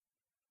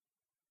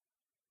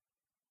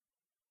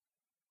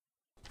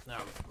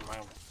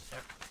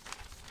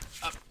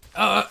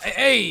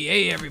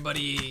Hey,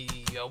 everybody.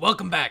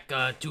 Welcome back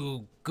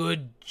to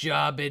Good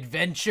Job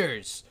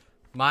Adventures.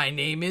 My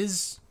name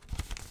is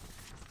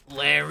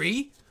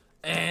Larry,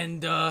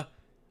 and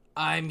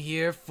I'm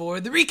here for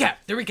the recap.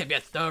 The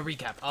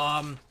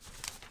recap.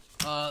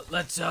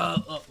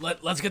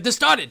 Let's get this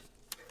started.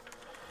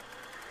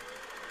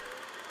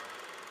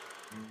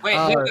 Wait.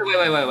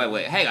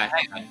 Hang on.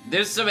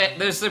 There's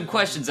some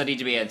questions that need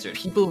to be answered.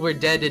 People were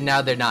dead and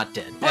now they're not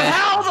dead. But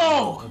how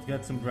though? Let's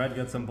get some bread,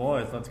 get some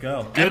boys. Let's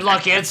go. Good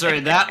luck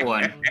answering that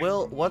one.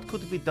 Well, what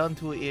could be done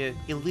to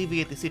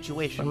alleviate the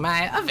situation?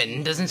 My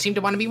oven doesn't seem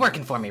to want to be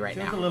working for me right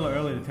Seems a now. little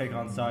early to take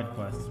on side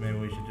quests. Maybe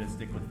we should just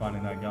stick with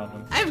finding that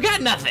goblin. I've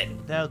got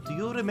nothing. Now, do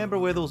you remember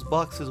where those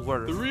boxes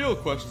were? The real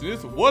question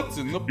is, what's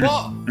in the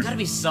box? Gotta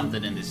be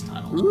something in this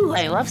tunnel. Ooh,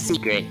 I love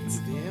secrets.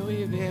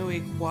 Very,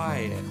 very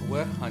quiet.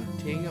 We're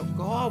hunting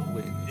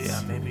goblins.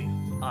 Yeah, maybe.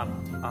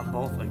 I'm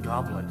both a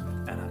goblin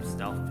and I'm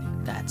stealthy.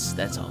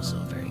 That's also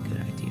a very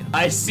good idea.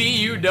 I see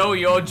you know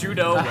your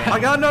judo. I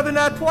got another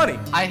nat 20.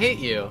 I hate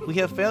you. We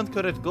have found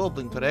correct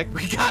goblin, correct?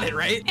 We got it,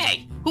 right?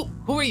 Hey,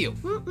 who are you?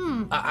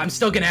 I'm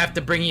still gonna have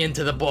to bring you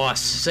into the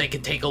boss so you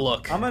can take a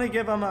look. I'll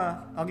give him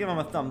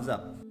a thumbs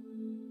up.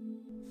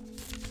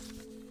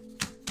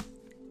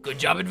 Good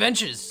Job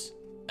Adventures,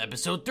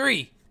 Episode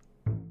 3.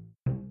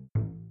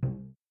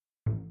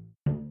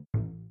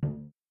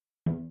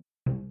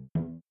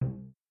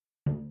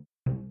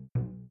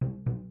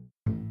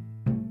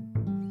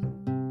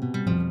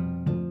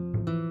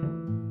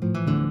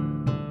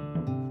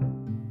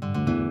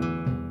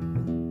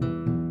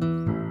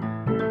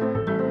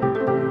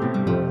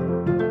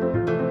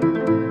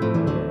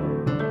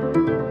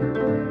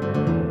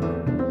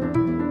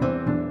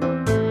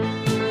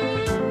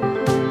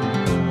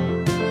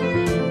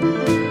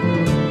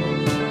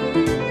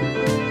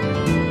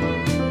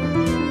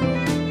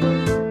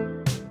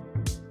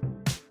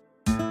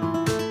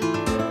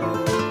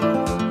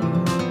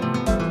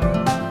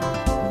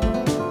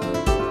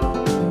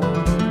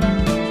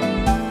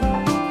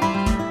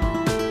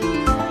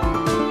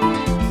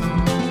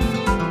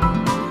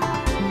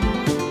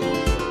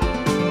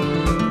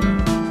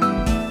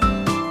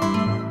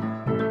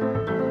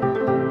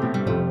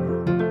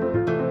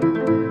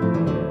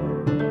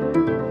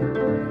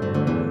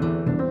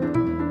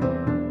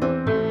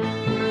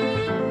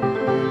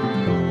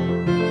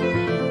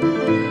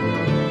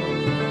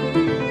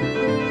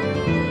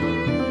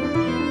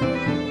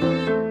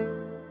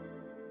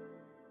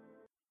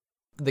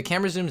 The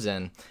camera zooms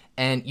in,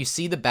 and you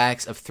see the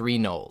backs of 3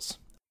 gnolls,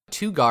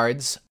 2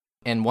 guards,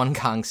 and 1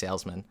 Gong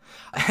salesman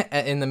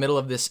in the middle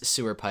of this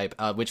sewer pipe,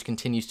 which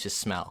continues to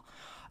smell.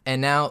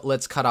 And now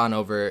let's cut on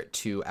over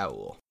to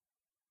Aul.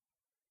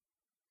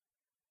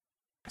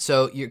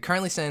 So you're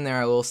currently standing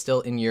there, Aul,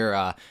 still in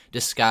your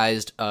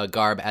disguised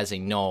garb as a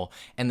gnoll,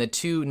 and the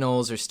 2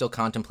 gnolls are still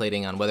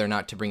contemplating on whether or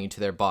not to bring you to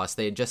their boss.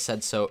 They had just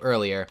said so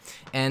earlier,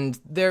 and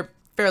they're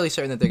fairly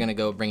certain that they're going to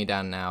go bring you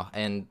down now.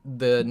 And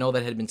the gnoll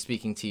that had been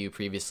speaking to you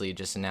previously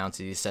just announced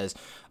it. He says,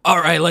 "All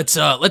right, let's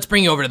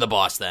bring you over to the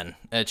boss then.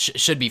 It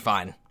should be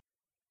fine.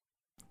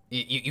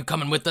 You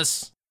coming with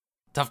us,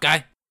 tough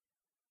guy?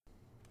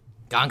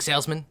 Gong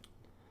salesman?"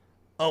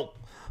 Oh,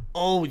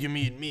 you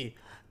mean me?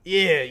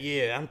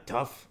 Yeah, I'm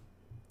tough.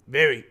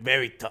 Very,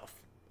 very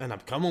tough. And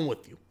I'm coming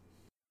with you.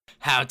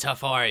 How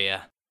tough are you?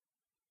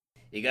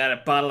 You got a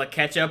bottle of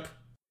ketchup?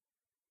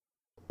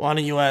 Why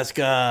don't you ask,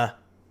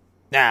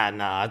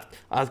 Nah.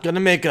 I was gonna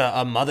make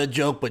a mother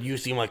joke, but you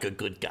seem like a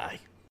good guy.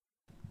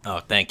 Oh,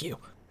 thank you.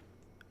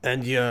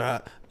 And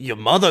your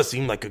mother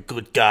seemed like a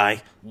good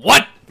guy.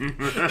 What? He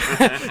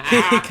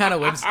kind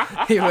of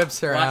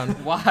whips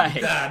around. Why?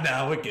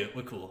 Nah, we're good.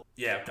 We're cool.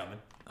 Yeah, I'm coming.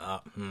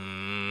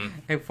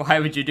 Hey, why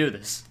would you do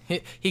this?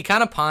 He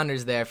kind of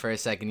ponders there for a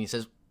second. He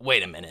says,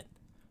 "Wait a minute.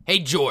 Hey,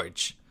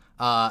 George."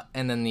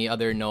 And then the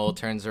other gnoll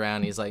turns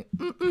around. He's like,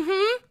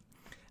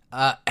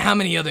 how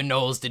many other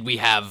gnolls did we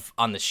have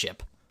on the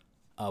ship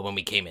when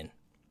we came in?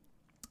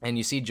 And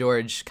you see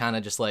George kind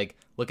of just like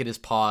look at his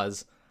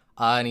paws.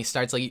 And he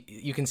starts like,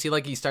 you can see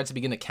like he starts to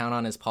begin to count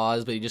on his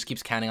paws, but he just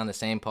keeps counting on the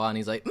same paw. And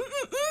he's like,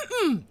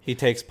 He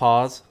takes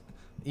pause.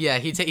 Yeah,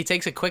 he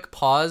takes a quick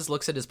pause,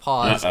 looks at his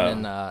paws,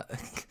 and then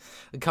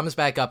comes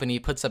back up and he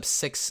puts up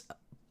 6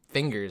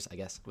 fingers, I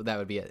guess. That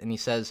would be it. And he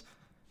says,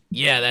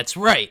 "Yeah, that's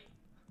right.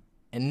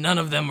 And none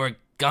of them were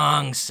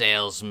gong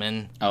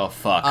salesmen." Oh,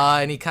 fuck.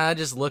 And he kind of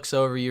just looks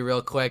over you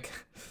real quick.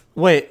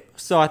 Wait,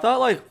 so I thought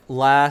like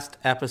last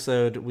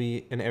episode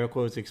we, in air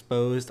quotes,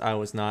 exposed I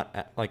was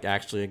not like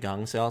actually a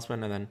gong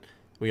salesman, and then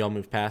we all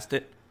moved past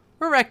it.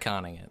 We're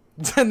retconning it.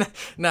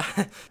 No.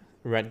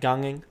 Red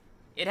gonging.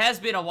 It has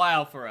been a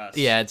while for us.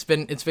 Yeah, it's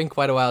been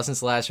quite a while since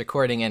the last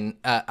recording, and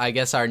I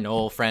guess our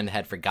gnoll friend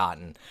had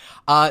forgotten.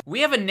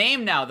 We have a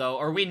name now, though,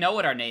 or we know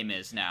what our name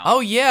is now. Oh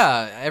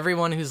yeah,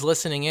 everyone who's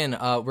listening in,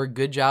 we're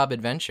Good Job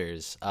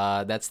Adventures.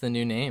 That's the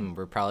new name.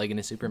 We're probably going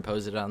to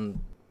superimpose it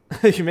on.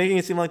 You're making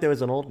it seem like there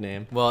was an old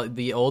name. Well,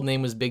 the old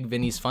name was Big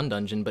Vinny's Fun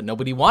Dungeon, but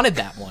nobody wanted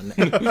that one.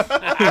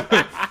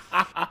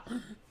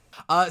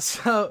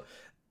 So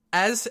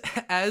as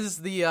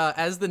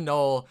the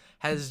Knoll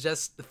has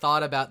just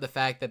thought about the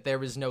fact that there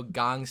was no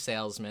gong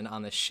salesman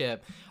on the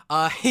ship,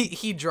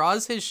 he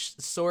draws his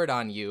sword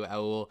on you,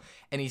 Aul,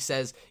 and he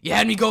says, "You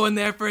had me go in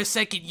there for a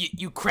second,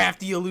 you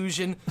crafty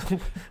illusion."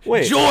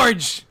 Wait.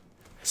 George,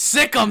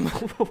 sick 'em.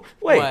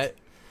 Wait.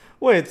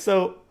 What?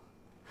 So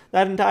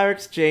that entire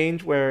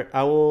exchange where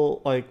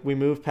Owl, like, we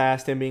moved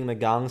past him being the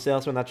gong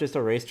salesman, that's just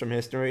erased from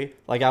history.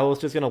 Like, Owl's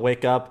just gonna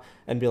wake up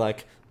and be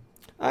like,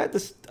 I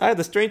had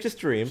the strangest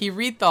dream. He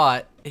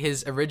rethought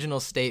his original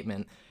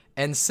statement,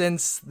 and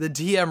since the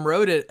DM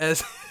wrote it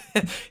as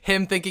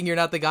him thinking you're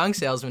not the gong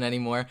salesman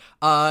anymore,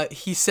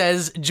 he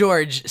says,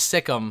 "George,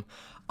 sick 'em."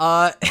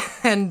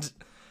 And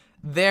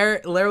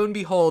there, lo and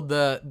behold,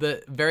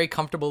 the very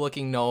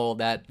comfortable-looking Knoll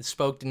that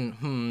spoke in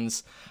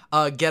hmms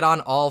get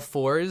on all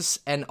fours,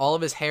 and all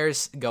of his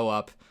hairs go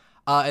up,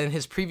 and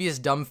his previous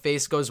dumb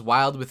face goes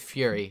wild with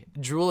fury.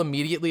 Drool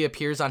immediately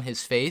appears on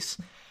his face,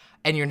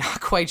 and you're not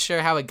quite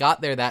sure how it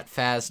got there that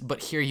fast,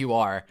 but here you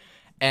are,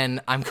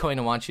 and I'm going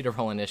to want you to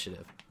roll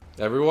initiative.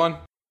 Everyone?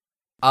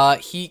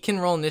 He can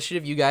roll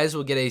initiative. You guys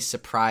will get a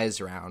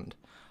surprise round.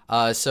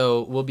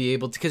 So we'll be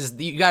able to, because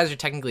you guys are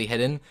technically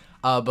hidden,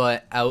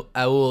 but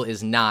Aul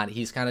is not.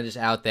 He's kind of just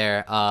out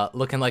there,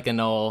 looking like a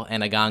Knoll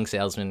and a gong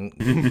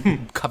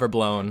salesman, cover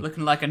blown.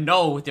 Looking like a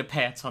Knoll with your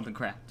pants on the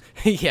ground.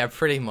 Yeah,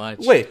 pretty much.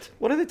 Wait,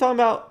 what are they talking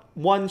about?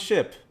 One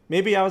ship.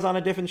 Maybe I was on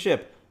a different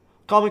ship.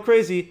 Call me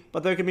crazy,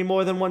 but there can be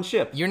more than one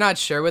ship. You're not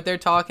sure what they're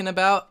talking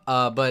about,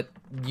 but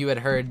you had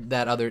heard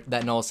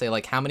that Knoll say,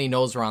 like, how many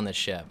Knolls were on this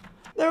ship?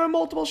 There are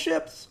multiple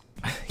ships.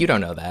 You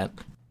don't know that.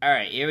 All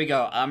right, here we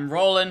go. I'm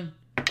rolling.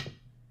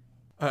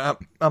 I'm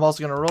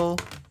also gonna roll.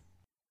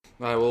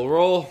 I will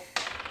roll.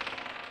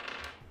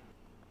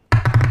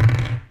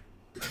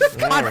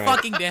 God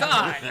fucking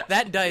damn it.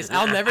 That dice,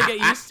 I'll never get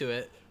used to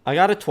it. I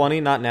got a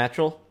 20, not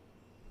natural.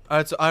 All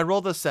right, so I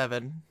rolled a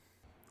 7.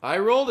 I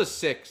rolled a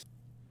 6.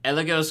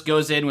 Elagos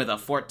goes in with a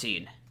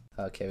 14.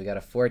 Okay, we got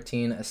a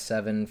 14, a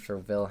 7 for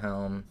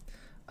Wilhelm.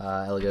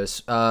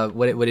 Elagos.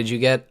 What did you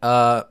get,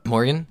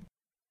 Morgan?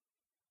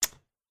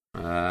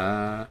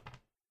 I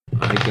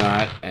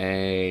got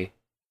a...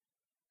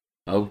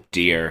 Oh,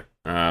 dear.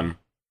 I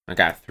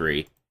got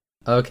 3.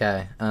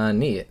 Okay,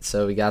 neat.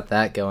 So we got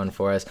that going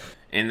for us.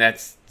 And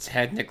that's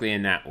technically a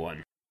nat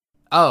 1.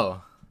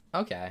 Oh,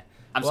 okay.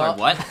 I'm sorry,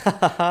 what?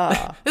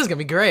 This is gonna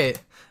be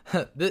great.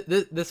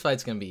 This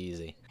fight's gonna be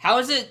easy. How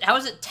is it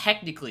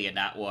technically a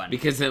nat 1?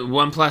 Because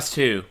 1 plus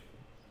 2.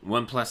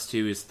 1 plus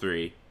 2 is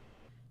 3.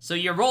 So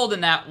you rolled a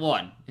nat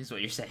 1, is what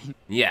you're saying.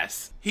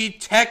 Yes. He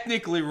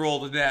technically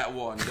rolled a nat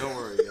 1. Don't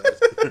worry,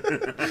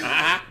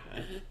 guys.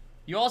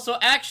 You also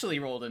actually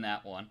rolled a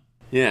nat 1.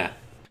 Yeah.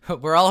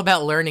 We're all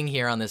about learning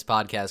here on this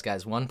podcast,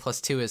 guys. 1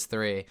 plus 2 is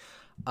 3.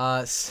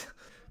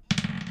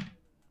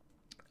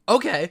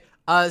 Okay.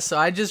 So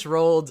I just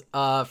rolled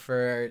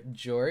for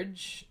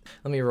George.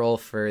 Let me roll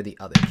for the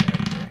other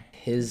character.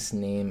 His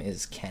name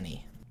is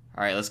Kenny.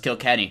 All right, let's kill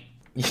Kenny.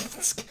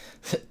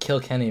 Kill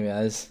Kenny,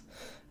 guys.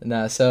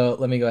 No, so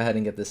let me go ahead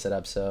and get this set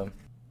up. So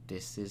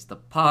This is the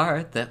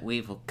part that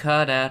we will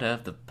cut out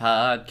of the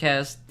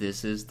podcast.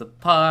 This is the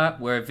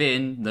part where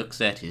Vin looks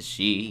at his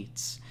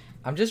sheets.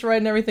 I'm just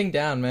writing everything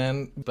down,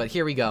 man. But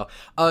here we go.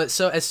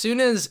 So as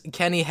soon as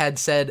Kenny had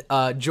said,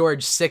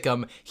 George, sick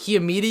 'em, he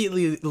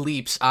immediately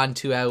leaps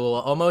onto Aul,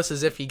 almost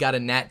as if he got a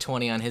nat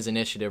 20 on his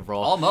initiative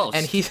roll. Almost.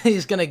 And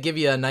he's going to give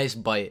you a nice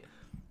bite.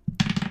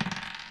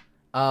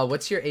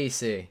 What's your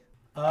AC?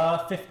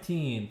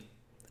 15.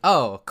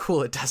 Oh,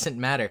 cool. It doesn't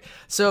matter.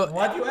 So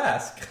Why'd you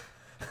ask?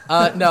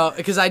 no,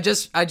 because I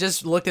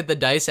just looked at the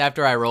dice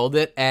after I rolled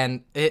it,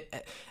 and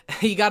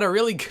he got a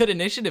really good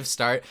initiative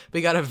start, but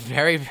he got a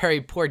very,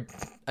 very poor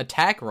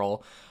attack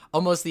roll,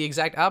 almost the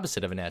exact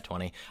opposite of a nat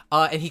 20.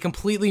 And he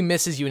completely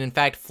misses you, and in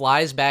fact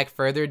flies back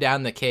further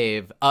down the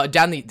cave,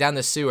 down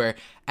the sewer,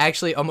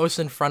 actually almost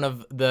in front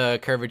of the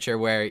curvature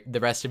where the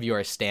rest of you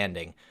are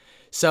standing.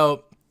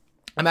 So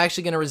I'm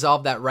actually going to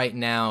resolve that right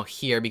now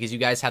here, because you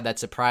guys have that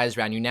surprise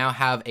round. You now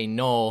have a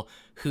Knoll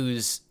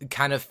who's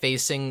kind of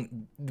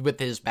facing with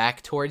his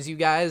back towards you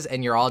guys,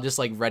 and you're all just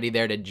like ready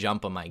there to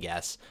jump him, I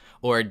guess,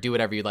 or do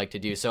whatever you'd like to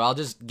do. So I'll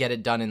just get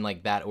it done in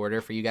like that order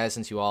for you guys,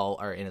 since you all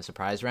are in a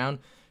surprise round.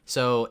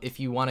 So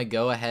if you want to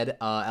go ahead,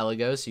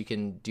 Elagos, you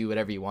can do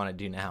whatever you want to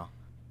do now.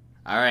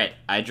 All right,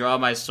 I draw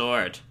my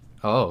sword.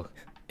 Oh,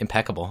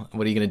 impeccable.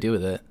 What are you going to do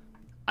with it?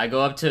 I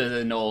go up to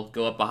the Knoll,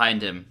 go up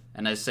behind him,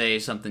 and I say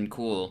something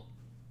cool,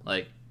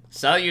 like,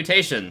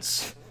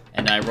 salutations,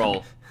 and I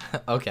roll.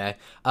 Okay.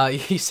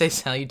 You say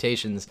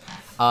salutations,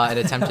 and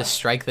attempt to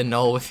strike the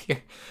Knoll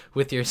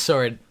with your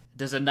sword.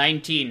 Does a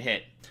 19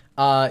 hit?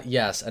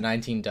 Yes, a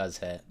 19 does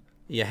hit.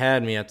 You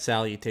had me at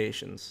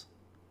salutations.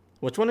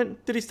 Which one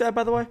did he stab,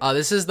 by the way?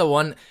 This is the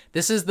one.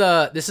 This is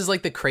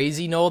like the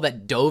crazy Knoll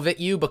that dove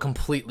at you but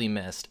completely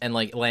missed and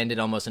like landed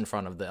almost in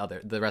front of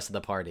the rest of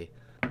the party.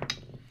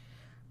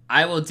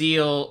 I will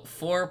deal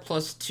 4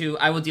 plus 2.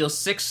 I will deal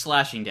 6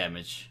 slashing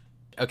damage.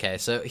 Okay,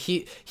 so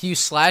you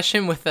slash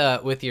him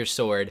with your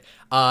sword,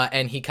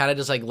 and he kind of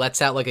just like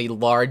lets out like a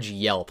large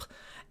yelp,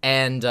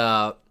 and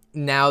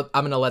now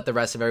I'm going to let the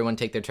rest of everyone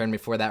take their turn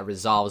before that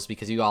resolves,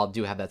 because you all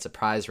do have that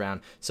surprise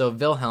round. So,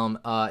 Wilhelm,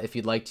 if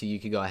you'd like to, you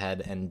could go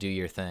ahead and do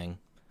your thing.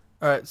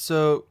 All right,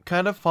 so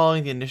kind of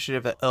following the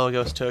initiative that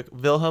Elagos took,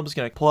 Wilhelm's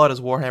going to pull out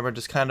his warhammer and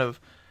just kind of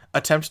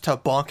attempt to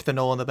bonk the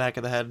gnoll in the back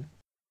of the head.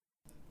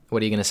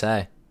 What are you going to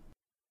say?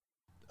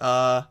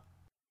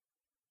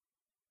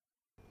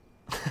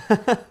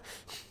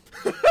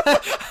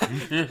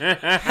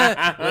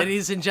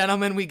 Ladies and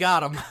gentlemen, we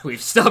got him.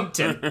 We've stumped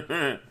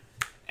him.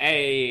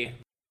 Hey.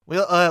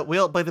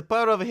 Well, by the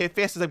power of her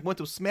faces, I'm going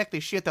to smack the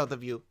shit out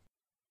of you.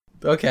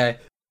 Okay.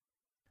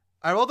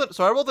 I rolled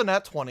a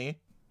nat 20.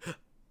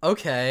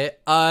 Okay.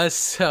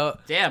 So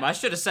Damn, I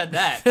should have said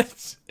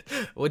that.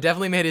 well,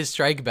 definitely made his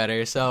strike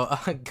better. So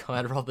go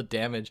ahead and roll the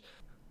damage.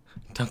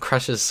 Don't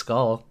crush his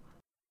skull.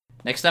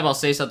 Next time I'll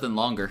say something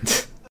longer.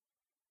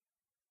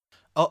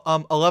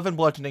 11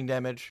 bludgeoning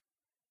damage.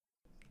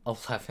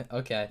 11.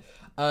 Okay.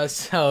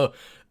 So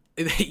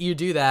you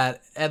do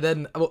that, and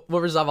then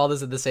we'll resolve all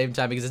this at the same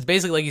time, because it's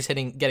basically like he's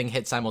getting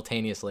hit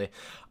simultaneously.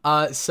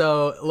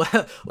 So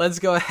let's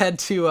go ahead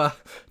to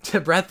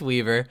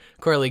Breathweaver.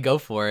 Corley, go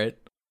for it.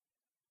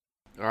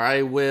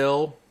 I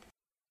will.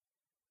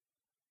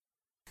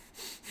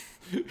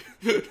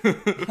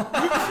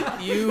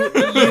 You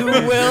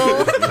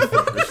will.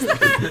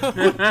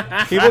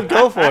 He would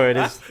go for it,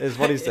 is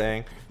what he's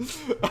saying.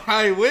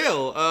 I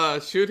will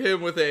shoot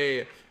him with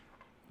a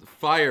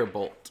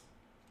firebolt.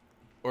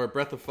 Or a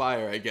breath of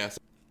fire, I guess.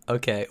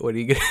 Okay, what are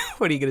you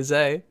gonna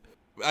say?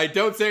 I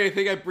don't say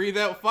anything, I breathe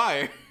out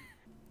fire.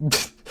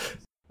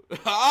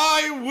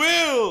 I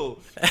will!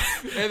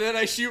 And then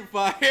I shoot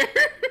fire.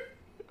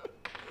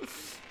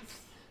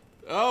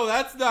 Oh,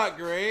 that's not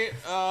great.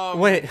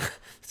 Wait,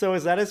 so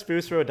is that his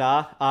boost for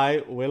Da?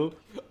 I will.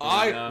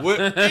 I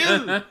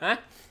will.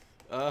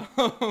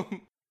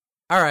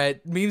 All right,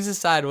 memes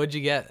aside, what'd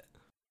you get?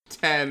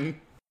 10.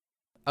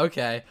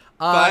 Okay.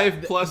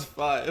 5 plus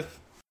 5.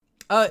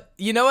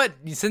 You know what?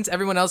 Since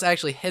everyone else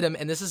actually hit him,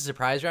 and this is a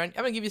surprise round,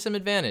 I'm gonna give you some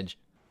advantage.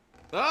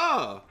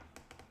 Oh.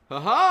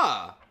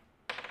 Haha.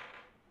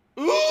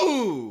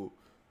 Ooh.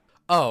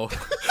 Oh.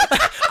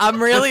 I'm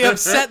really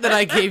upset that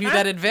I gave you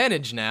that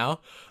advantage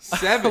now.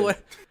 7.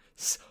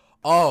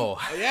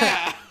 Oh.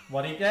 Yeah.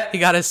 What do you get? He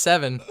got a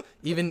 7.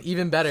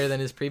 Even better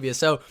than his previous.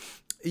 So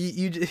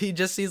he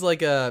just sees like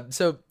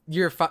so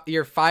your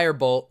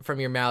firebolt from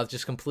your mouth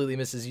just completely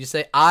misses. You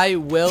say I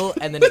will,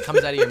 and then it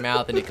comes out of your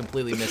mouth and it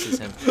completely misses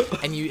him,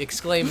 and you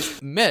exclaim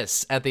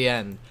miss at the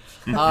end.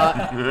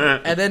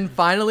 And then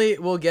finally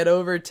we'll get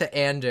over to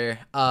Ander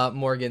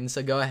Morgan.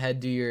 So go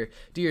ahead, do your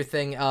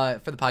thing.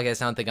 For the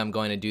podcast, I don't think I'm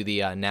going to do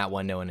the Nat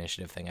 1 no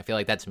initiative thing. I feel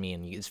like that's me,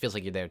 and it feels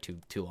like you're there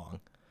too long.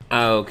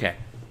 Okay.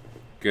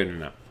 Good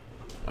enough.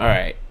 All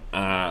right.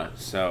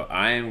 So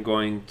I am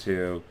going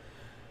to.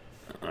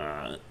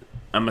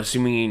 I'm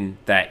assuming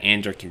that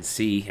Andrew can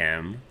see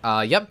him.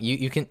 Yep.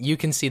 You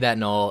can see that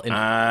Noel.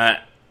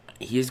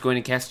 He is going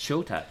to cast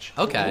Chill Touch.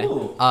 Okay.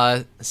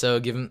 So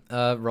give him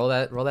roll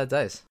that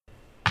dice.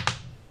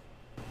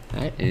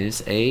 That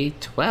is a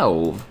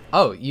 12.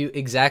 Oh, you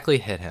exactly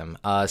hit him.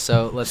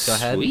 So let's go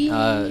ahead.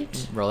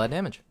 Sweet. Roll that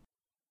damage.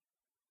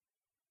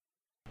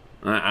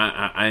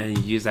 I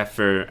use that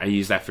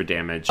for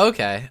damage.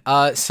 Okay.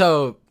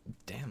 So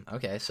damn.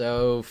 Okay.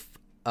 So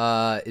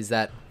is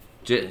that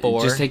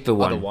 4? Just take the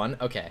 1. Oh, the 1.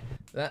 Okay.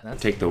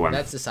 That's Take the 1.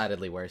 That's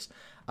decidedly worse.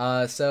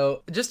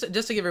 So just to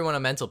give everyone a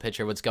mental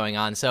picture of what's going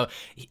on. So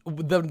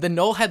the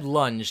Gnoll had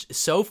lunged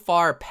so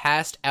far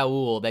past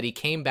Aul that he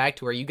came back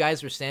to where you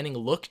guys were standing,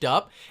 looked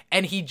up,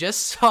 and he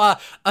just saw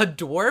a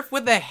dwarf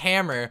with a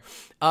hammer,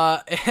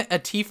 a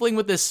tiefling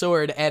with a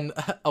sword, and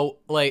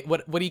like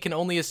what he can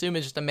only assume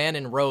is just a man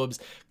in robes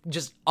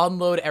just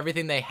unload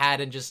everything they had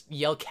and just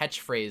yell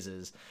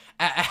catchphrases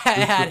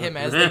at him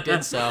as they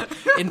did so.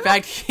 In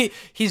fact,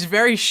 he's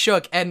very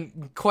shook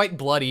and quite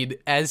bloodied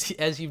as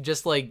you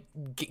just like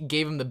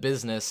gave him the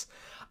business.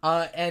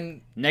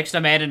 And next, a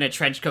man in a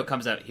trench coat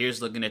comes out.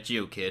 Here's looking at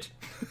you, kid.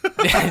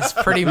 It's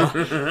pretty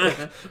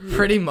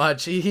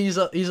much. He's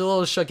a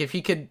little shook. If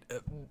he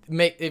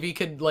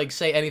could like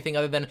say anything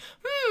other than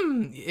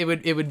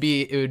it would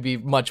be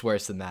much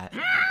worse than that.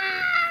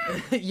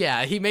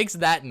 Yeah, he makes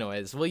that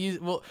noise.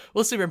 We'll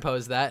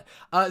superimpose that.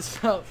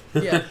 So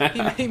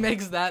yeah, he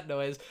makes that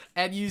noise,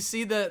 and you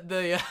see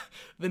the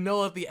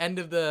Gnoll at the end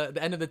of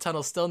the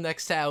tunnel, still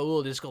next to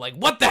Aul, just go like,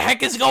 "What the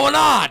heck is going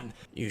on?"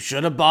 You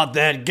should have bought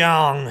that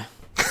gong.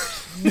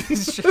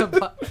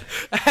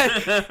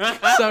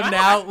 So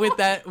now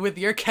with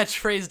your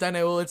catchphrase done,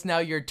 Aul, it's now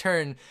your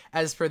turn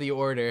as per the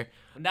order.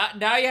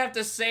 Now you have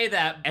to say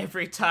that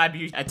every time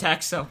you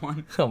attack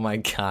someone. Oh my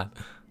god.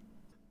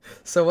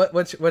 So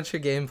what's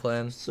your game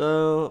plan?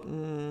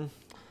 So,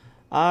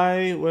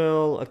 I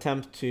will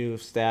attempt to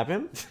stab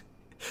him.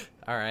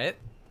 All right.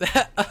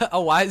 A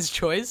wise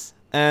choice.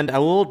 And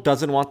Aul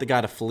doesn't want the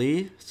guy to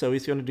flee, so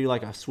he's going to do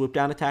like a swoop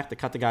down attack to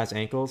cut the guy's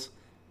ankles.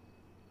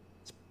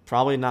 It's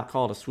probably not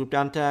called a swoop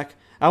down attack.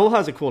 Aul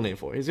has a cool name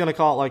for it. He's going to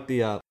call it like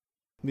the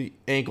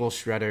ankle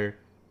shredder.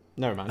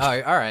 Never mind.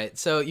 All right.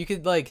 So you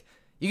could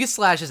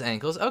slash his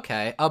ankles.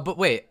 Okay. But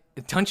wait.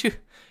 Don't you?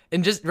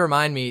 And just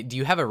remind me, do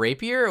you have a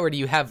rapier or do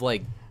you have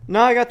like?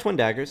 No, I got twin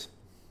daggers.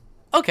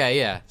 Okay,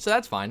 yeah. So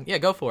that's fine. Yeah,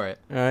 go for it.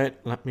 All right,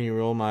 let me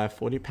roll my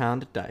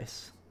 40-pound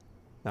dice.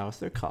 That was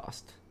their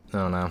cost.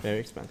 Oh no. Very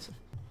expensive.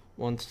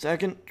 1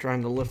 second,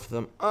 trying to lift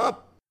them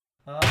up.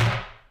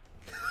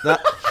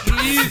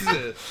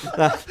 Jesus.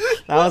 That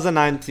was a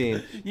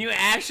 19. You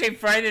actually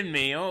frightened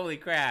me. Holy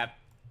crap.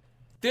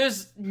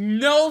 There's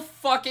no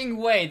fucking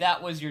way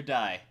that was your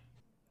die.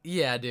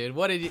 Yeah, dude.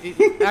 What did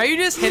you? Are you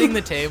just hitting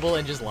the table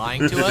and just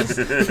lying to us?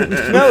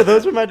 No,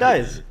 those were my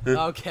dice.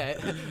 Okay,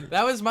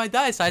 that was my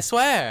dice. I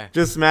swear.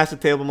 Just smash the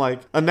table. I'm like,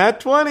 a nat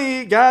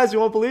 20, guys. You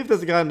won't believe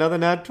this. I got another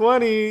nat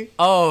 20.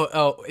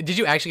 Oh. Did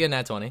you actually get a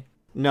nat 20?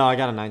 No, I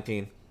got a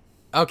 19.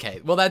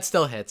 Okay, well that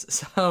still hits.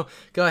 So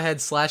go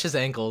ahead, slash his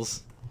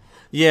ankles.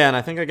 Yeah, and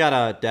I think I got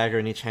a dagger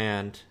in each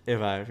hand,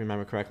 if I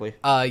remember correctly.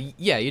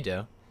 Yeah, you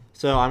do.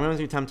 So I'm going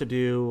to attempt to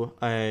do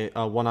a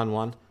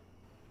one-on-one.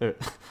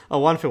 A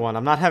one-for-one.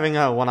 I'm not having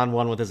a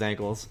one-on-one with his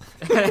ankles.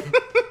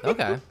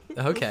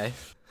 Okay.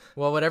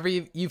 Well, whatever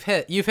you've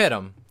hit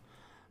him.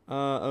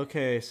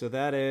 Okay, so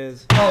that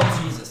is...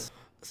 Oh, Jesus.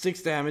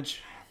 6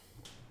 damage.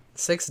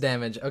 6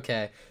 damage.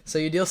 Okay, so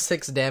you deal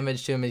 6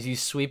 damage to him as you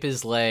sweep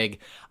his leg,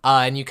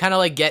 and you kind of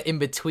like get in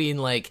between,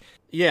 like.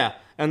 Yeah,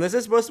 and this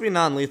is supposed to be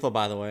non-lethal,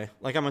 by the way.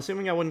 Like, I'm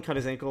assuming I wouldn't cut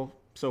his ankle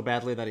so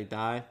badly that he'd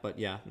die, but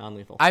yeah,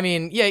 non-lethal. I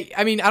mean,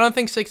 I don't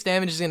think 6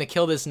 damage is gonna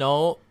kill this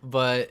gnoll,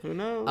 but who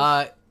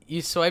knows?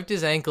 You swiped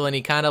his ankle, and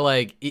he kind of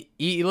like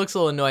he looks a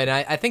little annoyed.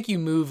 And I think you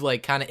move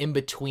like kind of in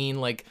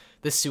between like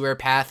the sewer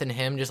path and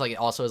him, just like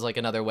also as like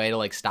another way to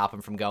like stop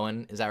him from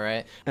going. Is that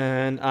right?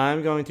 And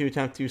I'm going to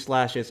attempt to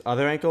slash his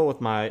other ankle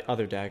with my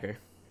other dagger.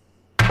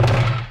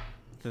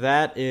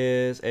 That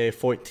is a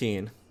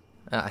 14.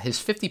 His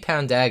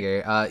 50-pound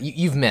dagger.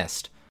 You've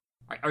missed.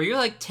 Are you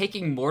like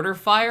taking mortar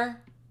fire?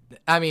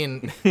 I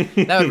mean,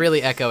 that would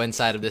really echo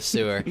inside of this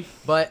sewer.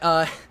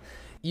 But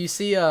you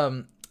see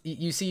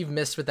you've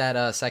missed with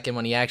that second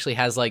one. He actually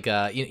has like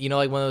you know,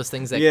 like one of those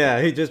things that. Yeah,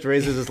 he just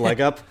raises his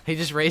leg up. He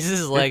just raises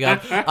his leg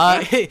up.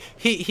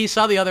 He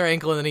saw the other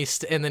ankle, and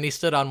then he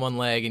stood on one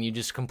leg, and you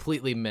just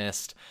completely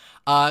missed.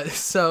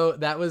 So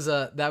that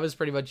was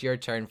pretty much your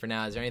turn for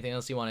now. Is there anything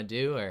else you want to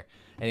do, or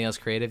anything else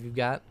creative you've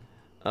got?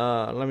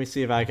 Let me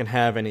see if I can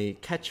have any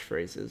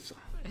catchphrases.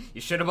 You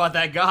should have bought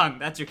that gong.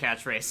 That's your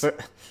catchphrase.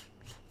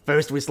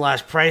 First we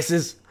slash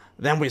prices,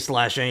 then we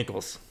slash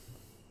ankles.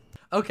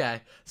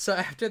 Okay, so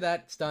after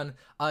that's done,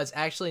 it's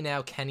actually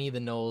now Kenny the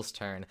Knoll's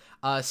turn.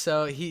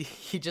 So he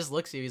just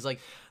looks at you. He's like,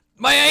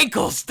 "My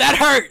ankles, that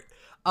hurt!"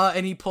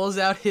 And he pulls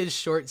out his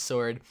short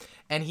sword,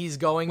 and he's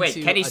going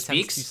to Kenny attempt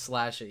speaks? to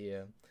slash at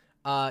you.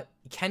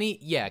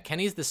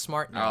 Kenny's the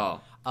smart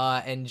Gnoll. Oh.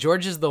 And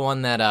George is the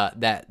one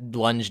that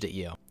lunged at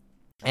you,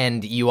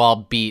 and you all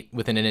beat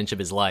within an inch of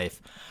his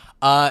life.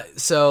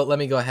 So let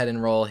me go ahead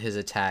and roll his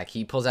attack.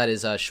 He pulls out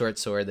his short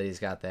sword that he's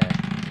got there.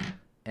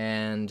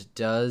 And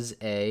does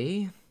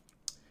a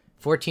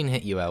 14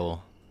 hit you,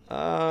 Owl?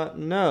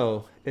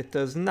 No, it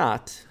does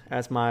not,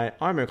 as my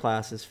armor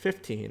class is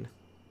 15,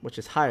 which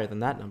is higher than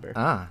that number.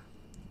 Ah,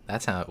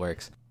 that's how it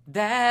works.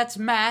 That's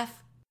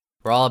math.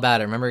 We're all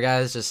about it. Remember,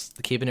 guys,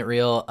 just keeping it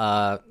real.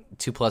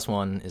 2 +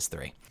 1 is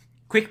 3.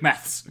 Quick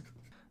maths.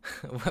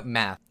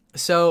 Math.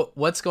 So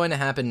what's going to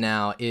happen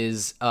now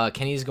is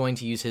Kenny's going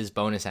to use his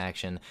bonus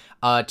action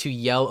to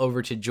yell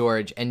over to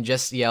George and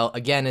just yell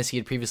again, as he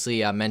had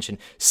previously mentioned,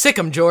 "Sick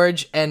 'em,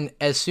 George!" And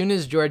as soon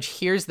as George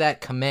hears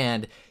that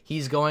command,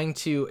 he's going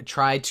to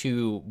try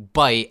to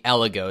bite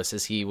Elagos,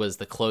 as he was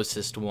the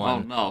closest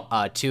one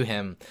to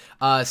him.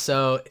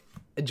 So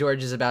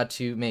George is about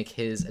to make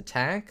his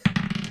attack,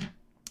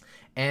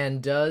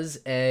 and does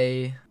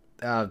a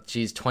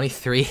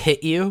 23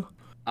 hit you?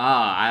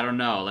 I don't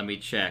know. Let me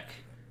check.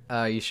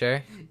 You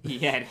sure?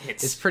 Yeah, it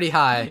hits. It's pretty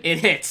high. It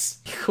hits.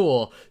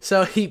 Cool.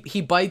 So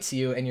he bites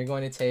you, and you're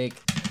going to take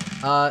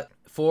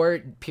 4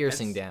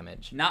 piercing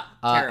damage. Not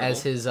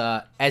terrible.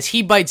 As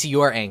he bites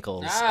your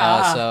ankles.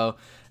 So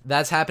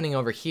that's happening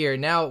over here.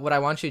 Now, what I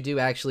want you to do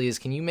actually is,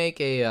 can you make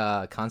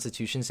a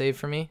Constitution save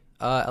for me,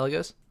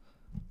 Elagos?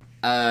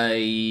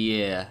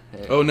 Yeah.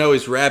 Oh no,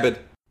 he's rabid.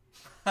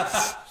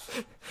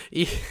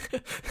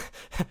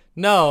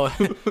 No,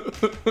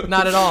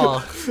 not at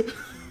all.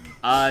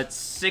 It's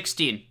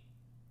 16.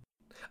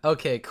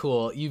 Okay,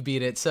 cool. You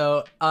beat it.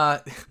 So,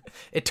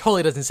 it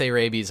totally doesn't say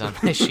rabies on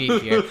my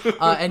sheet here.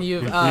 And you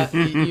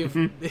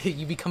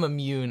become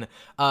immune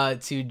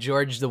to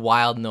George the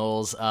Wild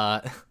Knoll's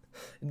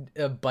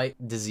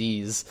bite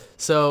disease.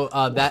 So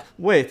that.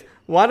 Wait,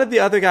 why did the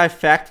other guy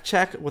fact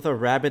check with a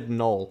rabid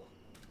knoll?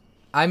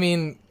 I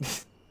mean,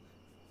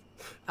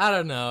 I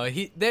don't know.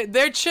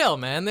 They're chill,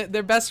 man.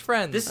 They're best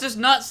friends. This does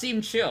not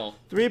seem chill.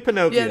 3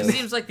 Pinocchios. Yeah, it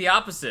seems like the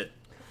opposite.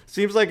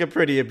 Seems like a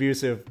pretty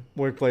abusive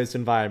workplace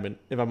environment,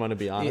 if I'm going to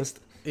be honest.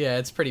 Yeah,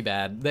 it's pretty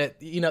bad. They're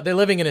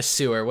living in a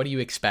sewer. What do you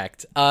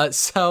expect?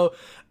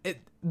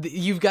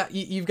 You've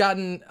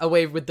gotten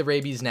away with the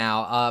rabies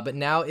now. But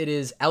now it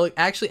is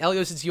actually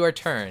Elagos. It's your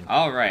turn.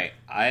 All right,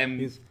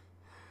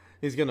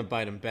 He's gonna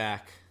bite him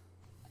back.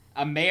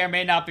 I may or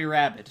may not be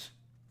rabid.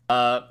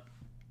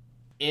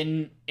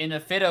 In a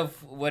fit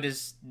of what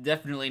is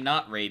definitely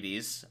not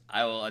rabies,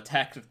 I will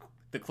attack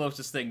the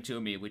closest thing to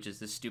me, which is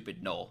this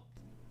stupid knoll.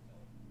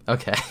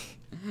 Okay.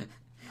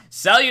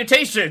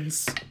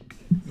 Salutations!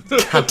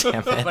 God damn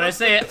it. But I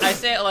say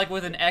it like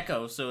with an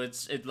echo, so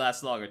it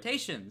lasts longer.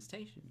 Tations.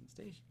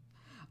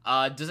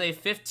 Does a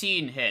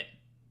 15 hit?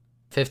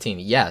 15.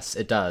 Yes,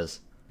 it does.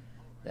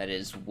 That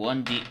is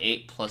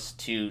 1d8 plus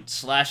 2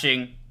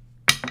 slashing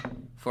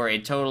for a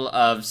total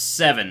of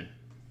 7.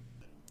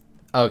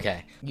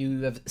 Okay.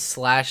 You have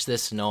slashed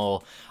this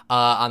knoll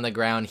on the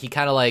ground. He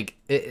kind of like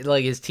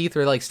his teeth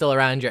were like still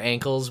around your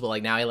ankles, but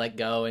like now he let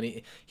go and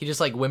he just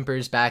like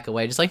whimpers back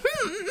away, just like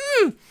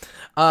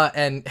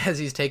and as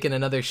he's taken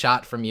another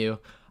shot from you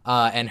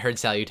and heard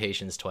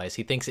salutations twice,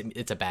 he thinks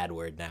it's a bad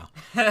word now.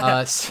 So,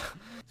 It's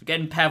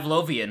getting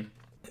Pavlovian.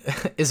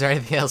 is there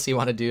anything else you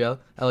want to do,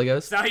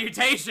 Eligos?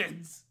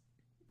 Salutations!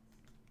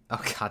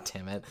 Oh, god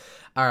damn it.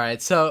 All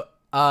right, so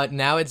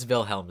now it's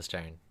Wilhelm's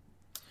turn.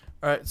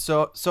 All right,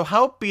 so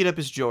how beat up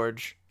is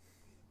George?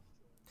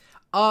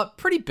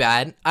 Pretty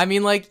bad. I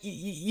mean, like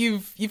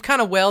you've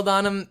kind of wailed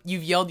on him.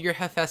 You've yelled your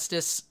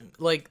Hephaestus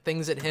like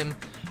things at him.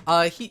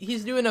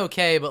 He's doing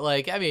okay, but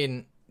like I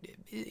mean,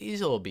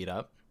 he's a little beat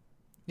up.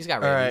 He's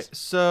got rabies. All right,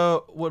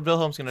 so what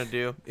Wilhelm's gonna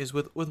do is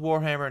with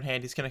Warhammer in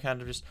hand, he's gonna kind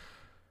of just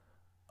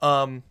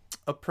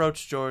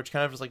approach George,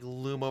 kind of just like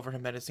loom over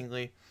him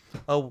menacingly.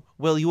 Oh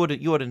well, you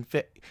are in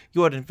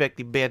fact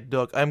the bad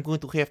dog. I'm going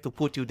to have to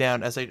put you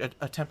down as I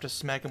attempt to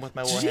smack him with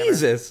my Warhammer.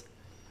 Jesus,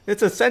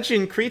 it's a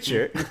sentient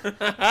creature.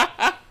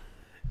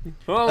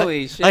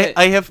 Holy shit!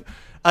 I have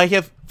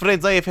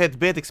friends. I have had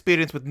bad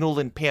experience with Null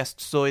in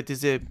past, so it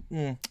is a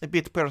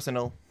bit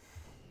personal.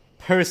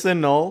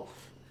 Personal.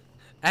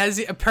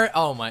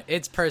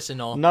 It's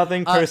personal.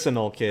 Nothing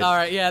personal, kid. All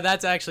right, yeah,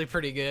 that's actually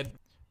pretty good.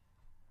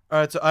 All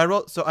right, so I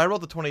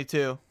rolled the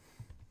 22.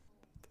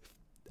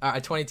 All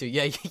right, 22.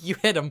 Yeah, you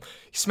hit him. You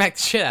smacked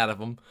the shit out of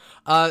him.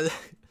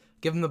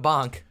 Give him the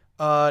bonk.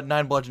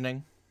 9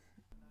 bludgeoning.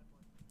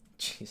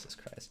 Jesus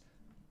Christ.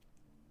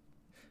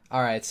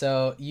 All right,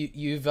 so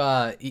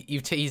he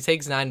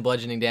takes 9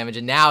 bludgeoning damage,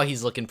 and now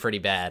he's looking pretty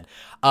bad.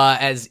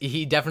 As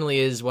he definitely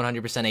is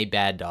 100% a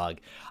bad dog.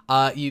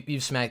 You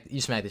smacked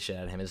the shit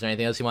out of him. Is there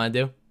anything else you want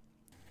to do?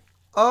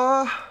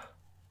 I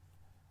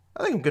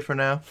think I'm good for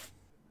now.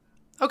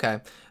 Okay.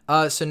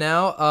 So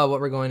now what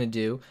we're going to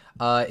do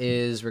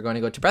is we're going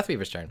to go to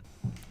Breathweaver's turn.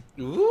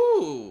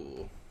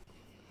 Ooh.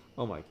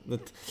 Oh my!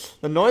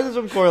 The noises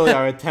from Corley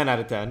are a 10 out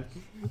of 10.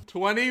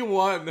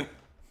 21.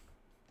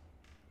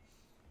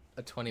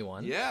 A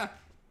 21? Yeah.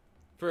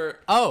 For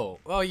Oh,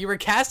 you were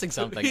casting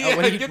something. yeah,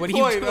 What are you good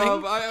doing?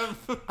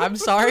 point. I'm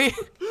sorry.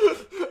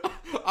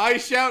 I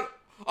shout,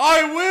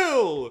 I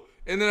will!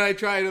 And then I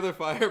try another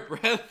fire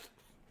breath.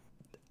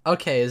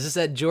 Okay, is this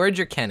at George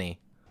or Kenny?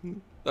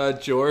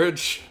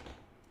 George.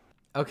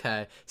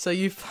 Okay, so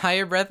you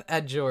fire breath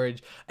at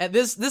George. At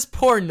this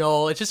poor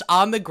Noel, it's just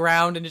on the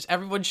ground and just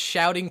everyone's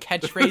shouting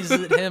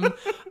catchphrases at him.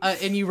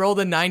 And you rolled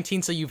a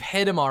 19, so you've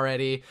hit him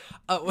already.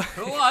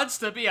 Who wants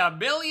to be a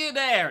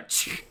millionaire?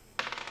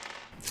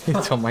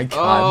 Oh my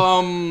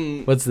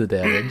god. What's the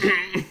damage?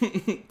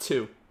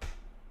 2.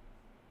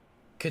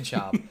 Good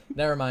job.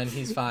 Never mind,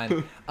 he's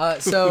fine.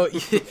 So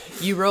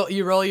you roll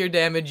your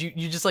damage.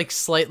 You just like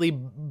slightly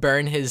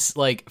burn his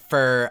like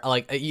fur,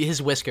 like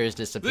his whiskers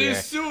disappear.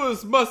 These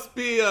sewers must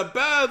be a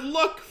bad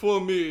luck for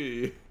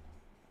me.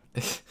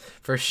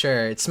 For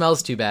sure. It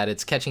smells too bad.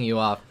 It's catching you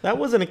off. That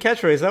wasn't a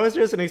catchphrase. That was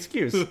just an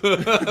excuse.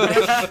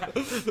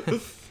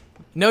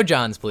 No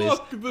Johns, please.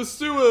 Fuck the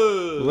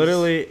sewers.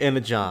 Literally in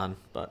a John,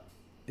 but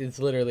It's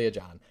literally a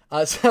John.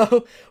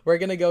 So we're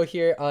gonna go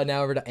here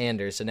now over to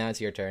Anders. So now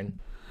it's your turn.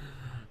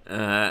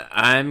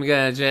 I'm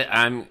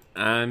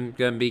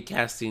gonna be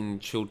casting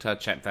Chill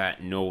Touch at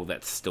that knoll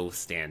that's still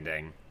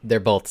standing. They're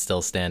both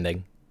still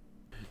standing.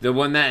 The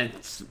one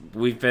that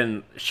we've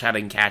been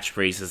shouting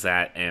catchphrases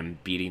at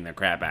and beating the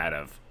crap out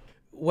of.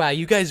 Wow,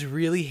 you guys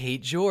really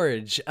hate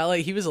George.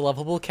 He was a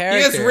lovable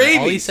character. has rabies.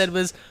 All he said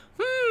was,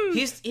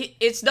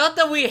 It's not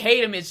that we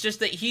hate him, it's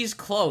just that he's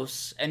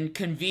close and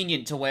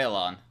convenient to wail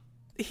on.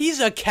 he's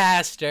a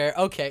caster.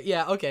 Okay,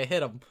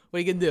 hit him. What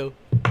are you gonna do?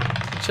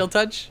 Chill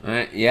touch?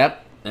 Alright,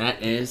 yep.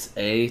 That is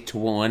a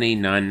 20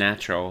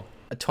 non-natural.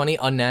 A 20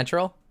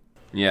 unnatural?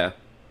 Yeah.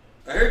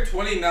 I heard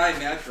 29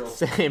 natural.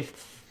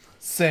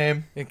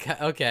 Same.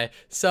 Okay,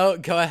 so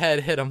go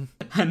ahead, hit him.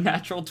 A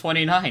natural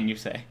 29, you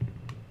say?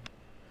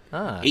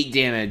 8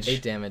 damage.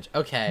 8 damage.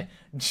 Okay.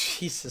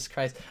 Jesus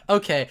Christ.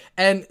 Okay,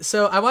 and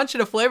so I want you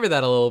to flavor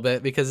that a little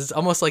bit because it's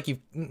almost like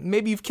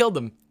you've killed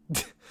him.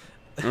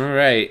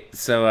 Alright,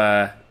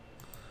 so,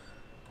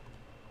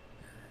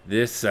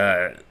 this,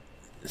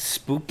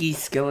 spooky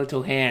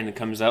skeletal hand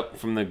comes up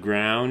from the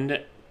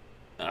ground,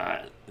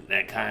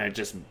 that kind of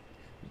just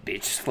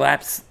bitch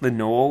slaps the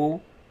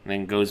knoll, and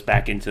then goes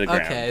back into the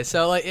ground. Okay,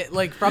 so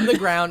like from the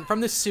ground,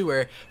 from the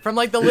sewer, from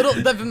like from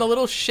the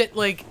little shit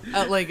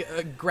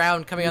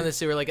ground coming on the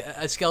sewer, like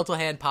a skeletal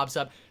hand pops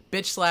up,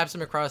 bitch slaps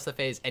him across the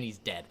face, and he's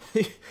dead.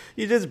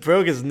 you just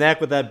broke his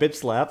neck with that bitch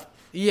slap.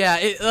 Yeah,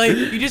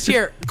 you just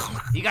hear,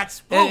 You got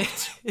and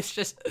spooked. it's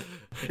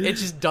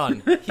just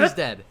done. He's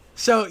dead.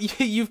 So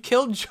you've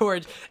killed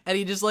George, and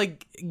he just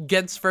like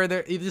gets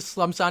further. He just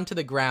slumps onto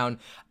the ground,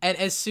 and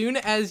as soon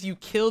as you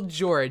kill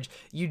George,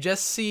 you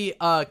just see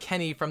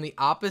Kenny from the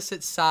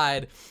opposite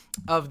side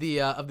of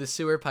the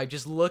sewer pipe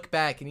just look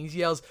back, and he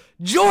yells,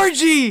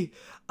 "Georgie!"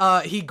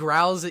 He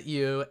growls at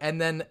you, and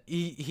then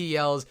he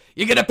yells,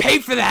 "You're gonna pay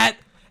for that!"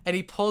 And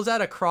he pulls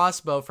out a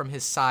crossbow from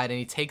his side, and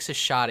he takes a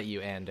shot at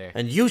you, Ander.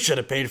 And you should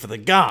have paid for the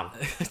gong.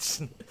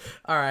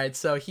 All right,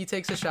 so he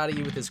takes a shot at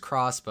you with his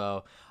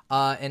crossbow.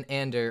 And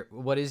Ander,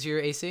 what is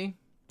your AC?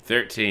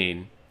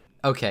 13.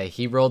 Okay,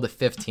 he rolled a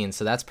 15,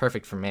 so that's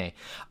perfect for me.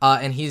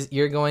 And you're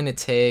actually going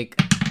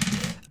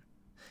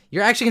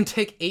to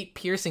take 8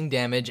 piercing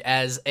damage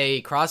as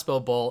a crossbow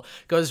bolt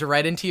goes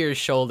right into your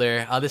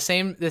shoulder. The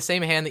same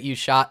hand that you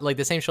shot, like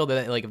the same shoulder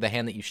that, like, of the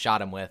hand that you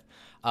shot him with.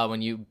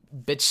 When you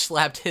bitch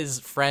slapped his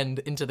friend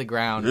into the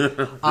ground.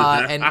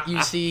 And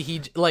you see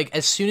he, like,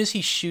 as soon as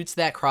he shoots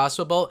that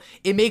crossbow bolt,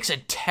 it makes a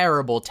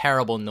terrible,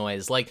 terrible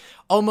noise. Like,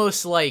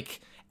 almost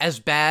like as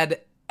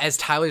bad as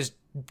Tyler's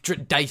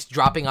dice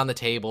dropping on the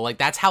table. Like,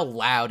 that's how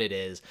loud it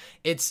is.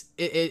 It's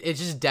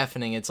just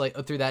deafening. It's like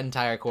through that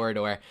entire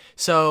corridor.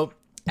 So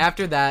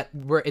after that,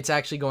 it's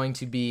actually going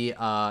to be,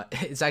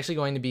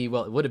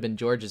 well, it would have been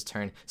George's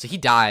turn. So he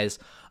dies.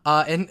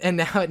 And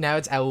now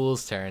it's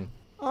Aul's turn.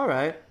 All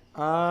right.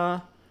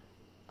 I'm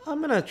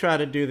gonna try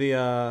to do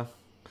the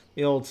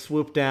old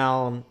swoop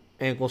down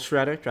ankle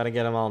shredder. Try to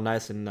get them all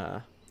nice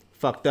and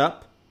fucked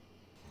up.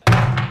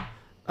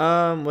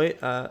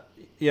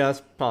 Yeah,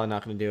 that's probably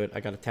not gonna do it. I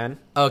got a 10.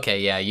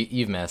 Okay, yeah,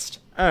 you've missed.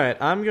 All right,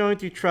 I'm going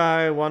to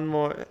try one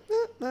more.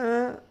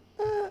 No,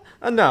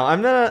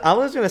 I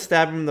was gonna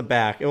stab him in the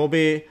back. It will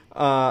be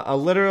a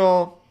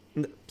literal,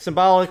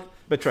 symbolic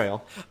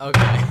betrayal.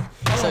 Okay.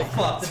 Oh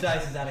fuck! The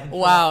dice is out of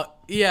control. Wow.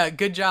 Yeah,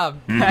 good job.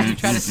 You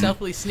try to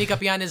stealthily sneak up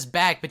behind his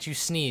back, but you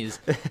sneeze.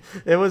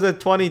 It was a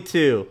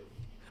 22.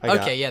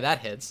 Okay, yeah, that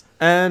hits.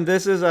 And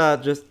this is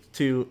just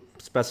to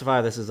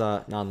specify, this is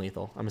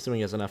non-lethal. I'm assuming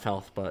he has enough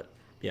health, but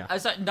yeah. I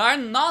said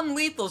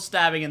non-lethal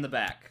stabbing in the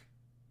back.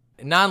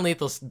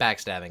 Non-lethal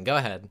backstabbing. Go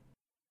ahead.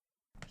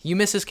 You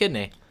miss his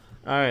kidney.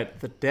 All right,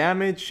 the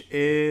damage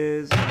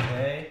is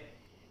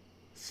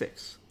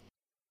 6.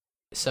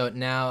 So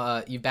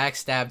now you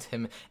backstabbed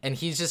him, and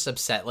he's just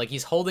upset. Like,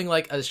 he's holding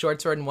like a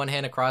short sword in one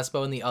hand, a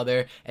crossbow in the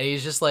other, and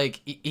he's just like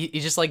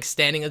he's just like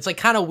standing. It's like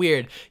kind of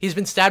weird. He's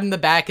been stabbed in the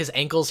back. His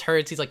ankles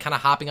hurts. He's like kind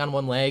of hopping on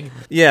one leg.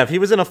 Yeah, if he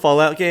was in a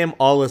Fallout game,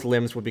 all his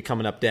limbs would be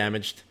coming up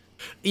damaged.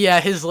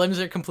 Yeah, his limbs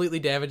are completely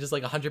damaged. It's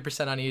like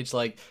 100% on each.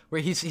 Like, where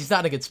he's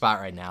not in a good spot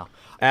right now.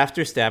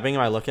 After stabbing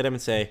him, I look at him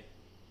and say,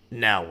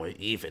 "Now we're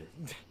even."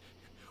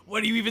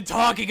 What are you even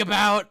talking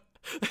about?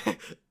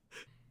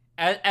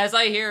 As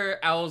I hear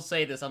Owl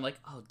say this, I'm like,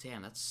 oh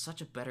damn, that's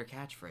such a better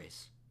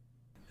catchphrase.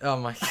 Oh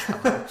my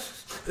god.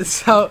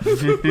 So,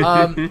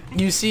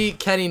 you see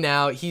Kenny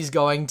now. He's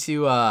going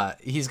to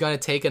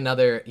take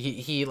another.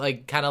 He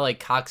like kind of like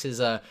cocks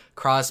his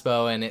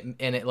crossbow, and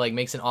it like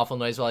makes an awful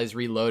noise while he's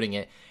reloading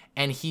it.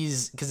 And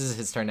because this is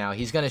his turn now,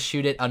 he's gonna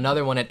shoot it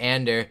another one at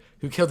Ander,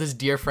 who killed his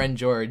dear friend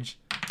George.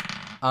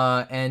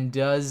 And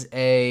does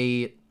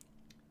a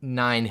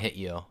 9 hit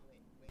you?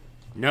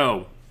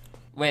 No.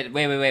 Wait.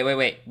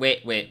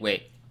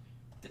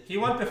 He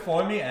went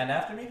before me and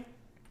after me?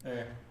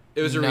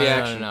 It was a No.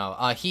 reaction.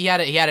 He had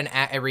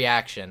a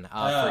reaction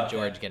for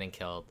George getting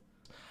killed.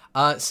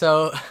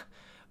 So,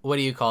 what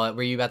do you call it?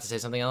 Were you about to say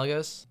something,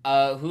 Elagos?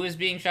 Who is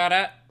being shot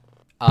at?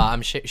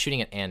 I'm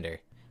shooting at Ander.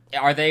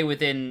 Are they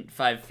within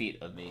 5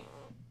 feet of me?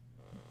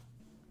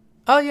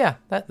 Oh yeah,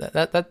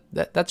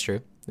 that's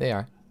true. They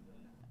are.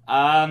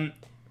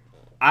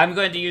 I'm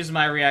going to use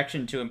my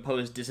reaction to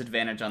impose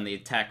disadvantage on the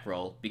attack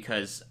roll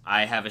because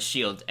I have a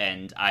shield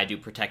and I do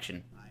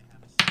protection.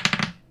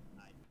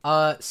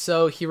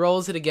 So he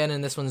rolls it again,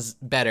 and this one's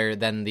better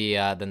than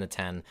the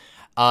 10.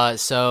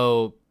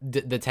 So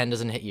the 10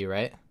 doesn't hit you,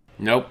 right?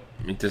 Nope,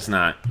 it does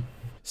not.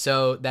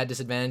 So that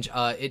disadvantage,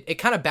 it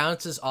kind of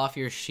bounces off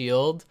your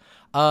shield,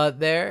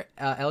 there,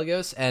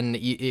 Elagos, and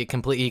he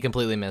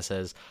completely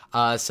misses.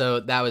 So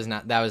that was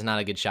not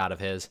a good shot of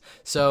his.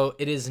 So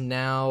it is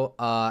now,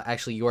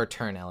 actually your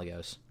turn,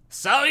 Elagos.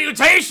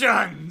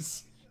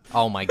 Salutations!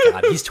 Oh my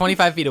god, he's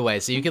 25 feet away,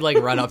 so you could like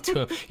run up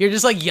to him. You're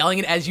just like yelling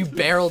it as you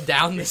barrel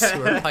down the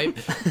sewer pipe.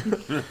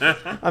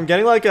 I'm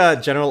getting like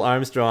a General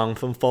Armstrong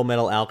from Full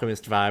Metal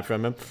Alchemist vibe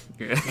from him.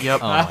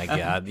 Yep. Oh my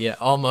god, yeah,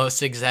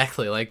 almost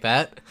exactly like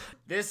that.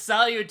 This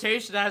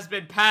salutation has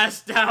been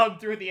passed down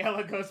through the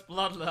Elagos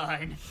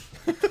bloodline.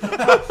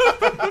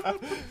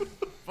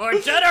 For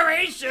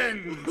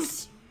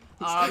generations!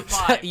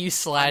 5. You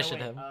slash No,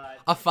 at wait, him.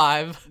 A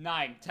 5.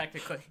 9,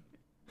 technically.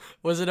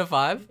 Was it a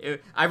 5?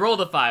 I rolled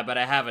a 5, but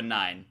I have a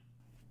 9.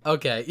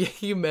 Okay,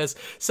 you miss.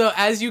 So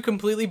as you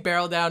completely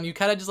barrel down, you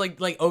kind of just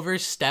like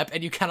overstep,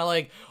 and you kind of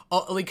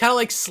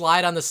like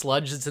slide on the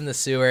sludge that's in the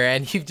sewer,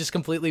 and you've just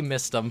completely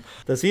missed him.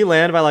 Does he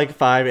land by like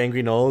 5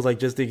 angry gnolls, like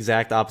just the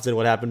exact opposite of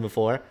what happened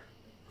before?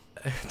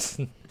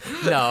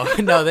 no.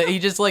 That he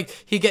just like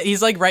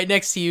he's like right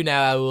next to you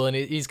now, Aul, and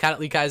you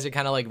guys are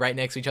kind of like right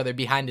next to each other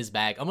behind his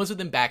back, almost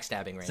within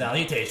backstabbing range.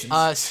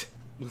 Salutations.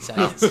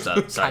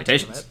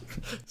 Salutations.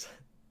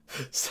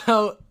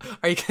 So,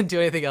 are you gonna do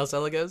anything else,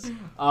 Elegos?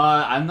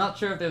 I'm not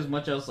sure if there's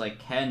much else I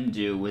can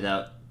do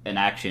without an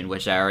action,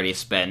 which I already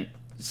spent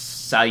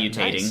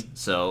salutating. Nice.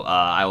 So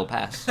I will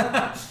pass.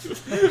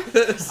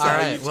 All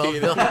right.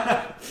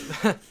 Well,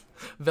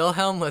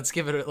 Wilhelm, let's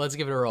give it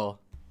a roll.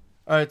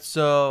 All right,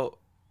 so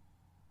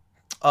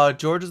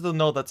George is the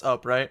null that's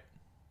up, right?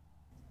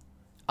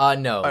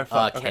 No. Alright,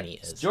 fuck, okay. Kenny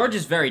is. George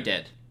is very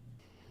dead.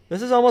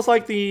 This is almost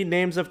like the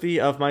names of the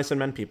of mice and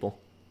men people.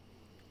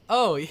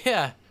 Oh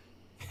yeah,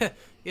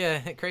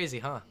 yeah. Crazy,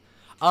 huh?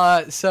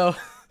 So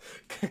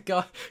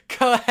go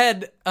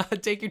ahead.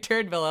 Take your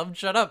turn, Wilhelm.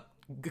 Shut up,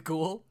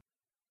 ghoul.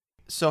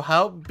 So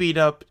how beat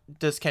up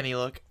does Kenny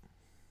look?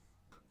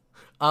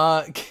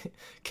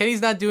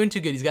 Kenny's not doing too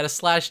good. He's got a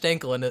slashed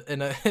ankle and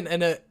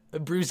a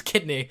bruised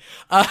kidney.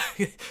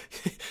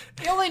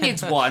 He only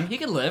needs one. He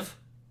can live.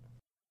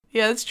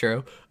 Yeah, that's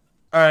true.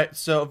 All right,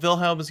 so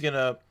Wilhelm is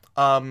gonna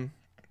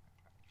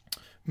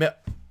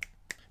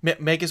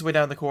make his way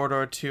down the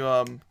corridor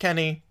to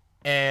Kenny,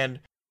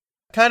 and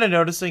kind of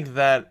noticing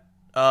that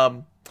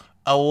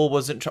Aul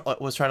was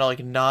trying to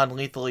like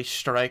non-lethally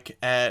strike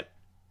at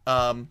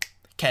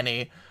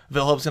Kenny.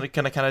 Wilhelm's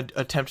gonna kind of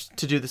attempt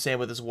to do the same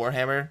with his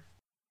warhammer.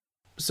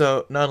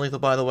 So non-lethal,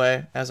 by the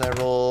way, as I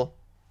roll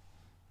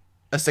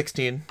a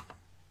 16.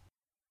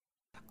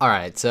 All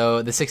right,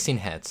 so the 16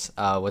 hits.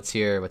 What's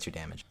your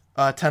damage?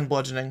 10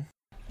 bludgeoning.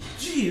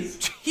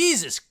 Jeez.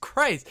 Jesus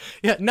Christ!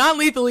 Yeah,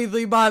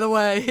 non-lethally, by the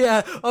way.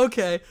 Yeah,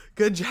 okay,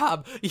 good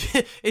job.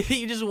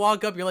 You just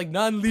walk up, you're like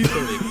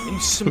non-lethally, and you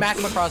smack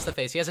him across the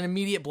face. He has an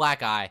immediate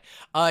black eye.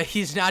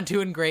 He's not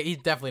doing great. He's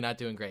definitely not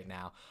doing great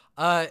now.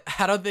 I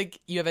don't think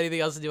you have anything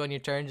else to do on your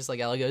turn, just like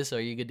Elegos. So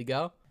are you good to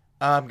go?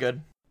 I'm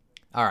good.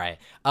 All right.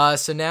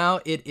 So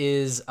now it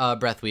is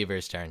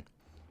Breathweaver's turn.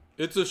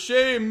 It's a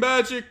shame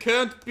magic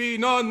can't be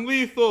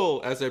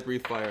non-lethal. As I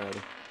breathe fire at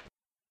him.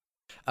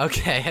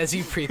 Okay, as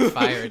you breathe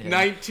fire at him.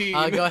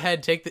 19. Go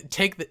ahead, take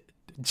the.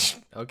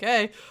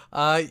 Okay,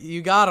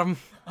 you got him.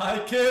 I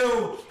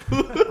kill.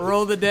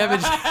 Roll the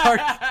damage.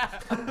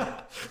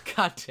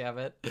 God damn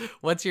it!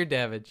 What's your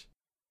damage?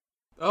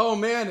 Oh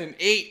man, an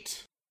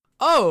 8.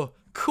 Oh,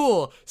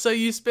 cool. So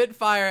you spit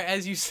fire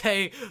as you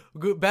say,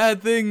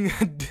 "Bad thing."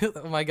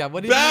 Oh my God,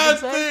 what did you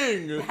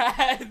say?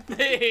 Bad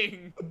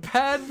thing.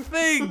 Bad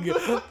thing.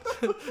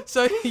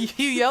 So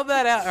you yell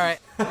that out, all right?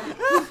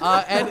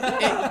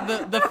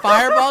 And the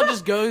fireball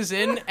just goes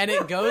in, and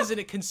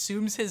it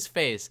consumes his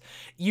face.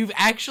 You've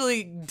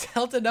actually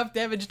dealt enough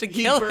damage to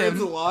kill burns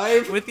him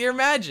alive? with your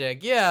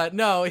magic. Yeah,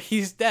 no,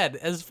 he's dead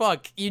as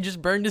fuck. You just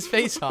burned his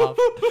face off.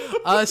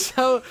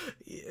 So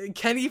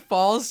Kenny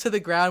falls to the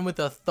ground with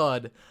a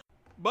thud.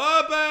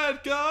 My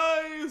bad,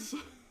 guys.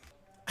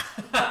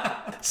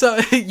 So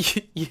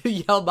you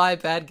yell "my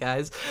bad,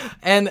 guys,"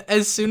 and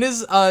as soon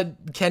as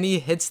Kenny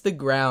hits the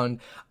ground,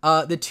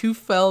 the two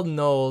felled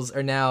gnolls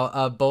are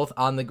now both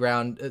on the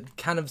ground,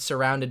 kind of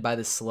surrounded by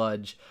the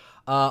sludge.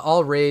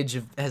 All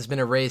rage has been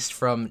erased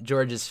from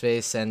George's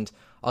face, and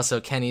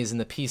also Kenny's in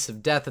the piece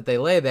of death that they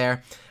lay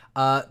there.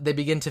 They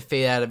begin to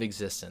fade out of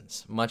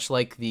existence, much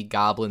like the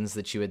goblins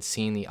that you had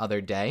seen the other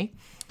day,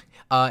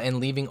 and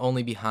leaving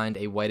only behind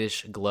a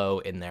whitish glow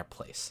in their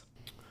place.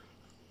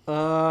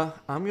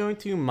 I'm going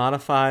to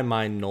modify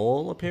my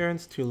gnoll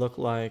appearance to look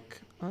like...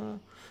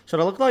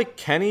 should I look like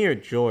Kenny or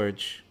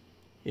George,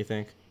 you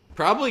think?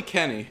 Probably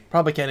Kenny.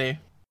 Probably Kenny.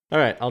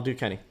 Alright, I'll do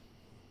Kenny.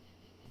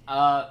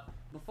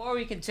 Before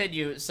we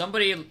continue,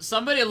 somebody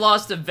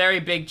lost a very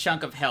big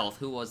chunk of health.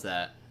 Who was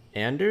that?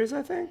 Anders,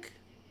 I think?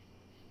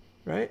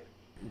 Right?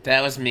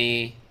 That was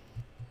me.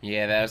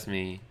 Yeah, that was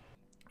me.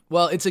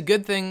 Well, it's a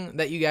good thing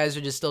that you guys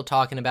are just still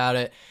talking about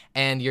it,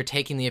 and you're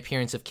taking the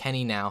appearance of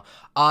Kenny now,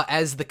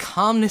 as the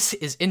calmness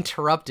is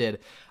interrupted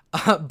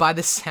by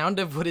the sound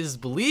of what is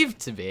believed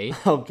to be...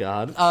 Oh,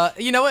 God.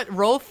 You know what?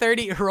 Roll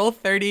 30...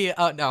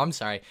 no, I'm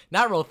sorry.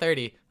 Not roll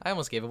 30. I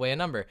almost gave away a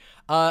number.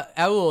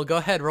 Aul, go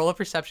ahead. Roll a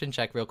perception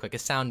check real quick. A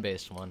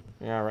sound-based one.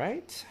 All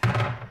right.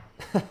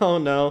 Oh,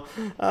 no.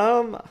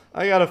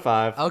 I got a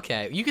 5.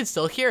 Okay, you can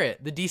still hear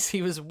it. The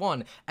DC was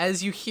 1.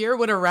 As you hear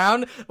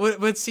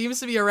what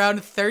seems to be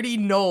around 30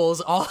 gnolls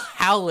all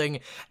howling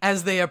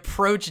as they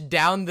approach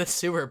down the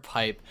sewer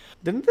pipe.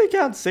 Didn't they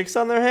count 6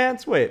 on their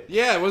hands? Wait.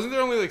 Yeah, wasn't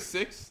there only like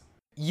 6?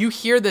 You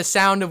hear the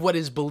sound of what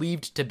is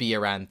believed to be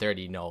around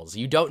 30 gnolls.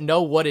 You don't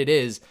know what it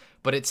is,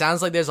 but it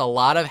sounds like there's a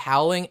lot of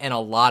howling and a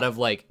lot of,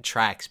 like,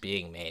 tracks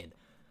being made.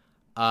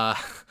 I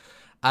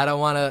don't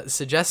want to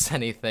suggest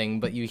anything,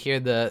 but you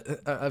hear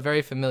a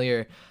very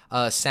familiar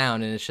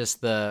sound, and it's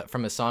just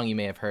from a song you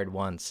may have heard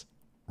once.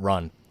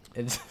 Run.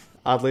 It's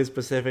Oddly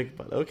specific,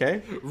 but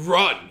okay.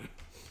 Run!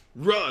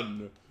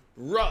 Run!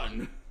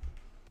 Run!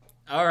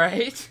 All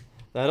right.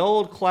 That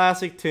old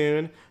classic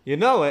tune. You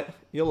know it.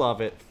 You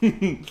love it.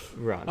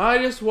 Run. I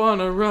just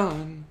wanna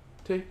run.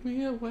 Take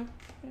me away.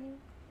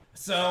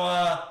 So,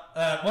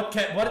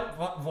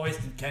 what voice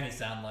did Kenny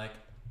sound like?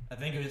 I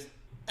think it was.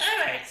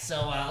 All right,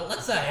 so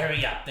let's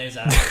hurry up. There's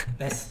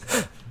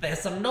there's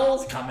some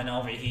gnolls coming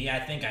over here. I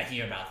think I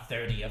hear about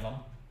 30 of them.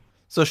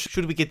 So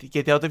should we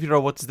get out of here,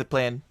 or what's the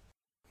plan?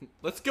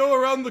 Let's go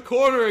around the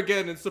corner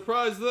again and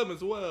surprise them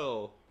as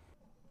well.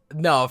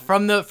 No,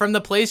 from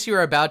the place you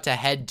were about to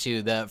head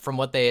to, from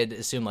what they had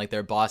assumed like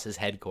their boss's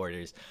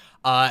headquarters,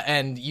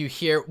 and you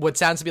hear what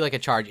sounds to be like a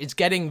charge. It's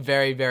getting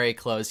very, very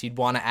close. You'd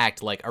want to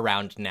act like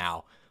around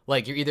now.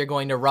 Like you're either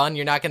going to run,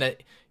 you're not gonna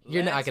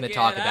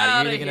talk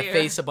about it. You're either gonna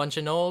face a bunch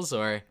of gnolls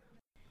or.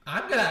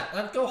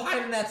 Let's go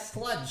hide in that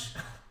sludge.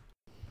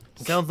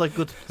 Sounds like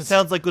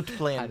good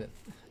plan.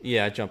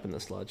 Yeah, I jump in the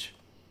sludge.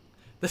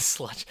 The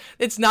sludge.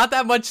 It's not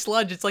that much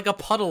sludge. It's like a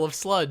puddle of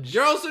sludge.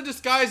 You're also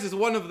disguised as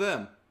one of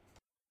them.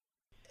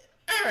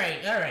 All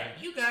right.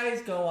 You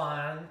guys go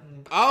on.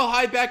 I'll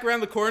hide back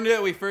around the corner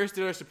that we first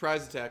did our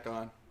surprise attack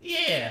on.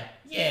 Yeah.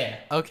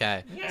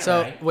 Okay. Yeah,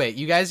 so right. wait,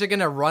 you guys are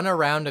gonna run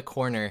around a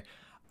corner.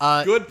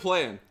 Good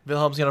plan.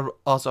 Wilhelm's gonna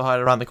also hide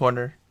around the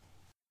corner.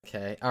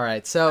 Okay. All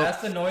right. So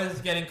As the noise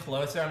is getting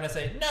closer, I'm gonna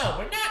say, no,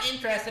 we're not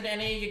interested in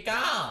any of your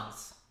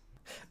gongs.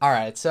 all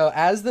right. So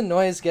as the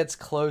noise gets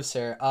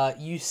closer,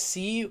 you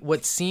see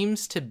what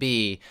seems to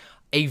be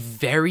a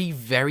very,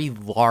 very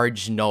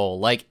large gnoll.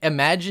 Like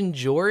imagine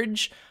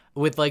George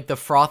with like the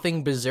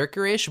frothing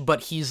berserkerish, but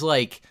he's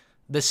like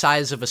the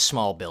size of a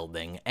small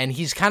building, and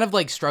he's kind of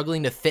like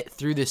struggling to fit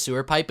through the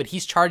sewer pipe, but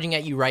he's charging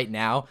at you right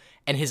now,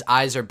 and his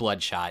eyes are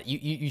bloodshot.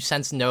 You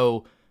sense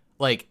no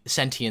like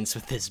sentience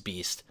with this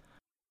beast.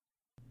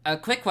 A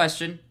quick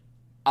question.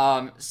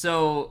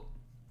 So,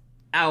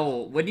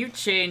 Owl, when you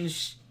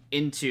changed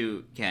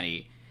into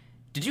Kenny,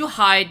 did you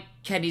hide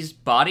Kenny's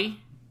body?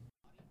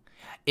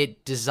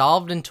 It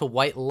dissolved into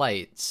white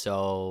light,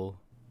 so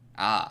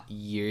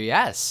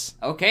yes.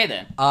 Okay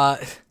then.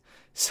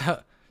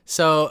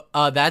 So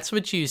that's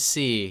what you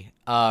see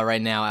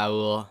right now,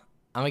 Owl.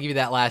 I'm gonna give you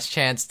that last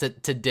chance to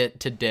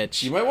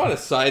ditch. You might want to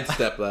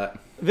sidestep that.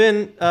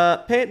 Vin,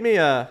 paint me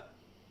a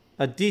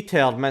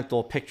detailed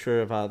mental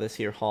picture of this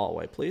here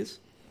hallway, please.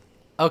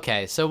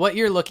 Okay, so what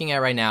you're looking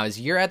at right now is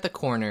you're at the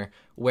corner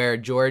where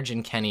George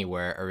and Kenny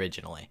were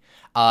originally.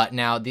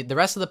 Now the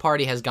rest of the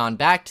party has gone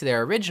back to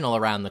their original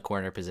around the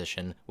corner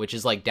position, which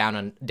is like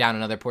down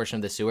another portion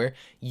of the sewer.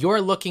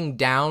 You're looking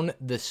down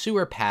the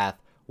sewer path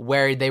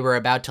where they were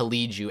about to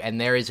lead you, and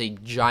there is a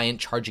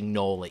giant charging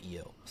gnoll at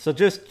you. So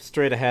just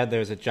straight ahead,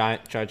 there's a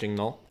giant charging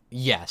gnoll.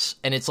 Yes,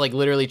 and it's like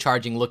literally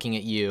charging, looking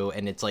at you,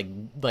 and it's like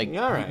All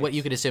right. what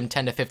you could assume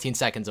 10 to 15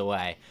 seconds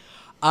away.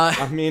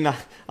 I mean,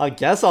 I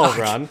guess I'll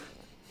run.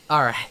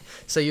 All right,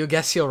 so you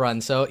guess you'll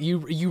run. So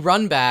you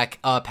run back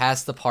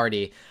past the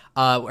party.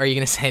 Are you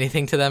gonna say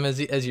anything to them as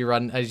you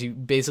run, as you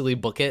basically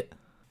book it?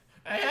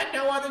 I had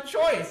no other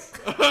choice.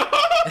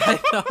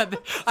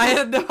 I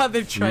had no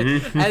other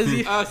choice. As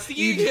you,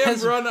 Seeing you him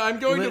guys run, I'm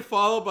going to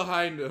follow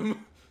behind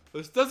him.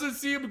 This doesn't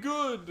seem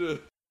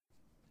good.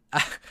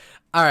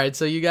 All right,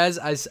 so you guys,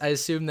 I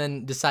assume,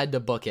 then decide to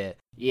book it.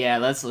 Yeah,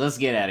 let's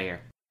get out of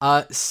here.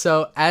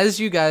 So as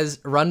you guys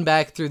run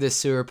back through the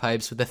sewer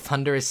pipes with the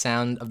thunderous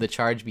sound of the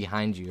charge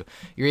behind you,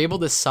 you're able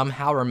to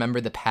somehow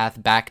remember the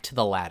path back to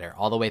the ladder,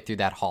 all the way through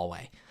that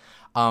hallway.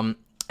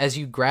 As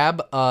you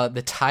grab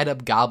the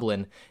tied-up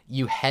goblin,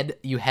 you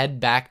head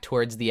back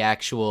towards the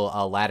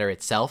actual ladder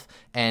itself,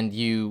 and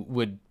you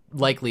would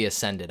likely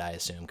ascend it, I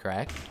assume,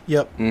 correct?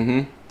 Yep.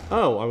 Mm-hmm.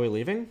 Oh, are we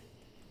leaving?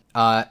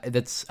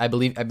 That's I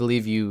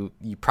believe you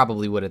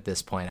probably would at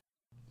this point.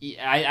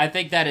 Yeah, I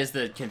think that is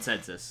the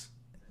consensus.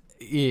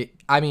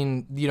 I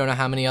mean, you don't know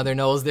how many other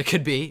gnolls there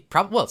could be.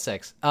 Well,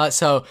 6.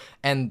 So,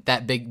 and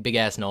that big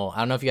ass gnoll. I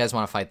don't know if you guys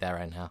want to fight that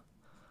right now.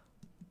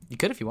 You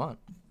could if you want.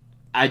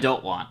 I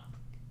don't want.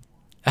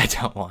 I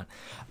don't want.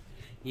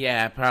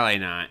 Yeah, probably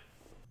not.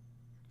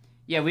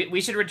 Yeah,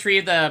 we should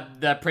retrieve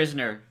the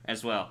prisoner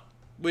as well.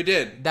 We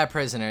did. That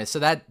prisoner. So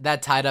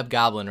that tied up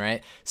goblin,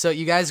 right? So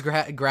you guys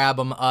grab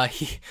him.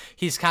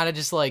 He's kind of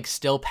just like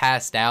still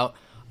passed out.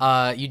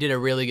 You did a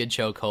really good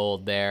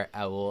chokehold there.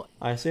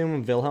 I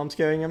assume Wilhelm's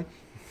carrying him.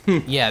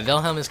 Yeah,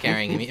 Wilhelm is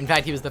carrying him. In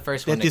fact, he was the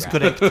first one That to is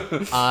grab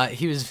correct. him.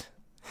 He was.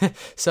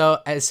 So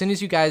as soon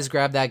as you guys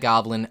grab that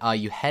goblin,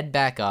 you head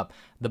back up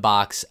the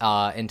box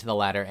into the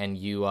ladder, and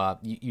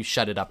you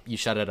shut it up. You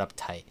shut it up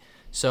tight.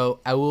 So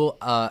I will.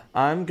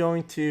 I'm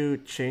going to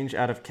change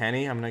out of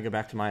Kenny. I'm gonna go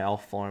back to my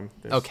elf form.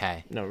 There's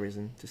Okay. No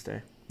reason to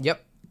stay.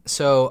 Yep.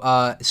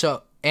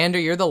 So Ander,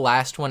 you're the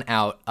last one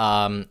out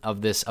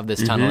of this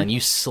tunnel, and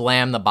you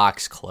slam the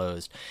box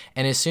closed.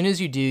 And as soon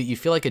as you do, you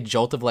feel like a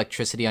jolt of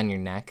electricity on your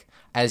neck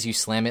as you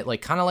slam it,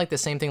 like kind of like the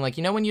same thing, like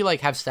you know when you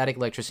like have static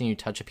electricity and you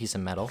touch a piece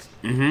of metal,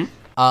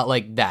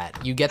 like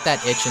that. You get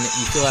that itch and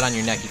you feel it on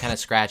your neck. You kind of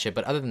scratch it,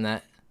 but other than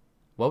that,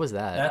 what was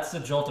that? That's the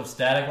jolt of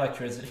static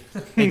electricity.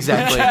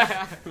 Exactly.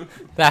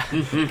 That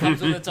It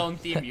comes with its own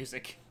theme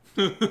music.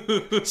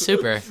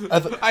 super.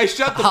 I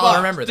shut the I'll box.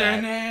 remember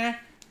that.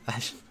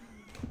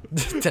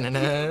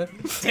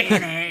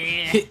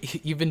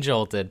 You've been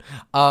jolted.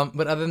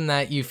 But other than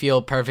that, you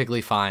feel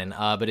perfectly fine.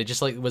 But it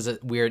just like was a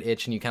weird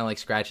itch, and you kind of like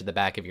scratch at the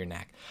back of your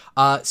neck.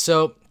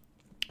 So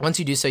Once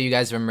you do so, you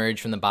guys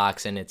emerge from the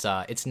box, and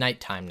it's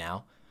nighttime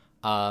now.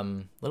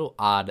 Little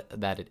odd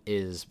that it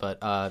is, but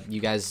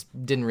you guys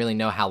didn't really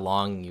know how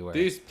long you were.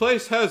 This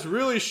place has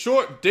really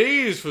short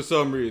days for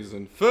some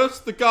reason.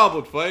 First the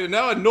goblin fight, and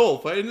now a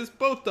gnoll fight, and it's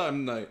both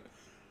time night.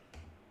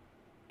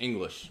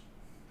 English.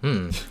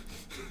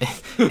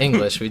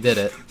 English, we did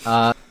it.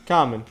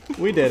 Common.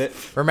 We did it.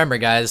 Remember,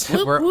 guys,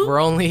 we're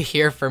only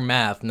here for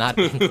math, not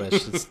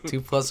English. It's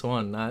 2 +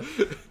 1,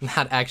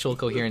 not actual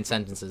coherent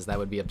sentences. That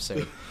would be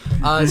absurd.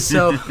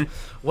 So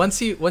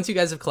once you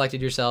guys have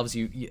collected yourselves,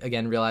 you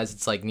again realize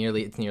it's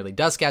nearly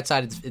dusk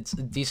outside. It's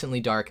decently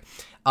dark,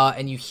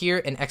 and you hear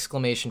an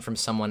exclamation from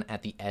someone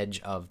at the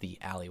edge of the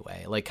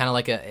alleyway, kind of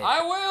like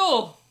I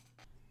will.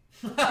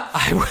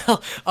 I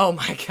will. Oh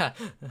my god,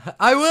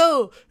 I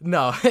will.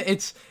 No,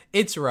 it's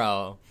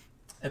Ro.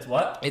 It's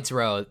what? It's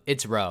Ro.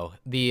 It's Ro.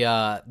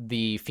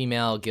 The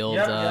female guild,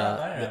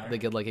 the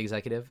guild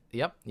executive.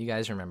 Yep, you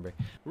guys remember.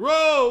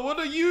 Ro, what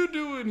are you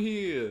doing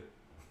here?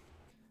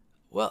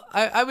 Well,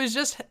 I was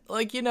just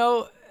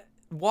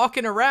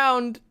walking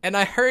around and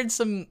I heard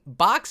some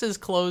boxes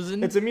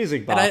closing. It's a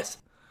music box.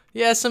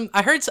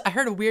 I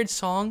heard a weird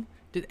song.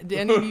 Did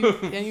any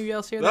of you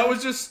else hear that? That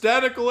was just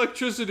static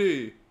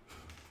electricity.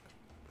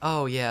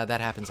 Oh yeah,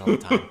 that happens all the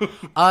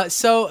time.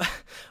 So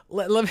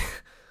let me.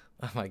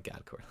 Oh my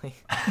god, Corley.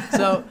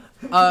 So,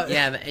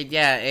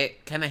 yeah,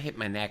 it kind of hit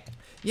my neck.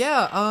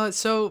 Yeah,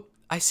 so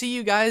I see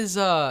you guys,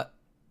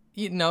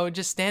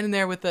 just standing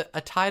there with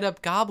a tied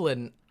up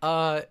goblin.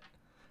 Why?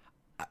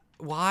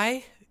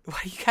 Why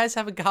do you guys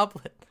have a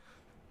goblin?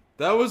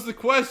 That was the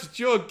quest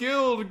your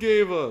guild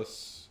gave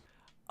us.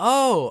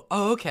 Oh,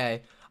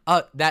 okay.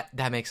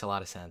 That makes a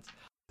lot of sense.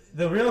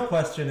 The real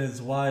question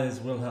is, why is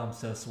Wilhelm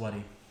so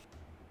sweaty?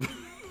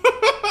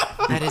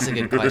 That is a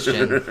good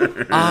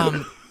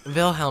question.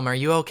 Wilhelm, are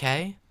you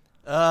okay?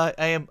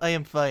 I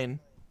am fine.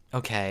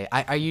 Okay.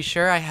 Are you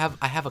sure? I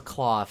have a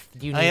cloth.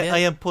 Do you need it? I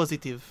am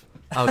positive.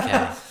 Okay.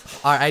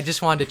 All right. I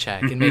just wanted to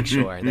check and make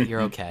sure that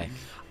you're okay.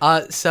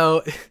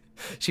 So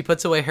she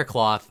puts away her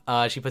cloth.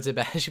 She puts it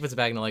back. She puts it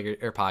back in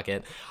her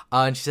pocket.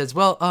 And she says,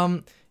 "Well,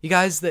 you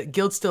guys, the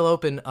guild's still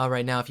open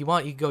right now. If you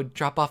want, you can go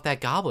drop off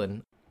that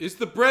goblin." Is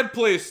the bread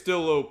place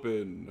still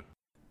open?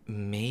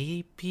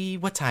 Maybe.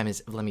 What time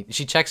is it?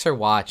 She checks her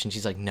watch and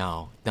she's like,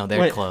 no,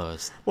 they're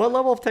closed. What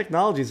level of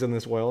technology is in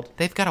this world?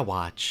 They've got a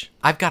watch.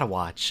 I've got a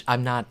watch.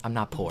 I'm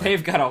not poor.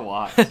 They've got a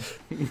watch.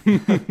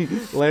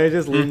 Larry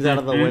just leans out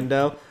of the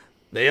window.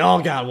 They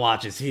all got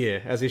watches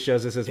here, as he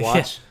shows us his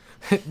watch.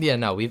 Yeah,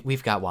 no,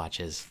 we've got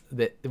watches.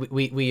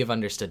 We have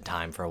understood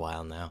time for a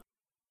while now.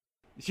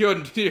 Your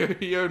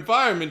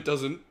environment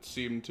doesn't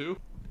seem to.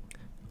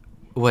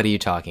 What are you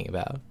talking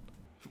about?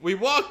 We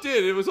walked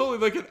in, it was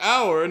only an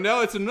hour, and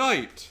now it's a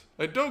night.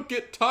 I don't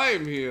get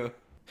time here.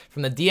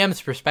 From the DM's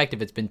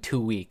perspective, it's been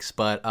 2 weeks,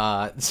 but,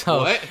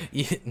 so... What?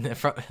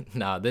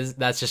 No,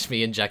 that's just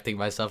me injecting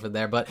myself in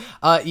there, but,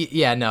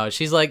 yeah, no,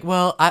 she's like,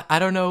 well, I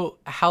don't know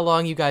how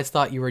long you guys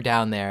thought you were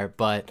down there,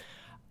 but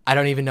I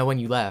don't even know when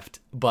you left,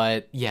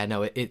 but, yeah,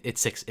 no,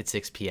 it's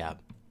 6 p.m.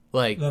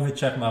 Let me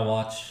check my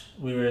watch.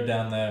 We were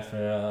down there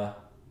for,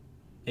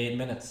 8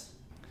 minutes.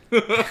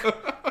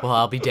 Well,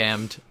 I'll be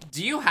damned.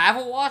 Do you have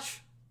a watch?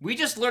 We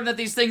just learned that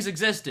these things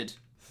existed.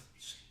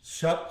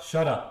 Shut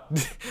up.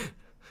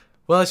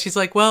 Well, she's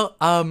like, well,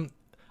 I'm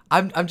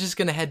just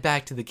gonna head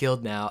back to the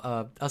guild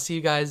now. I'll see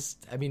you guys.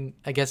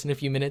 I guess in a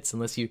few minutes,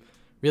 unless you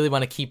really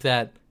want to keep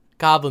that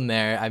goblin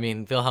there.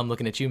 Wilhelm,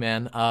 looking at you,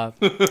 man.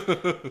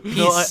 Peace.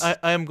 No,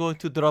 I am going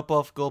to drop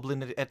off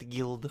goblin at the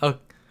guild. Oh,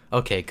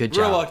 okay, good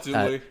job.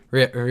 Reluctantly.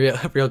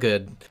 Real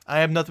good. I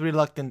am not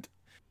reluctant.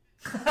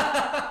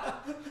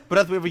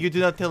 But however, you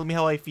do not tell me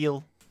how I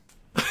feel.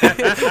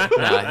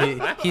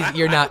 No,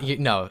 you're not.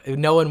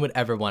 No one would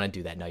ever want to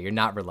do that. No, you're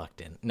not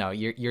reluctant. No,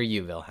 you're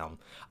you, Wilhelm.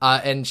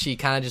 And she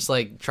kind of just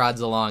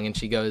trods along, and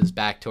she goes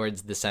back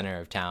towards the center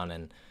of town,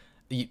 and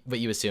what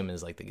you assume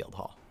is the guild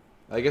hall.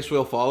 I guess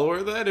we'll follow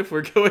her then if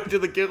we're going to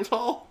the guild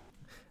hall.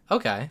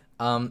 Okay.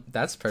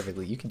 That's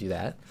perfectly. You can do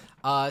that.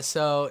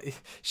 So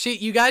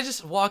you guys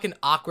just walk an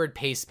awkward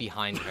pace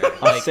behind her.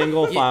 A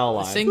single file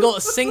line.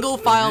 Single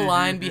file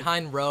line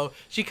behind Ro.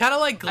 She kind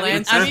of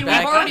glances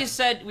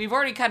back. we've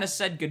already kind of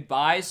said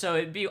goodbye, so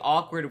it'd be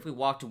awkward if we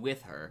walked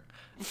with her.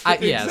 Yeah,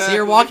 Exactly. so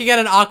you're walking at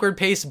an awkward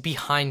pace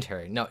behind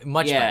her. No,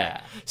 much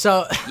better.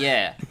 So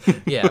Yeah.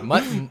 yeah,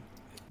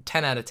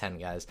 10 out of 10,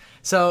 guys.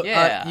 So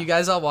Yeah. you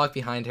guys all walk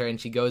behind her, and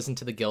she goes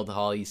into the guild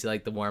hall. You see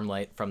the warm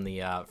light from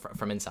the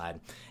from inside.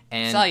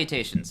 And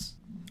Salutations.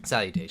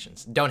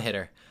 Don't hit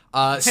her.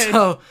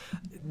 So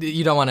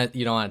you don't want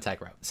to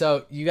attack Ro.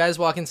 So you guys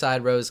walk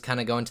inside. Ro's kind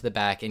of going to the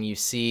back, and you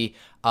see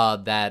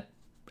that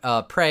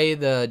Prey,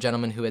 the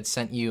gentleman who had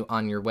sent you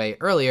on your way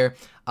earlier,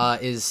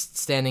 is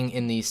standing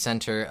in the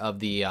center of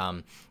the.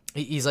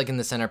 He's in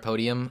the center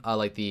podium,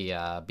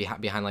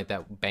 behind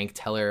that bank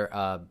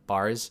teller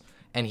bars,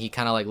 and he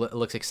kind of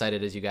looks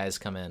excited as you guys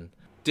come in.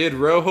 Did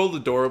Ro hold the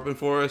door open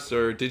for us,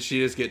 or did she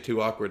just get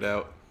too awkward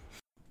out?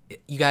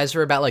 You guys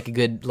were about a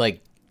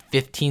good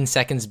 15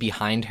 seconds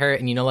behind her,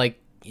 and you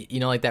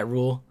know that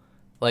rule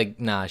Like,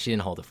 nah, she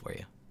didn't hold it for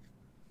you.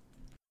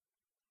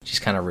 She's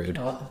kind of rude.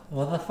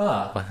 What the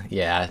fuck?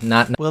 Yeah,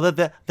 not. Well,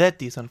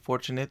 that is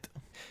unfortunate.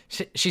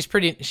 She's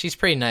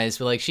pretty nice,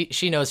 but like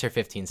she knows her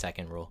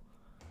 15-second rule.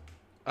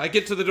 I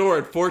get to the door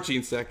in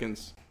 14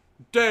 seconds.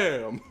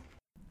 Damn.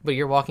 But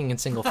you're walking in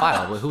single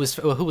file. Who was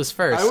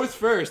first? I was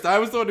first. I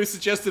was the one who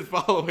suggested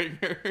following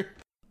her.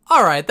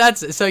 All right,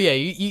 that's so. Yeah,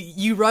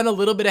 you run a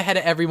little bit ahead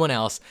of everyone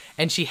else,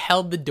 and she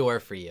held the door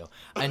for you.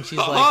 And she's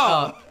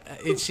like,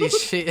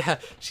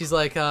 she's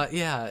like,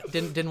 yeah,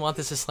 didn't want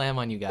this to slam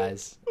on you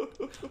guys.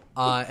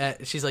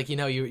 She's like,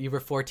 you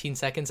were 14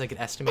 seconds. I could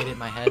estimate it in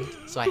my head,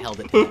 so I held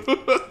it.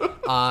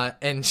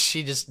 And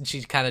she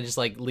kind of just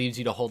like leaves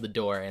you to hold the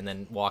door, and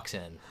then walks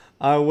in.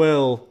 I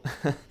will.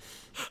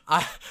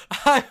 I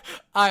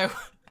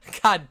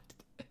God.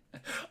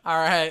 All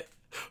right.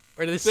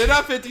 They're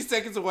not 50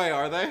 seconds away,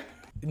 are they?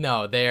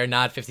 No, they are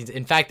not 15.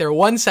 In fact, they're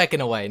 1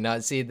 second away. No,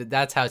 see,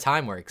 that's how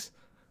time works.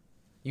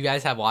 You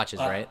guys have watches,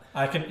 right?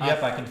 I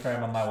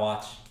confirm on my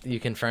watch. You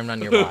confirmed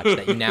on your watch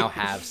that you now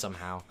have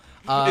somehow.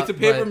 It's a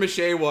paper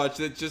mache watch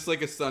that's just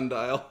like a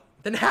sundial.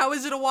 Then how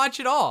is it a watch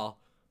at all?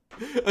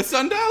 A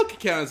sundial can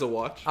count as a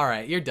watch. All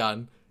right, you're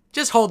done.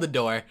 Just hold the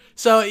door.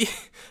 So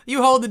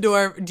you hold the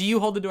door. Do you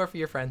hold the door for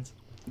your friends?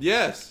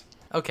 Yes.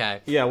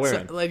 Okay. Yeah, we're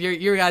in. Like,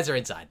 your guys are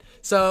inside.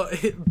 So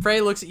Frey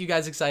looks at you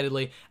guys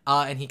excitedly,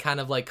 and he kind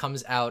of like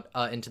comes out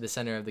into the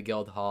center of the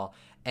guild hall,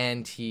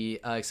 and he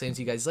explains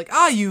to you guys, he's like,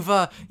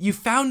 you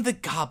found the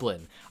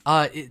goblin.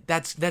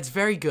 That's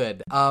very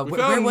good.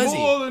 Where was he?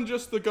 More than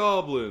just the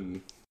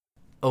goblin.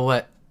 Oh,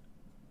 what?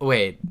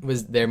 Wait,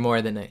 was there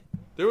more than a...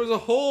 There was a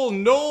whole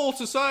Knoll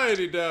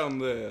society down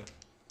there.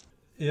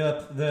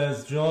 Yep,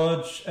 there's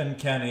George and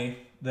Kenny.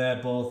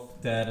 They're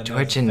both dead. And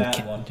George and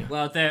Kenny.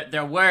 Well,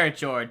 there were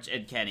George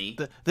and Kenny.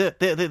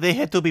 They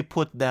had to be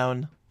put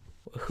down.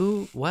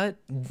 Who? What?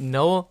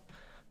 Knoll?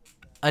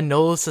 A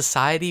Knoll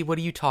society? What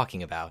are you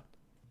talking about?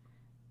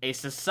 A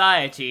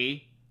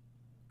society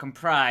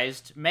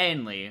comprised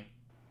mainly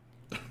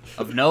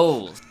of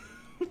gnolls.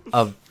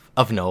 Of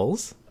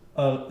gnolls?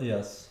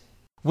 Yes.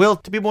 Well,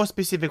 to be more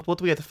specific,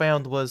 what we had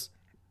found was,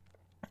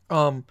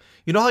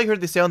 you know how you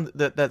heard the sound,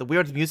 that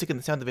weird music and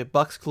the sound of a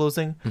box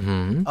closing?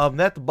 Mm-hmm.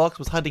 That box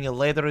was hiding a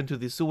ladder into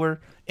the sewer,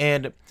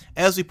 and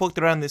as we poked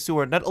around the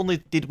sewer, not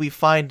only did we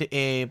find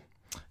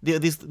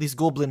this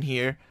goblin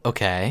here,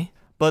 okay,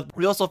 but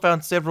we also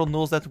found several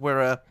gnolls that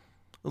were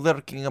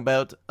lurking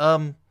about.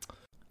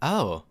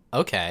 Oh,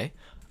 okay.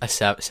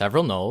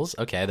 Several gnolls.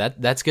 Okay,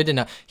 that's good to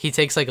know. He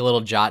takes like a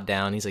little jot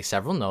down. He's like,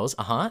 several gnolls.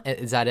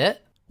 Is that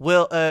it?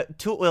 Well,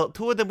 two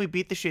of them we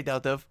beat the shit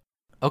out of.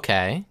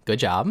 Okay, good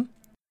job.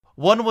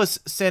 One was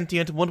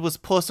sentient, one was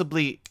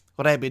possibly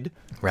rabid.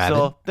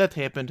 So that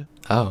happened.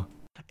 Oh.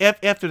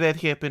 After that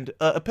happened,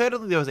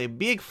 apparently there was a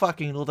big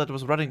fucking gnoll that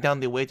was running down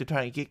the way to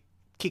try and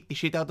kick the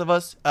shit out of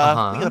us.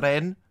 We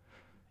ran,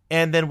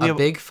 and then a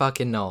big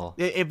fucking gnoll.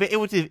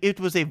 It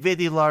was a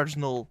very large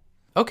gnoll.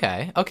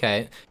 Okay.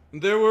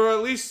 There were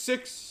at least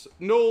 6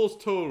 gnolls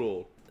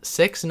total.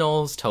 6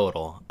 gnolls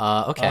total.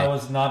 Okay. I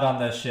was not on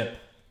that ship.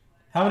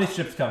 How many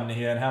ships come to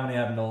here, and how many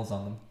have gnolls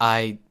on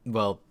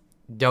them?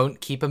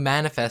 Don't keep a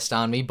manifest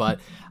on me,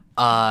 but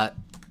thought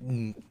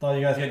you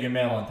guys get your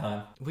mail on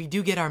time. We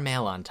do get our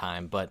mail on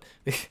time, but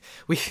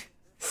we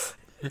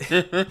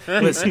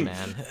listen,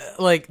 man.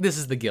 Like, this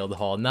is the guild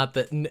hall, not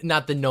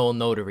the Knoll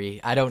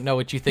Notary. I don't know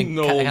what you think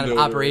kind of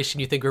operation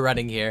you think we're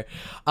running here,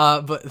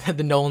 but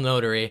the Knoll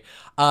Notary.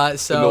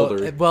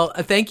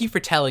 Thank you for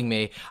telling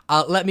me.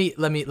 Let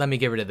me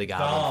get rid of the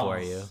goblin for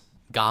you.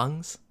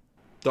 Gongs?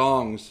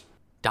 Dongs.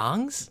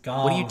 Dongs?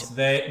 Gongs. What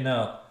are you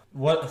no.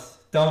 What?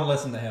 Don't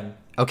listen to him.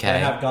 Okay. They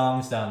have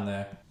gongs down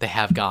there. They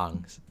have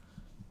gongs.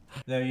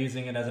 They're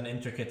using it as an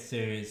intricate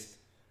series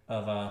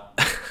of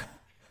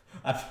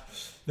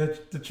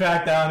to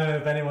track down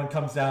if anyone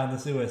comes down the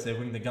sewers, they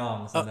ring the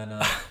gongs and then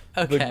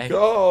okay.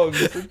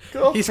 The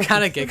gongs. He's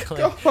kind of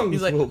giggling.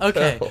 He's like,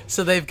 okay,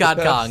 so they've got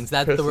gongs.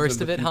 That's the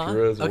worst of it, huh?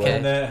 Okay.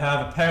 And they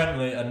have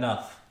apparently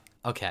enough.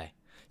 Okay,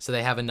 so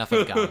they have enough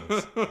of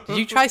gongs. Did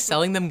you try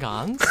selling them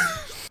gongs?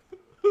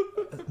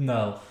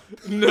 No.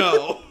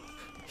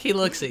 He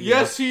looks at you.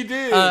 Yes, he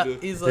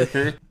did. He's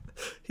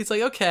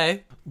like,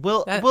 okay.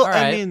 Well, right.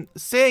 I mean,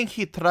 saying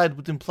he tried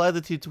would imply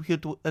that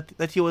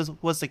he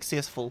was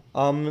successful.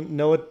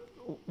 No, it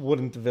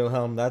wouldn't,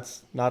 Wilhelm.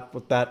 That's not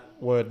what that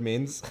word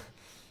means.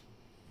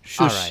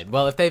 Shush. All right.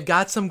 Well, if they've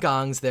got some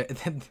gongs there,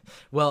 then,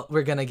 well,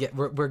 we're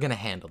gonna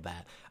handle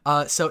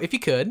that. So if you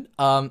could,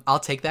 I'll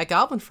take that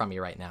goblin from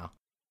you right now.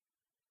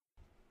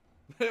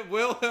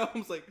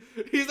 Wilhelm's like,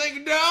 he's like,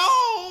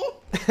 no.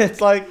 It's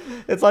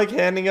like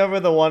handing over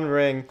the one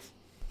ring.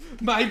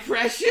 My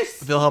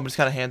precious. Wilhelm just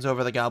kind of hands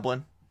over the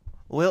goblin.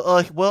 Well,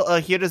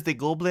 here is the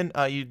goblin.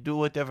 You do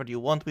whatever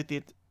you want with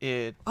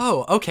it.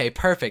 Oh, okay,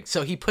 perfect.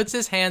 So he puts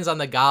his hands on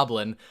the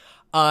goblin,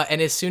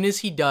 and as soon as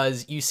he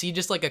does, you see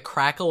just like a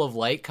crackle of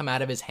light come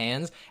out of his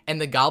hands, and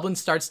the goblin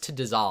starts to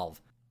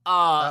dissolve.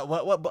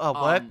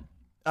 What?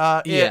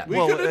 Yeah. We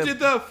could have did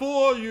that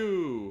for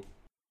you.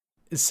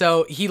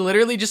 So he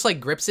literally just like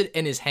grips it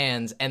in his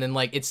hands, and then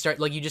like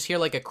you just hear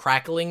like a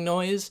crackling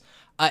noise,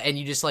 and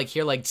you just like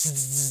hear like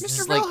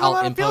Mr. like Valhalla,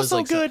 I'll I feel impose so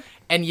like good.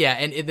 and yeah,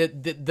 and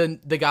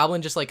the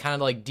goblin just like kind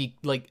of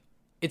like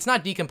it's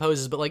not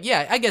decomposes, but like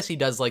yeah, I guess he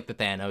does like the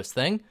Thanos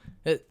thing.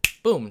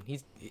 Boom,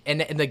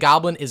 and the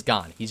goblin is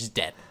gone. He's just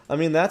dead. I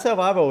mean, that's how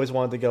I've always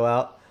wanted to go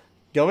out.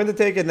 Going to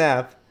take a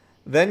nap,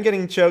 then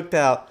getting choked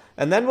out,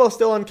 and then while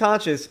still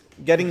unconscious,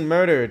 getting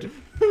murdered.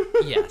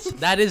 Yes,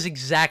 that is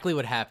exactly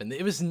what happened.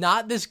 It was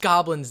not this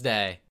goblin's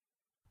day.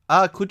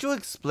 Could you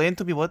explain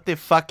to me what the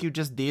fuck you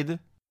just did?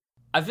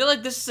 I feel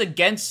like this is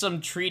against some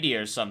treaty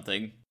or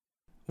something.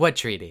 What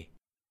treaty?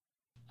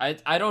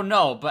 I don't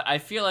know, but I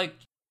feel like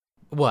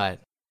What?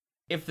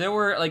 if there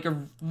were like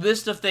a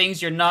list of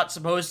things you're not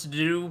supposed to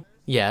do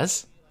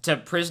Yes. to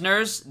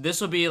prisoners, this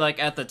would be like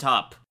at the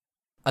top.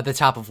 At the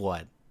top of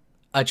what?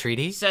 A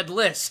treaty? Said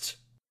list.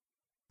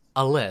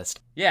 A list.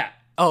 Yeah.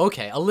 Oh,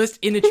 okay. A list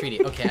in a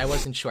treaty. Okay, I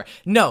wasn't sure.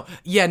 No.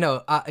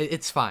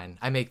 It's fine.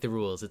 I make the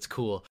rules. It's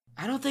cool.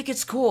 I don't think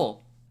it's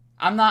cool.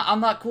 I'm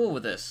not cool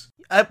with this.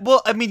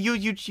 Well, I mean,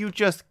 you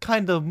just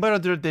kind of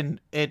murdered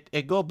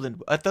a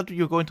goblin. I thought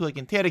you were going to like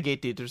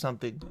interrogate it or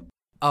something.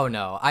 Oh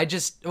no. I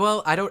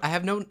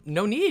have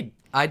no need.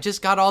 I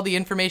just got all the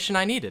information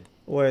I needed.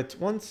 Wait,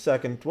 1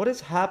 second. What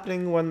is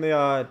happening when they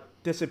are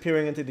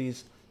disappearing into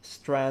these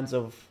strands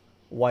of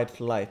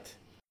white light?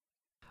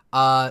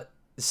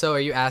 So are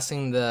you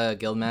asking the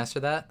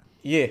guildmaster that?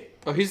 Yeah.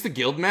 Oh, he's the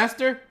guild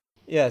master?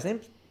 Yeah, his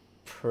name's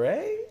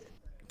Prey?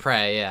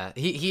 Prey, yeah.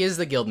 He is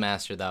the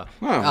guildmaster though.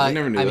 Oh, I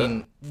never knew I that.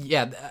 mean,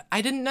 yeah,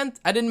 I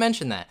didn't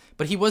mention that,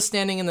 but he was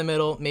standing in the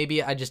middle.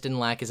 Maybe I just didn't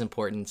lack his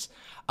importance.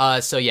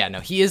 So yeah, no,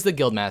 he is the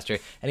guildmaster,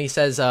 and he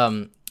says,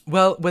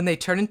 well, when they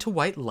turn into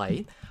white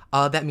light,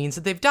 that means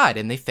that they've died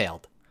and they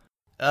failed.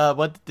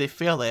 What did they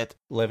fail at?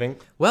 Living.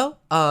 Well,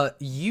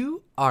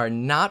 you are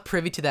not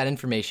privy to that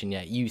information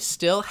yet. You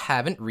still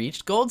haven't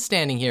reached gold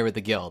standing here with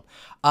the guild.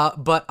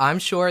 But I'm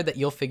sure that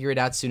you'll figure it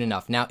out soon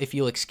enough. Now, if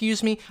you'll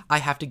excuse me, I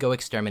have to go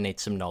exterminate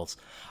some gnolls.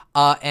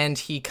 And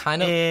he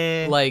kind of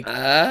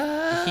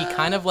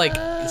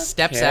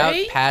steps out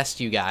past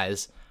you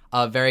guys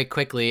very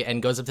quickly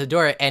and goes up to the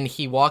door, and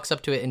he walks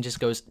up to it and just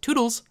goes,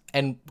 "Toodles,"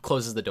 and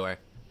closes the door.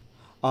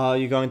 Are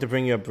you going to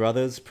bring your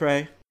brothers,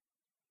 Prey?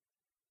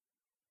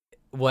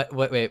 What?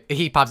 Wait.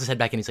 He pops his head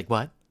back and he's like,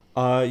 "What?"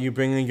 Are you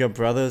bringing your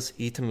brothers,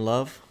 Eaton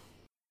Love?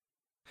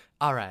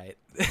 All right.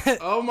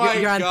 Oh my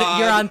you're god.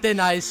 You're on thin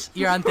ice.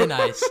 You're on thin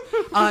ice.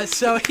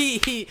 So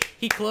he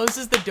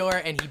closes the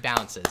door and he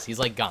bounces. He's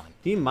like gone.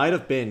 He might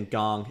have been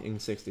gone in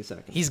 60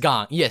 seconds. He's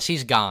gone. Yes,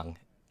 he's gone.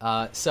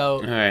 So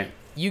All right.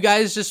 you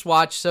guys just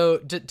watch. So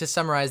to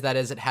summarize that,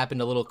 as it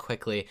happened a little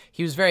quickly,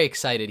 he was very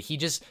excited. He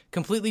just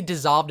completely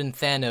dissolved and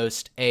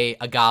Thanos'd a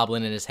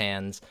goblin in his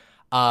hands.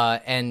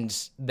 And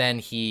then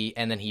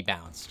he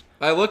bounced.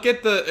 I look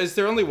at is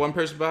there only one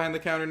person behind the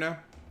counter now?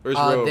 Or is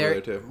Ro over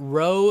there too?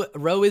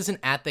 Ro isn't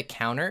at the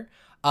counter,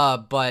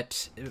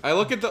 but I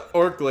look at the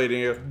orc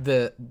lady.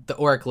 the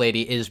orc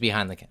lady is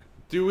behind the counter.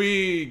 Do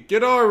we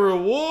get our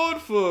reward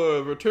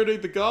for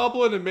returning the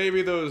goblin and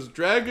maybe those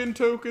dragon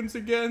tokens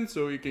again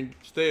so we can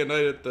stay a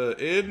night at the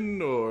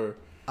inn, or...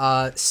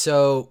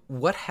 So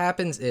what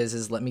happens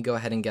is let me go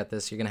ahead and get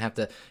this. You're gonna have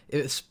to,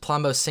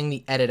 Plumbo, sing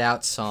the edit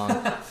out song.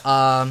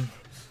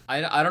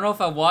 I don't know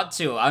if I want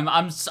to.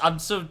 I'm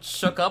so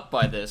shook up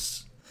by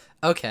this.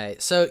 Okay,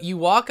 so you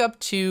walk up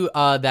to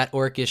that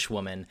orcish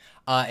woman,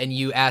 and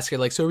you ask her,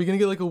 like, so are we gonna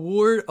get like a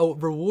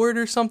reward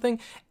or something?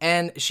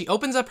 And she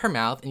opens up her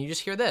mouth, and you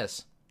just hear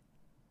this.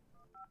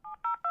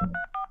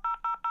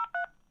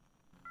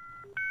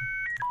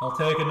 I'll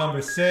take a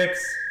number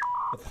 6.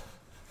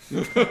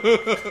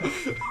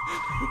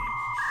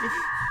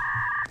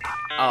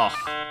 Oh.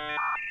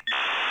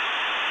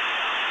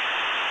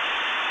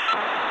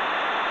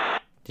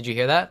 Did you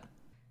hear that?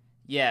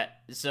 Yeah,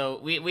 so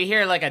we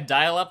hear like a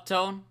dial-up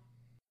tone.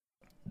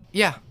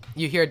 Yeah,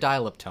 you hear a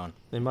dial-up tone.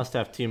 They must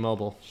have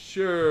T-Mobile.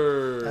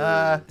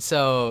 Sure.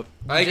 So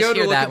you I just go to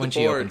hear look that at when the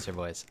she board. opens her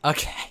voice.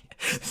 Okay.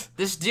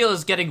 This deal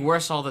is getting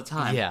worse all the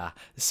time. Yeah.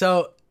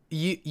 So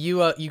you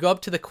go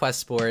up to the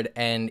quest board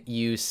and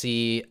you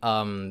see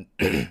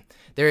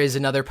there is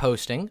another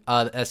posting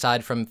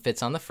aside from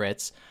Fitz on the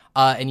Fritz,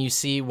 and you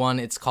see one.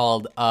 It's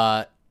called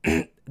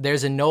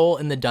 "There's a gnoll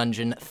in the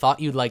dungeon. Thought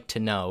you'd like to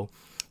know,"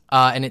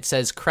 and it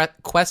says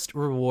quest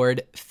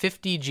reward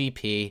 50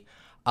 GP.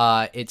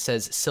 It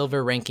says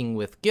silver ranking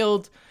with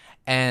guild,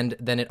 and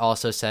then it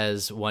also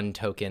says 1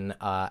 token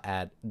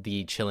at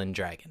the Chillin'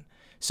 Dragon.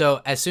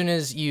 So as soon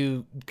as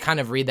you kind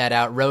of read that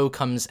out, Ro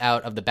comes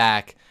out of the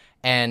back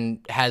and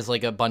has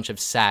like a bunch of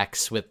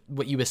sacks with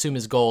what you assume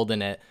is gold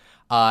in it.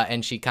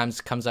 And she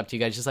comes up to you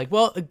guys, just like,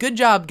 well, good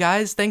job,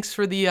 guys. Thanks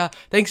for the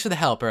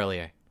help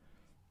earlier.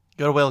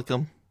 You're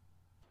welcome.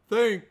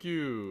 Thank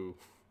you.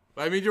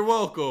 I mean, you're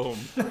welcome.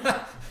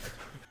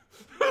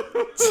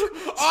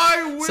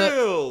 I will.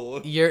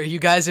 So, you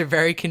guys are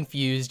very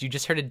confused. You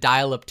just heard a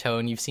dial-up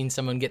tone. You've seen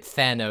someone get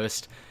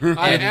Thanos'd. I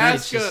And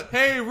asked it's her,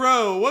 "Hey,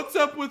 Ro, what's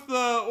up with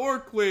the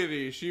orc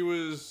lady? She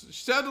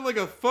sounded like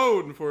a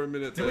phone for a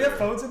minute." Do we have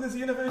phones in this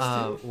universe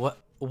too?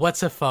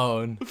 What's a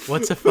phone?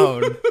 What's a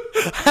phone?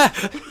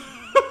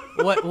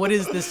 What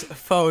is this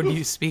phone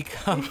you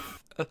speak of?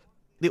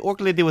 The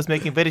orc lady was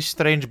making very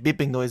strange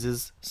beeping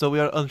noises, so we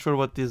are unsure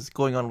what is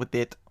going on with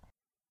it.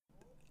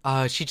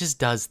 She just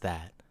does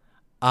that.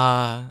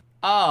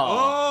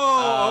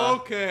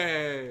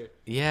 Okay.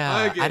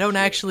 Yeah. I don't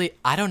actually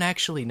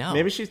know.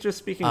 Maybe she's just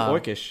speaking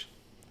Orcish.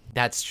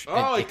 That's true.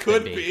 Oh, it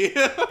could be.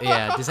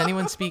 Yeah. Does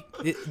anyone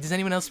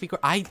else speak?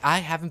 I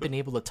haven't been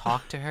able to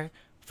talk to her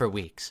for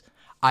weeks.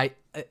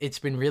 It's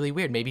been really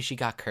weird. Maybe she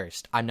got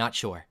cursed. I'm not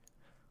sure.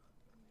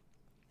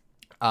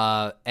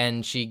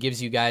 And she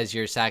gives you guys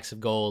your sacks of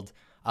gold.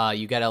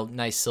 You get a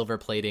nice silver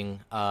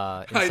plating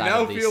inside I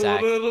now of these feel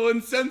sacks. a little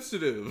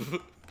insensitive.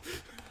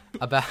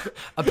 About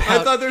I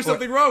thought there was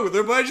something wrong with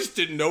her, but I just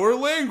didn't know her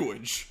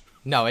language.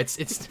 No, it's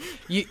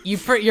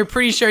you're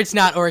pretty sure it's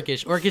not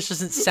Orcish. Orcish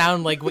doesn't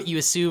sound like what you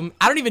assume.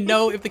 I don't even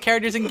know if the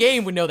characters in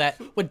game would know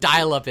what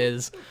dial-up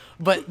is,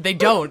 but they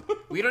don't.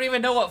 We don't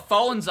even know what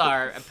phones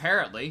are,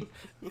 apparently.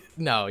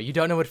 No, you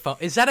don't know what phone.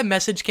 Is that a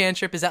message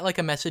cantrip? Is that like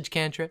a message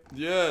cantrip?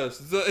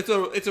 Yes,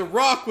 it's a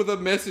rock with a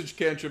message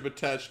cantrip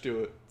attached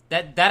to it.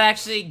 That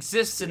actually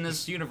exists in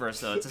this universe,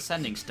 though. It's a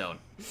sending stone.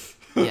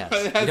 Yes.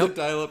 It has a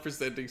dial-up for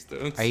sending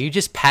stones. Are you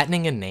just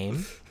patenting a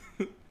name?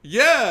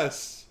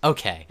 Yes.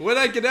 Okay. When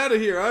I get out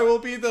of here, I will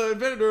be the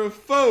inventor of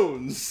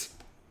phones.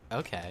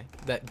 Okay.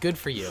 Good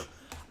for you.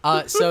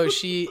 So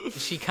she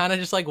kind of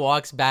just like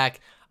walks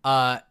back,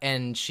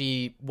 and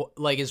she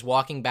is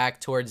walking back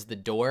towards the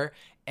door,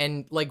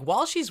 and like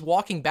while she's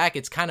walking back,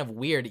 it's kind of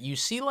weird. You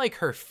see like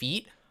her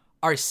feet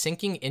are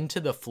sinking into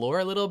the floor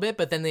a little bit,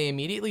 but then they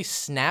immediately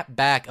snap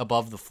back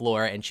above the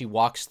floor, and she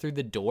walks through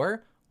the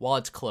door while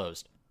it's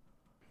closed.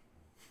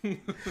 Vin,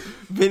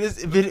 is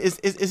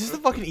this the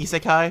fucking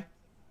isekai?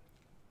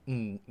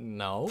 No.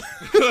 No.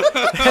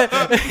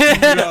 Oh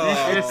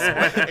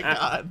my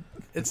god.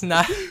 It's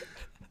not.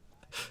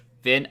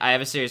 Vin, I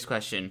have a serious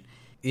question.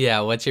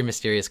 Yeah, what's your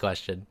mysterious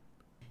question?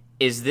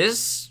 Is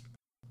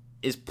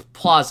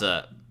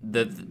Plaza,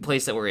 the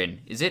place that we're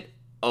in, is it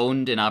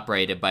owned and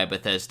operated by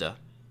Bethesda?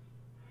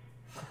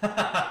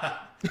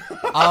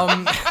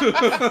 I'm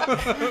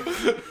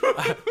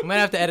gonna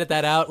have to edit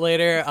that out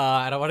later.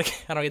 I don't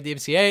get the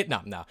MCA.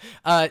 No.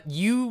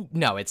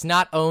 No, it's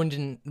not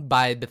owned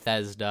by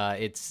Bethesda.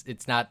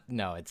 It's not.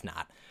 No, it's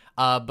not.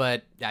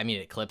 But I mean,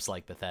 it clips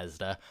like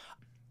Bethesda.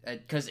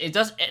 Because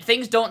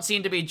things don't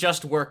seem to be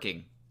just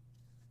working.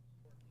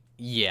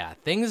 Yeah,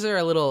 things are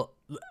a little,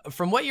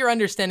 from what you're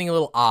understanding, a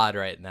little odd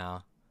right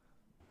now.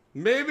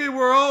 Maybe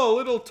we're all a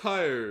little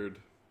tired.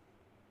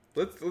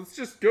 Let's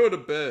just go to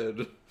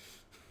bed.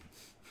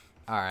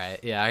 All right.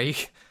 Yeah.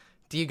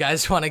 Do you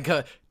guys want to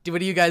go? What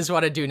do you guys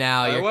want to do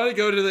now? I want to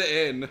go to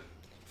the inn.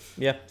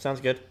 Yeah,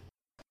 sounds good.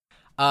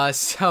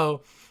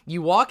 So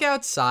you walk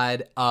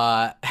outside,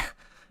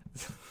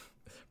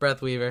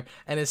 Breathweaver,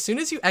 and as soon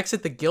as you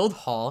exit the guild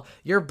hall,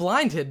 you're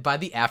blinded by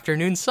the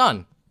afternoon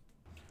sun.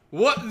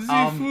 What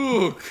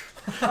the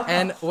fuck?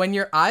 And when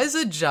your eyes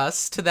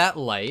adjust to that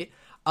light,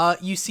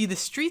 you see the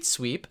street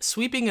sweep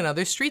sweeping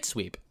another street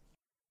sweep.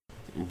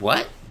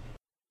 What?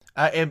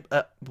 I am.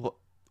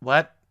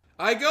 What?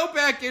 I go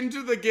back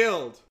into the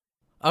guild.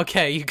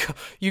 Okay,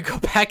 you go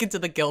back into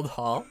the guild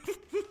hall.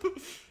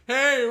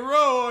 Hey,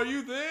 Ro, are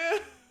you there?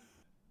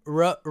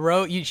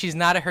 Ro, she's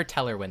not at her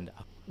teller window.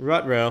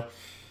 Rutro.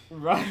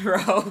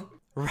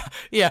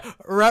 Yeah,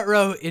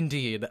 Rutro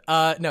indeed.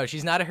 No,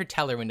 she's not at her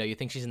teller window. You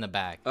think she's in the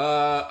back?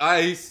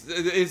 Is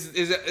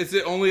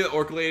it only the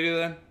orc lady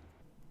then?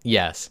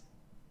 Yes.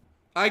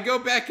 I go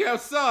back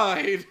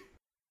outside.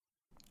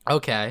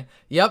 Okay.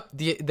 Yep.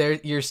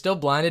 You're still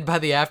blinded by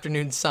the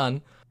afternoon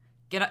sun.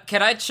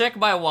 Can I check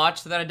my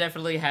watch that I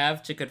definitely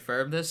have to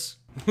confirm this?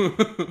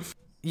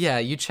 Yeah,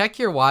 you check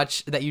your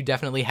watch that you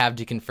definitely have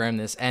to confirm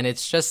this, and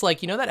it's just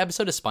like, you know that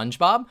episode of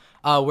SpongeBob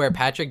where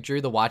Patrick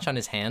drew the watch on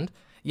his hand?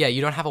 Yeah,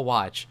 you don't have a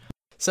watch.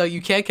 So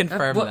you can't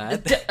confirm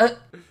that.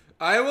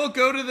 I will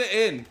go to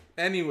the inn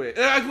anyway.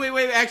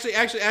 Wait, actually.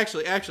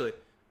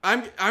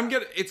 I'm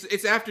gonna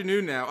it's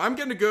afternoon now. I'm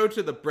gonna go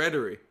to the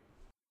breadery.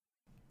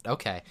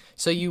 Okay.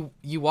 So you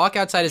walk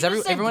outside. Is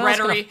everyone else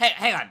gonna... Hey,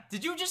 hang on.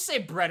 Did you just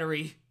say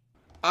breadery?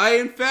 I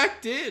in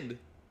fact did.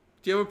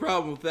 Do you have a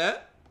problem with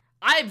that?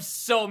 I'm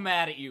so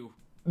mad at you.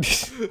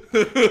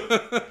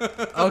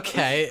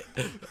 Okay.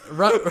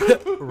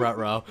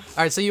 Rutro. All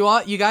right, so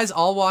you guys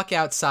all walk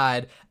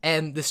outside,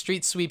 and the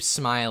street sweeps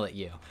smile at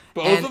you.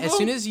 Both and of as them?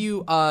 soon as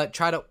you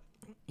try to...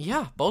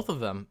 Yeah, both of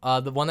them.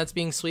 The one that's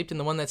being swept and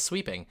the one that's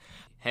sweeping.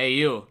 Hey,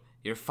 you're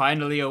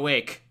finally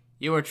awake.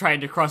 You were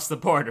trying to cross the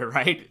border,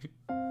 right?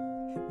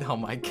 Oh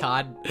my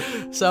god.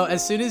 So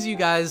as soon as you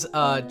guys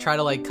try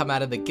to like come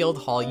out of the guild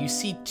hall, you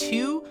see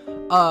two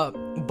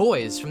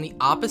boys from the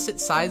opposite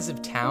sides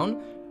of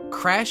town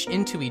crash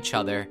into each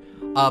other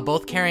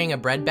both carrying a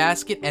bread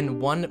basket, and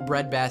one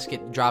bread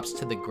basket drops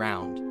to the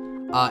ground,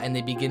 and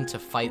they begin to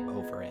fight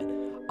over it.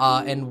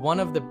 And one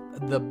of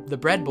the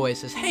bread boys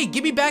says, "Hey,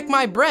 give me back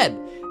my bread!"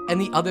 And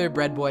the other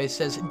bread boy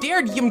says,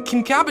 "Dare you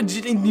can cabbage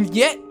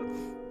yet?"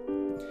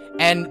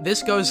 And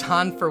this goes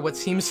on for what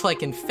seems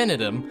like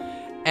infinitum,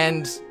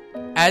 and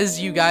as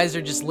you guys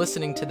are just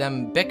listening to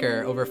them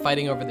bicker over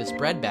fighting over this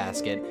bread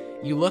basket,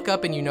 you look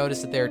up and you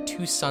notice that there are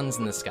two suns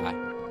in the sky.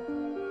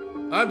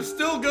 I'm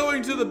still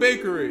going to the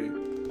bakery.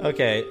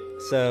 Okay,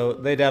 so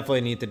they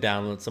definitely need to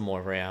download some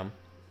more RAM.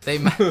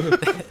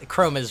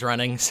 Chrome is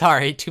running.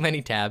 Sorry, too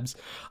many tabs.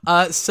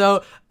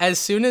 So as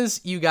soon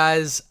as you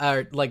guys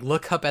are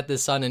look up at the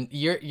sun, and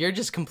you're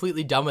just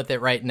completely done with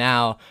it right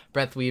now,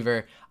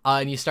 Breathweaver,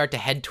 and you start to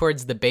head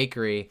towards the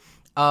bakery.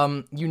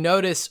 You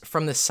notice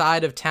from the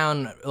side of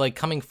town,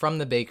 coming from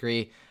the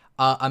bakery,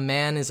 a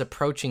man is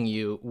approaching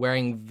you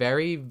wearing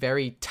very,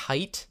 very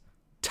tight,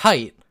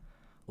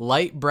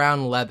 light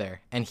brown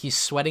leather, and he's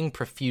sweating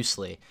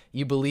profusely.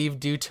 You believe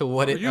due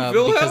to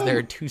because there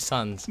are two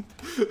suns.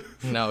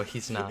 No,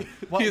 he's not.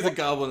 He has a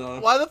goblin on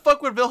him. Why the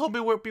fuck would Wilhelm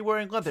be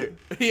wearing leather?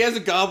 He has a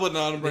goblin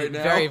on him right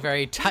now. Very,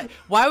 very tight.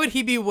 Why would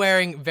he be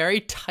wearing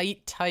very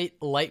tight,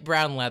 light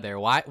brown leather?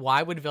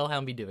 Why would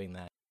Wilhelm be doing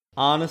that?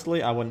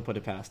 Honestly, I wouldn't put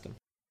it past him.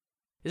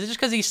 Is it just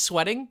because he's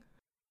sweating?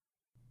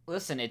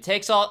 Listen, it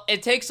takes all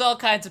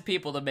kinds of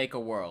people to make a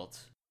world.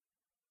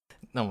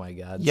 Oh my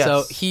god. Yes.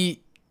 So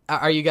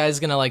are you guys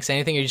gonna say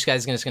anything, or are you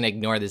guys just gonna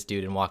ignore this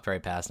dude and walk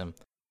right past him?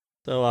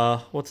 So,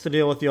 what's the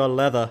deal with your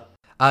leather?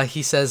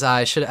 He says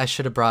I should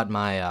have brought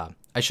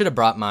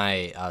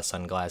my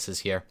sunglasses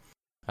here.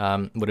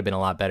 Would have been a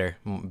lot better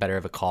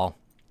of a call.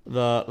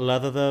 The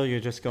leather, though, you're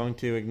just going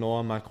to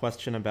ignore my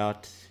question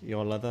about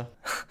your leather?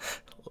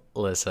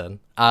 Listen,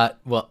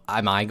 well,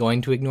 am I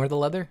going to ignore the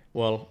leather?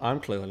 Well, I'm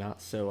clearly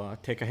not, so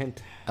take a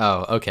hint.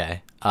 Oh,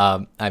 okay.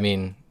 I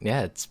mean,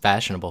 yeah, it's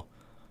fashionable.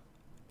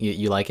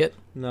 You like it?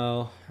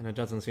 No, and it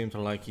doesn't seem to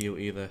like you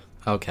either.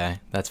 Okay,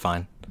 that's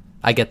fine.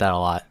 I get that a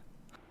lot.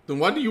 Then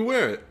why do you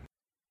wear it?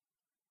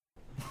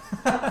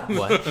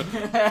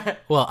 What?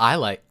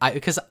 Well,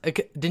 because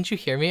didn't you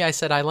hear me? I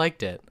said I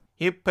liked it.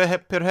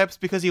 Perhaps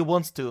because he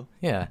wants to.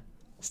 Yeah.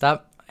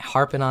 Stop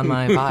harping on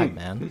my vibe,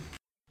 man.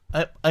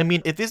 I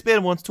mean, if this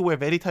man wants to wear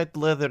very tight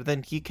leather,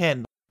 then he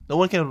can. No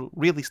one can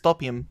really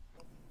stop him.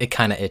 It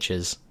kind of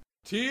itches.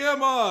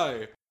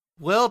 TMI!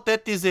 Well,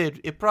 that is a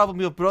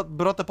problem you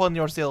brought upon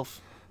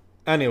yourself.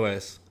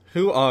 Anyways,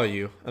 who are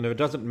you? And if it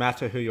doesn't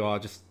matter who you are,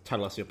 just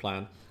tell us your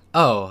plan.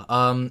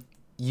 My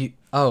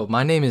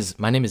name is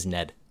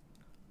Ned.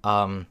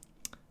 What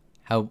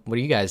are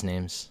you guys'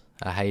 names?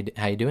 How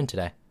you doing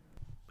today?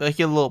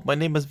 Hello, my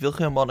name is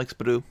Wilhelm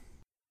Onyxbrew.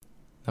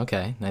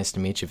 Okay, nice to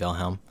meet you,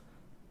 Wilhelm.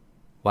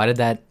 Why did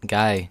that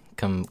guy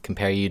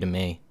compare you to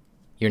me?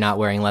 You're not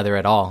wearing leather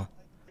at all.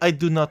 I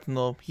do not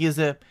know. He is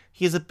a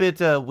bit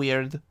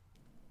weird.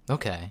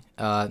 Okay.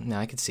 No,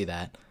 I could see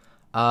that.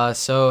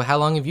 So how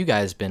long have you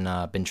guys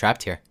been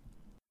trapped here?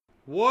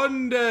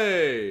 1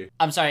 day.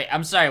 I'm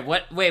sorry.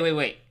 What?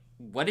 Wait.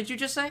 What did you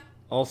just say?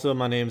 Also,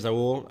 my name's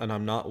Aul, and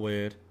I'm not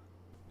weird.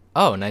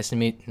 Oh, nice to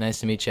meet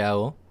you,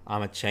 Aul.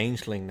 I'm a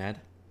changeling,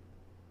 Ned.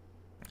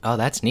 Oh,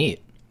 that's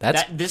neat.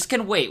 This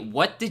can wait.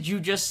 What did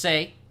you just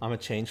say? I'm a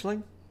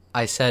changeling?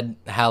 I said,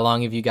 how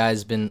long have you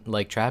guys been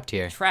trapped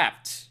here?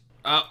 Trapped.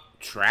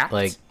 Trapped?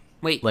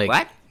 Wait, like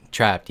what?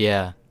 Trapped,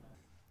 yeah.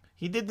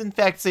 He did in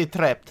fact say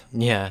trapped.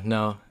 Yeah,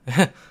 no.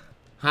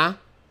 Huh?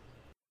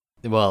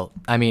 Well,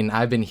 I mean,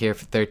 I've been here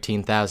for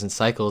 13,000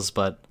 cycles,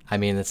 but I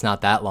mean, it's not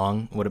that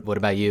long. What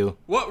about you?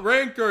 What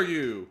rank are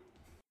you?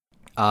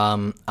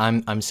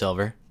 I'm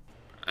silver.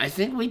 I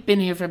think we've been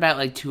here for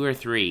about 2 or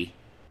 3.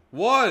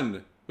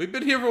 1. We've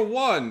been here for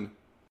 1.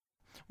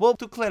 Well,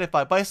 to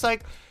clarify, by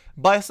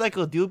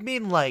cycle, do you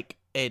mean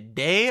a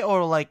day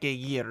or a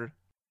year?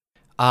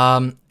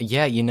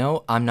 Yeah,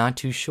 I'm not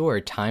too sure.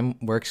 Time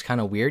works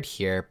kind of weird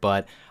here,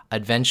 but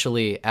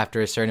eventually, after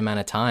a certain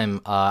amount of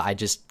time, I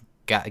just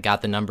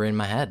got the number in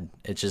my head.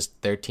 It's just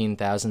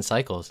 13,000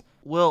 cycles.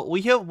 Well,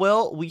 we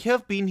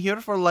have been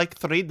here for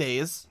 3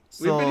 days.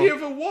 So... We've been here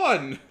for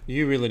 1.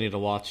 You really need to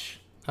watch.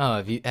 Oh,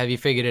 have you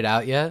figured it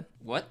out yet?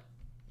 What?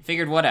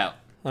 Figured what out?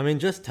 I mean,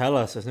 just tell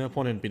us. There's no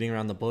point in beating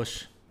around the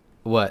bush.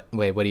 What?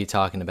 Wait, what are you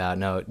talking about?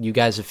 No, you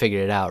guys have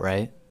figured it out,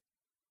 right?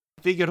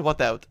 Figured what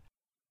out?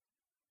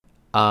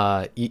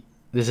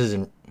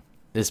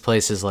 This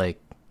place is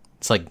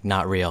it's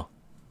not real.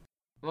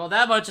 Well,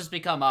 that much has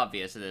become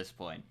obvious at this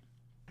point.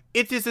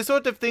 It is the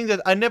sort of thing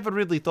that I never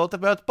really thought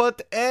about,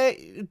 but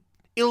in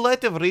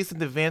light of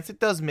recent events, it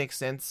does make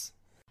sense.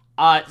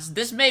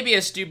 This may be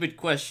a stupid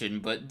question,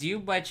 but do you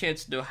by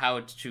chance know how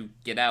to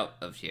get out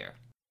of here?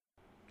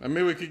 I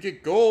mean, we could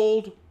get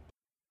gold.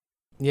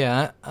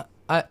 Yeah,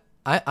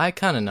 I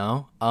kind of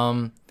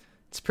know.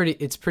 It's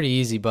pretty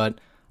easy, but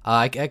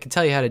I can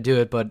tell you how to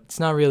do it, but it's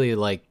not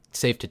really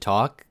safe to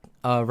talk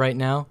right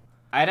now.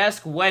 I'd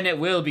ask when it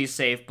will be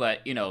safe,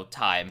 but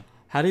time.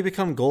 How do you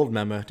become gold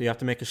member? Do you have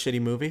to make a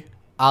shitty movie?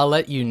 I'll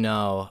let you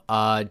know.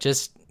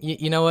 Just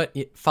you know what?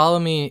 Follow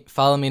me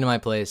to my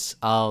place.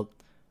 I'll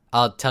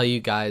I'll tell you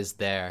guys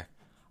there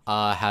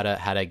how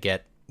to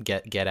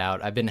get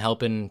out. I've been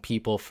helping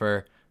people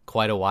for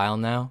quite a while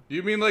now.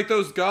 You mean like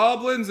those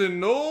goblins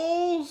and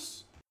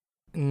gnolls?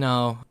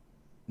 No,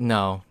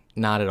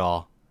 not at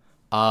all.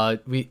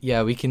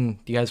 We can.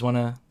 Do you guys want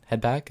to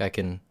head back? I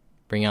can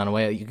bring you on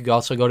away. You could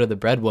also go to the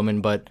bread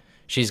woman, but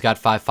she's got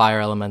 5 fire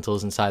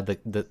elementals inside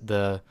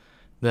the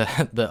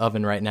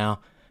oven right now,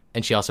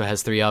 and she also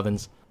has 3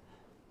 ovens.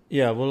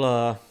 Yeah,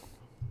 we'll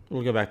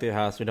go back to your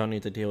house. We don't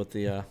need to deal with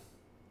the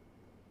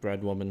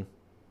bread woman.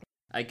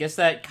 I guess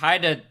that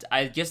kind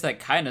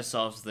of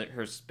solves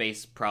her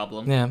space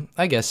problem. Yeah,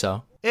 I guess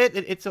so.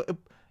 It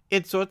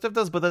sort of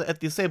does, but at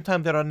the same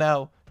time, there are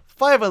now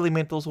 5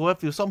 elementals who have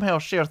to somehow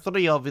share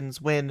 3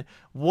 ovens when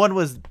one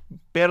was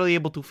barely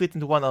able to fit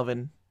into one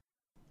oven.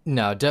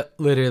 No,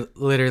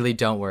 literally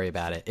don't worry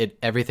about it.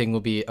 Everything will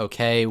be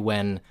okay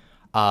when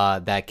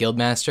that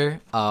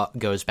guildmaster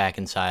goes back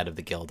inside of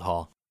the guild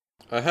hall.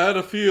 I had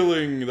a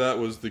feeling that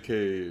was the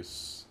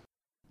case.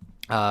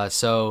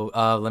 So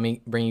let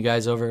me bring you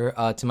guys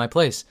over to my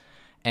place.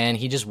 And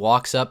he just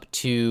walks up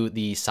to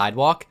the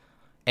sidewalk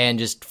and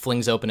just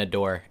flings open a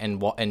door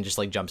and just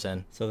like jumps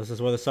in. So this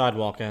is where the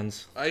sidewalk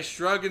ends. I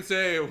shrug and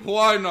say,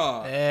 why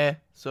not?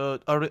 So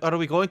are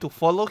we going to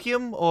follow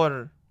him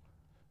or?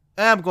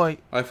 I'm going.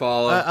 I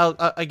follow.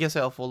 I guess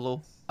I'll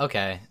follow.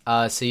 Okay.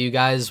 So you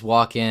guys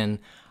walk in,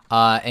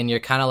 and you're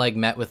kind of like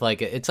met with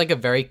like it's like a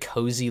very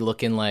cozy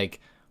looking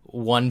like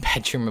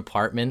 1-bedroom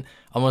apartment,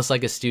 almost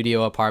like a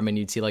studio apartment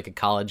you'd see like a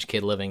college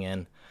kid living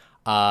in.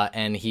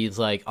 And he's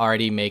like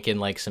already making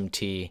like some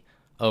tea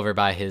over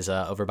by his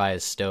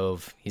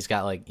stove. He's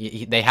got like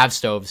they have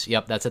stoves.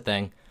 Yep, that's a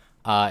thing.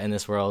 In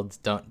this world,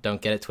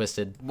 don't get it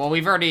twisted. Well,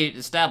 we've already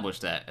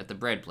established that at the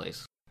bread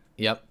place.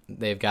 Yep,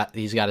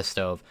 he's got a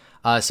stove.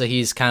 So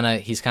he's kind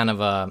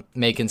of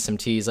making some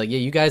tea. He's like, yeah,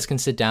 you guys can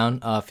sit down.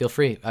 Feel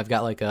free. I've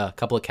got like a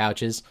couple of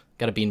couches.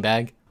 Got a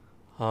beanbag.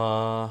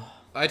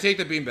 I take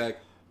the beanbag.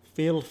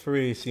 Feel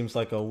free seems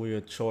like a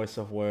weird choice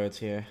of words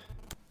here.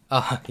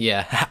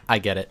 Yeah, I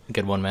get it.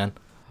 Good one, man.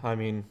 I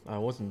mean, I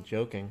wasn't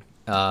joking.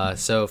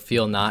 So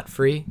feel not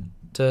free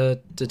to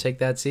take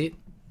that seat?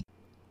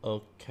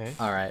 Okay.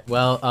 All right.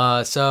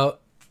 Well, so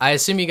I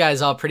assume you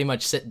guys all pretty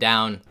much sit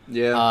down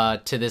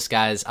to this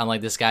guy's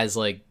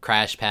like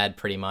crash pad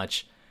pretty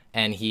much,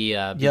 and he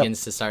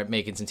begins to start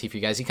making some tea for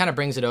you guys. He kind of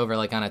brings it over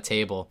like on a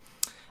table,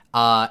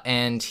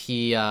 and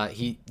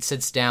he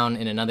sits down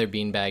in another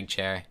beanbag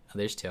chair. Oh,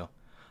 there's 2.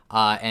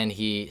 And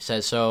he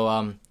says,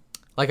 so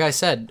like I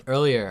said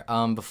earlier,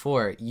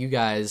 before, you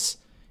guys,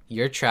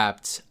 you're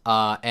trapped,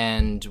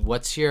 and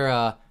what's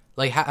your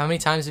like how many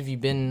times have you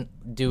been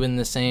doing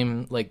the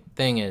same like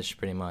thing-ish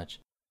pretty much?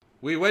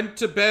 We went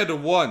to bed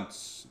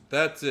once.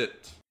 That's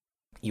it.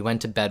 You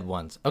went to bed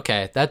once.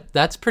 Okay,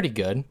 that's pretty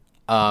good.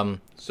 So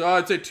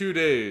I'd say 2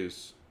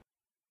 days.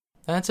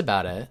 That's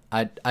about it.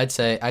 I'd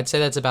say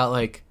that's about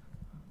like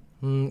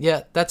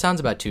yeah, that sounds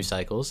about 2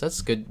 cycles.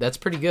 That's good. That's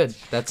pretty good.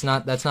 That's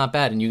not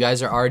bad. And you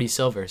guys are already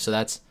silver, so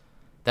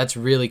that's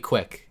really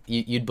quick.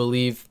 You'd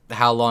believe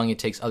how long it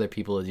takes other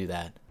people to do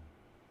that.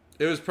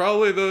 It was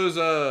probably those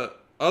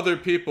other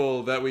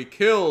people that we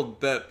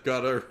killed that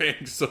got our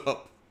ranks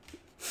up.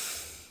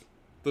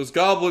 Those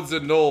goblins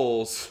and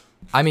gnolls.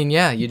 I mean,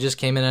 yeah, you just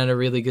came in at a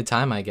really good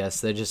time, I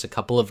guess. They're just a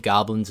couple of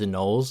goblins and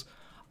gnolls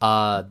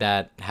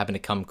that happened to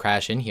come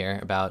crash in here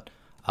about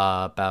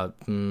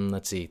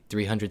let's see,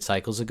 300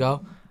 cycles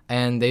ago,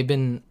 and they've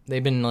been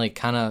like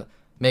kind of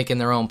making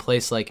their own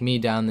place like me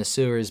down the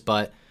sewers,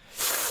 but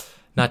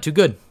not too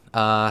good.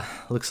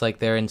 Looks like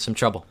they're in some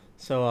trouble.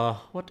 So,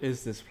 what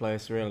is this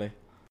place really?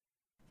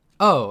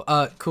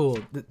 Oh, cool.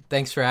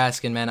 Thanks for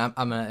asking, man. I'm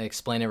gonna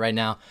explain it right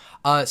now.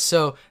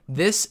 So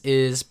this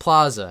is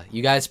Plaza.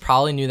 You guys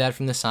probably knew that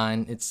from the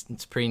sign. It's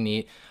pretty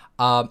neat.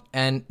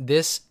 And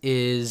this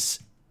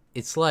is,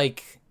 it's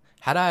like,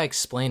 how do I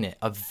explain it?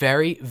 A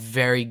very,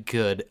 very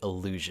good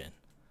illusion.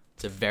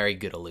 It's a very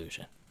good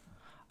illusion.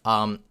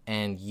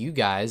 And you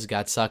guys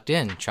got sucked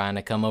in trying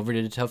to come over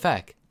to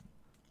Tofek.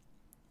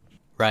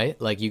 Right?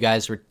 Like, you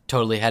guys were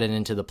totally headed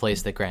into the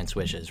place that grants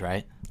wishes,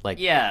 right? Like,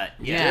 Yeah.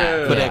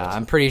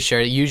 I'm pretty sure.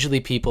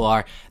 Usually people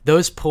are.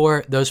 Those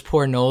poor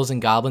gnolls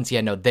and goblins, yeah,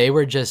 no, they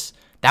were just,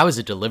 that was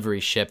a delivery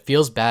ship.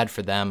 Feels bad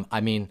for them.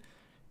 I mean,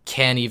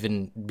 can't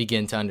even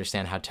begin to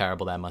understand how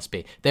terrible that must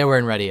be. They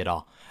weren't ready at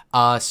all.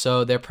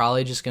 So they're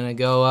probably just gonna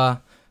go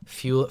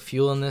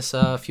fueling this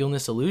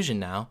illusion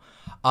now.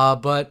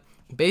 But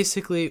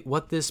basically,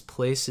 what this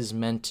place is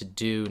meant to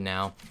do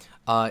now,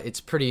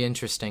 it's pretty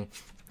interesting.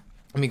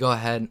 Let me go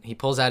ahead. He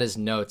pulls out his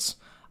notes,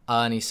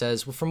 and he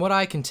says, well, from what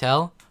I can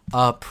tell,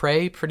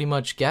 Prey pretty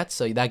much gets,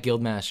 that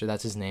guildmaster,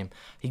 that's his name,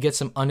 he gets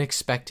some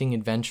unexpected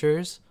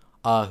adventurers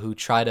who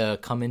try to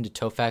come into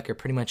Tofek, or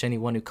pretty much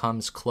anyone who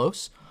comes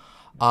close,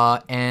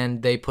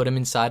 and they put him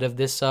inside of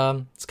this,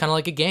 it's kind of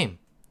like a game.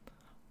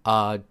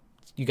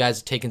 You guys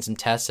have taken some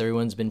tests.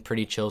 Everyone's been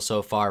pretty chill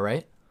so far,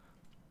 right?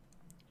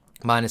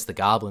 Minus the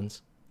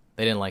goblins.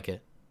 They didn't like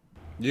it.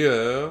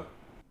 Yeah.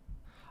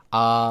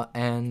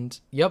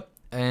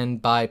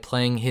 And by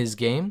playing his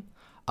game,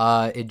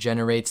 it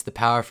generates the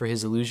power for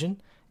his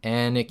illusion,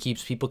 and it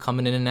keeps people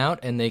coming in and out,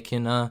 and they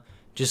can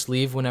just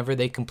leave whenever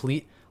they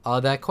complete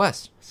that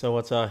quest. So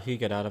what's he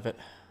get out of it?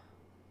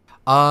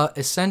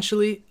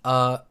 Essentially,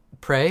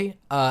 Prey,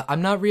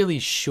 I'm not really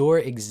sure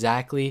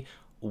exactly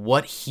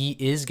what he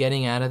is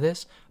getting out of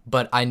this,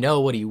 but I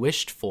know what he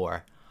wished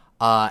for,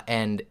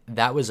 and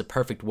that was a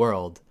perfect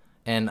world.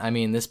 And I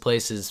mean, this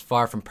place is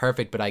far from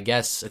perfect, but I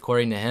guess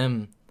according to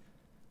him,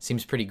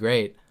 seems pretty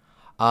great.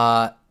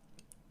 Yeah,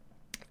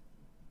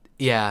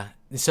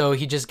 so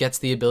he just gets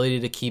the ability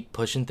to keep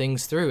pushing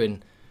things through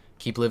and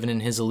keep living in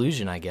his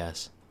illusion, I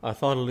guess. I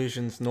thought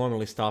illusions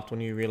normally stopped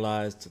when you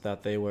realized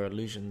that they were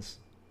illusions.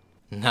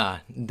 Nah,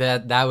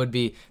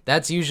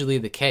 that's usually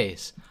the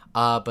case.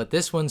 But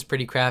this one's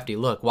pretty crafty.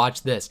 Look,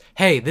 watch this.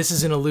 Hey, this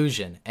is an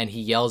illusion. And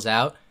he yells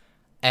out,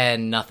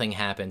 and nothing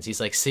happens. He's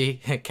like,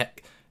 see?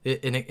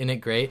 Isn't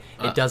it great?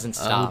 It doesn't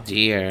stop. Oh,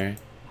 dear.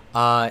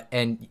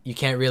 And you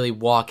can't really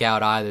walk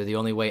out either. The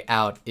only way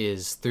out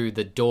is through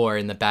the door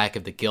in the back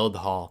of the guild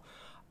hall.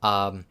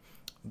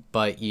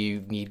 But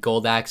you need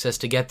gold access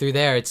to get through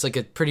there. It's like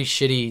a pretty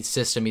shitty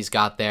system he's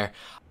got there.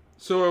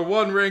 So we're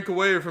one rank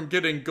away from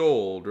getting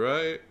gold,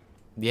 right?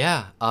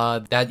 Yeah,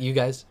 that you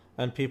guys...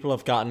 And people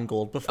have gotten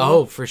gold before?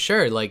 Oh, for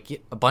sure.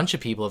 Like, a bunch of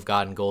people have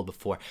gotten gold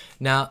before.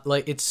 Now,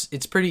 like, it's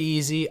pretty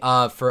easy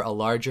for a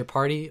larger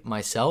party,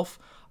 myself.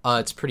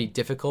 It's pretty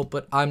difficult,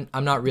 but I'm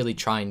not really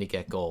trying to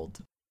get gold.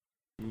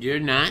 You're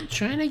not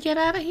trying to get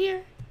out of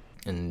here?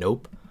 And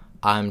nope.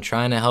 I'm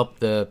trying to help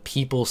the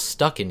people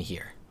stuck in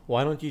here.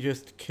 Why don't you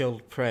just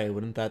kill Prey?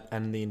 Wouldn't that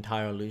end the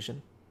entire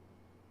illusion?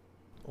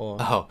 Or...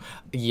 Oh,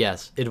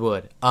 yes, it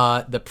would.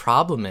 The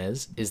problem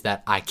is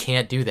that I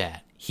can't do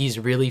that. He's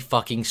really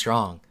fucking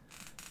strong.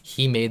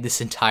 He made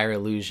this entire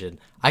illusion.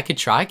 I could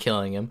try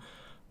killing him,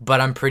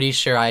 but I'm pretty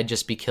sure I'd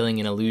just be killing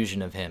an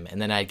illusion of him,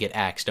 and then I'd get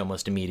axed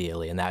almost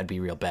immediately, and that would be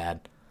real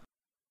bad.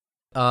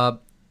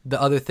 The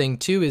other thing,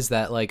 too, is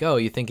that, like, oh,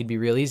 you think it'd be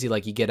real easy,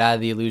 like, you get out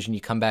of the illusion,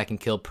 you come back and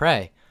kill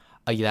Prey.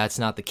 That's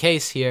not the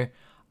case here.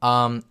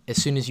 As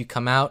soon as you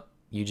come out,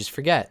 you just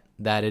forget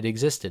that it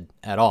existed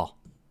at all.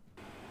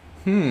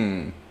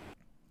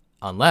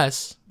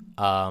 Unless,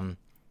 and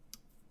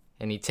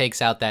he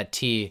takes out that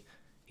tea,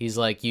 he's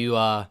like,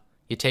 you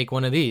take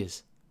one of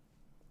these.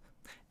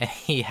 And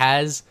he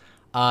has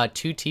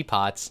 2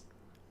 teapots,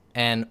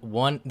 and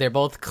they're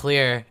both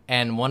clear,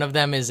 and one of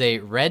them is a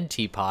red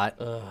teapot,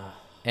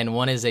 and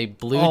one is a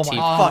blue teapot. Oh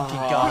my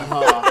fucking god.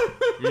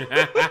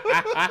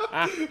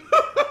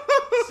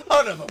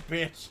 Son of a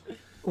bitch.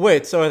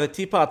 Wait, so are the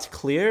teapots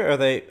clear, or are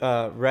they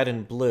red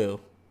and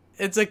blue?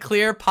 It's a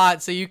clear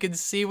pot, so you can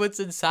see what's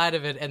inside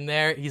of it, and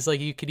there, he's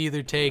like, you could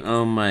either take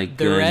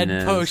the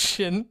red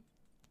potion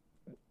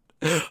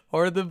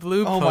or the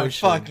blue potion. Oh my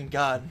fucking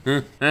god.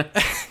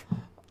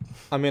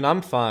 I mean,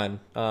 I'm fine.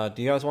 Do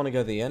you guys want to go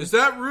to the inn? Is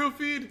that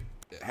roofied?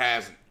 It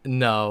hasn't.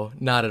 No,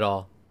 not at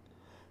all.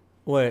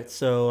 Wait,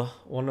 so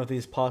one of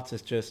these pots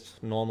is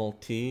just normal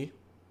tea?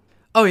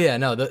 Oh yeah,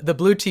 no, the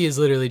blue tea is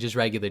literally just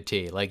regular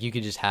tea. Like, you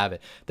could just have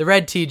it. The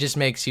red tea just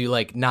makes you,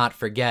 like, not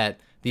forget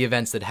the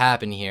events that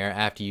happen here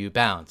after you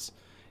bounce.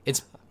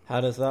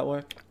 How does that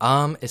work?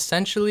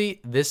 Essentially,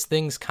 this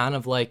thing's kind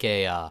of like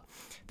a,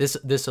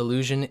 this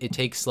illusion, it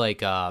takes,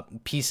 like,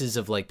 pieces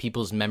of, like,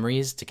 people's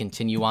memories to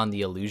continue on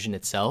the illusion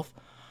itself.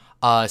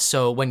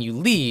 So when you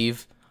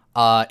leave,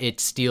 it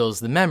steals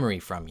the memory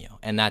from you,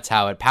 and that's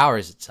how it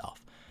powers itself.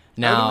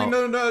 Now, how do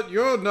we know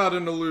you're not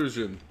an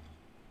illusion?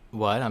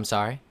 What? I'm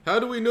sorry? How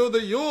do we know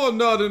that you're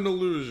not an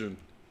illusion?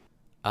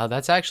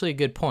 That's actually a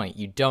good point.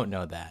 You don't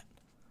know that.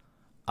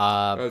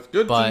 That's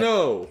good to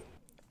know.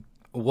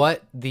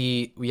 What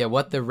the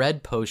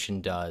red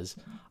potion does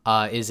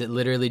is it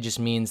literally just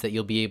means that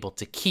you'll be able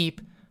to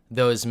keep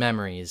those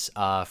memories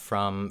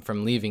from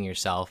leaving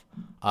yourself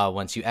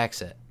once you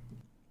exit.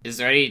 Is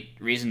there any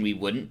reason we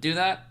wouldn't do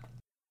that?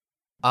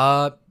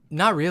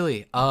 Not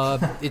really.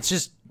 It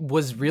just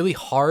was really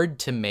hard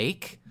to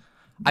make.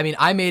 I mean,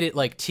 I made it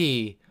like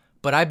tea,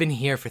 but I've been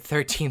here for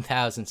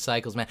 13,000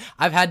 cycles, man.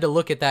 I've had to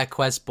look at that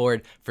quest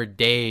board for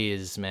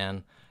days,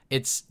 man.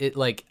 I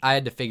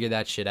had to figure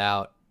that shit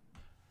out.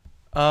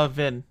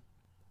 Vin,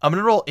 I'm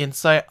gonna roll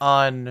insight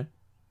on,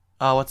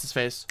 what's his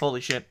face?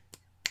 Holy shit.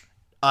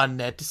 On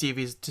Ned to see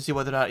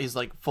whether or not he's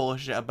like full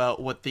of shit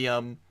about what the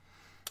Yeah,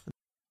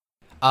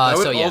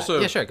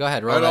 sure, go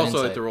ahead. Roll I'd that also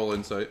insight. like to roll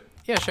insight.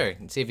 Yeah, sure.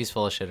 And see if he's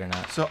full of shit or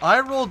not. So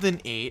I rolled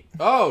an 8.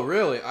 Oh,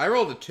 really? I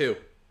rolled a 2.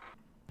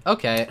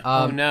 Okay.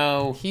 Oh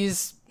no.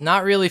 He's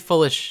not really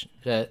full of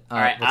shit. All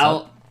right, what's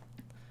up?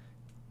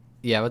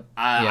 Yeah. What?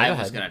 I go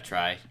was ahead. gonna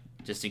try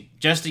just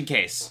in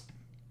case.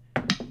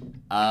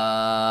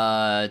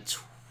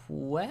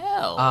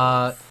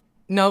 12.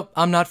 Nope.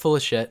 I'm not full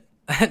of shit.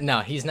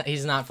 No,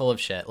 he's not full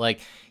of shit. Like,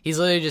 he's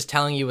literally just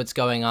telling you what's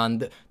going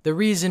on. The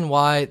reason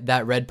why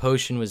that red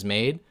potion was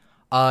made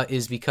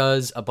is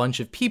because a bunch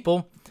of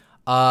people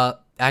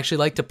actually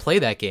like to play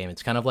that game.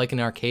 It's kind of like an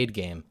arcade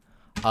game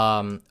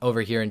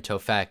over here in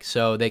Tofek.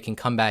 So they can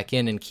come back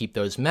in and keep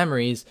those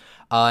memories.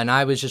 And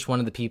I was just one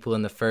of the people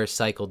in the first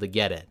cycle to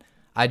get it.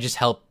 I just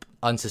help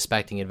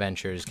unsuspecting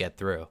adventurers get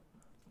through.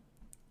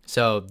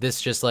 So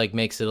this just like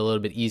makes it a little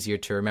bit easier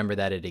to remember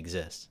that it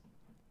exists.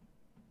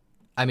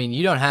 I mean,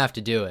 you don't have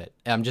to do it.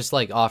 I'm just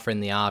like offering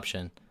the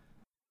option.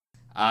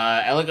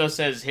 Eligo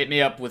says, hit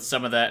me up with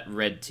some of that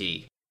red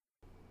tea.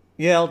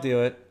 Yeah, I'll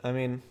do it. I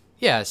mean,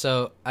 Yeah,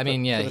 so, I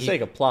mean, yeah. for the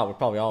sake of plot, we're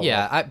probably all.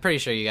 Yeah, I'm pretty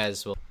sure you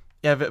guys will.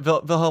 Yeah,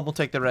 Wilhelm will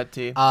take the red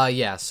tea.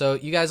 Yeah, so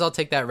you guys all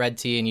take that red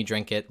tea and you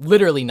drink it.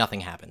 Literally nothing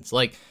happens.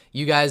 Like,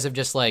 you guys have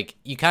just, like,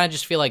 you kind of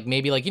just feel like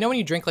maybe, like, you know when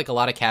you drink, like, a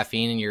lot of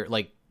caffeine and your,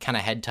 like, kind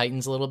of head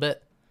tightens a little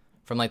bit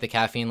from, like, the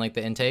caffeine, like,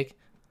 the intake?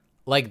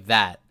 Like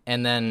that.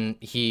 And then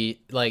he's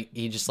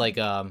like,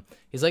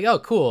 oh,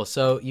 cool,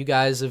 so you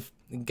guys have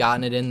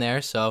gotten it in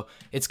there, so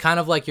it's kind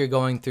of like you're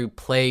going through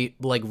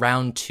like,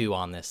 round 2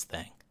 on this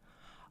thing.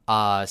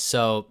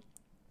 So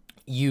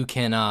you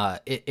can,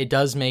 it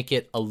does make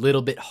it a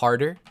little bit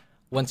harder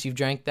once you've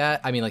drank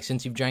that. I mean, like,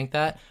 since you've drank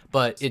that,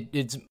 but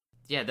it's...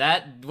 Yeah,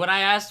 that, when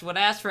I asked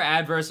for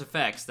adverse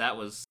effects,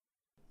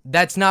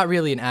 that's not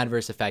really an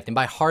adverse effect. And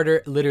by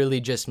harder, literally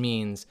just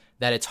means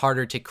that it's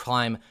harder to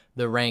climb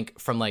the rank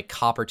from, like,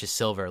 copper to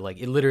silver. Like,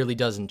 it literally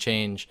doesn't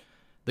change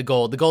the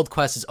gold. The gold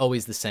quest is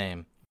always the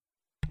same.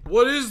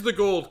 What is the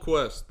gold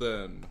quest,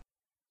 then?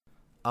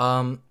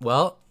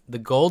 Well, the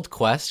gold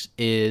quest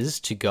is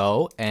to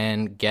go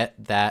and get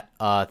that,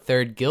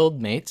 third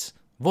guildmate's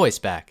voice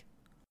back.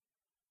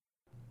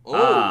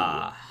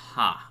 Oh.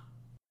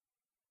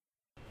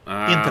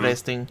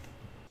 Interesting.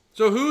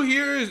 So who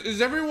here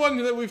is everyone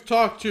that we've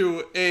talked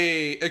to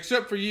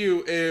except for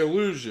you, a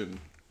illusion?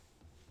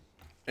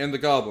 And the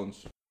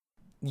goblins.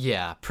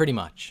 Yeah, pretty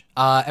much.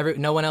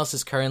 No one else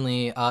is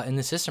currently in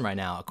the system right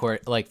now,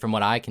 like from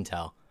what I can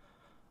tell.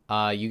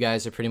 You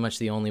guys are pretty much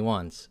the only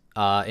ones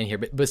in here,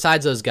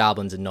 besides those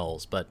goblins and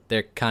gnolls, but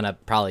they're kind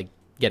of probably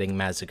getting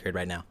massacred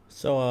right now.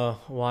 So,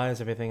 why is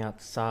everything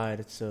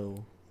outside? It's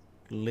so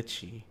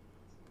glitchy.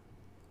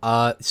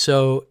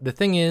 So the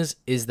thing is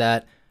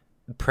that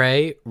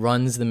Prey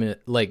runs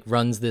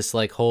this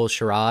like whole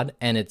charade,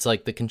 and it's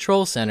like the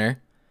control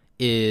center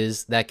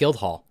is that guild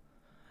hall.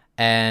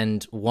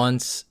 And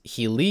once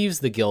he leaves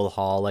the guild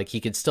hall, like, he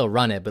could still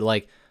run it, but,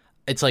 like,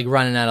 it's, like,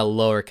 running at a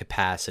lower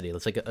capacity.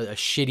 It's, like, a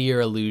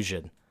shittier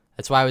illusion.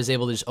 That's why I was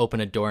able to just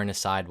open a door in a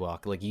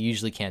sidewalk. Like, you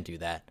usually can't do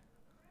that.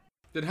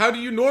 Then how do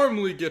you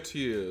normally get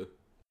here?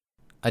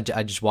 I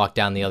just walked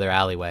down the other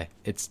alleyway.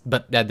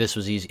 But this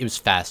was easy. It was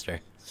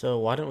faster. So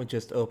why don't we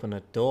just open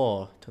a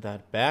door to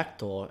that back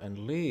door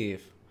and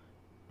leave?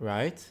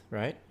 Right?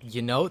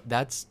 You know,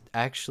 that's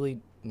actually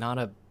not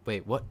a...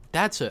 Wait, what?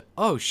 That's a...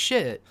 Oh,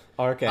 shit.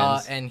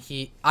 Arcans. And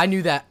I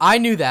knew that. I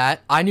knew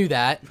that.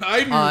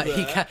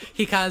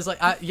 He kind of like,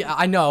 yeah,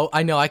 I know,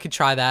 I could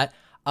try that.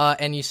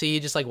 And you see he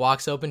just, like,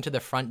 walks open to the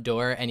front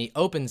door, and he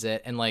opens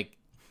it, and, like,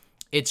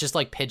 it's just,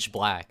 like, pitch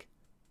black.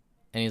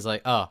 And he's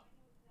like, oh,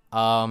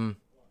 I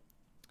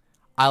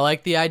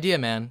like the idea,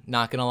 man,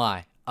 not gonna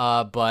lie.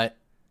 But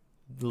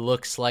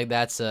looks like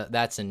that's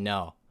a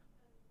no.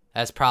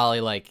 That's probably,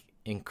 like,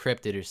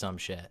 encrypted or some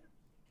shit.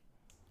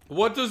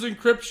 What does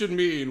encryption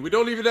mean? We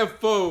don't even have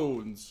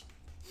phones.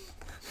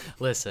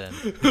 Listen.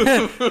 You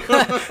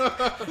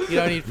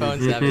don't need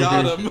phones to have it.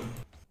 Got him.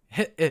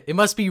 It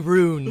must be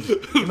runed.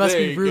 It must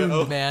be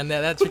runed, man.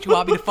 That's what you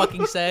want me to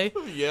fucking say?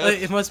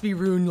 Yes. It must be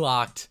rune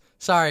locked.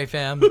 Sorry,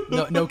 fam.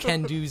 No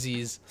Ken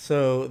doozies.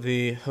 So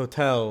the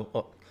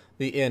hotel,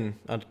 the inn,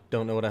 I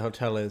don't know what a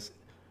hotel is.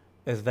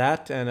 Is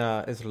that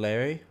and is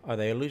Larry? Are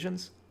they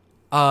illusions?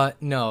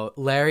 No.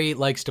 Larry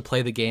likes to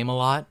play the game a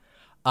lot.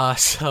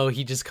 So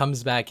he just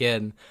comes back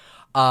in.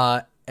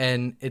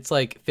 And it's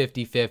like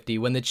 50-50.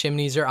 When the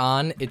chimneys are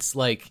on, it's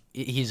like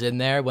he's in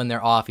there. When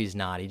they're off, he's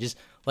not. He just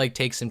like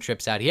takes some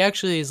trips out. He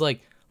actually is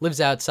like lives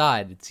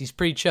outside. He's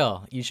pretty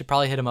chill. You should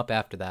probably hit him up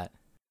after that.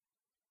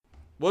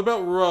 What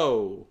about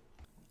Ro?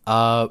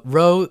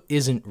 Ro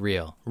isn't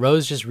real.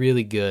 Ro's just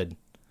really good.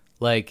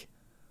 Like,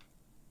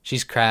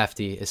 she's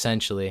crafty,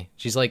 essentially.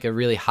 She's like a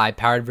really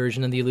high-powered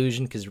version of the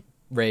illusion, because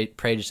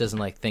Prey just doesn't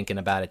like thinking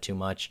about it too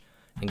much,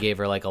 and gave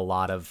her like a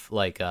lot of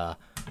like a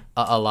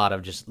lot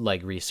of just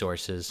like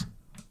resources.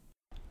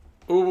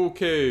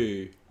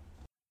 Okay.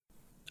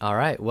 All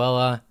right.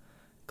 Well,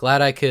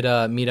 glad I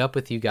could meet up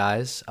with you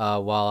guys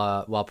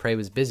while Prey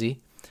was busy.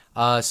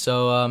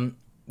 So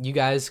you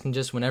guys can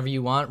just, whenever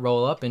you want,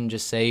 roll up and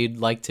just say you'd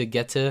like to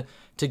get to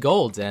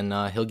gold,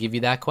 and he'll give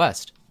you that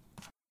quest.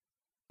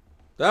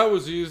 That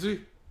was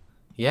easy.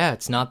 Yeah,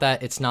 it's not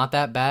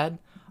that bad.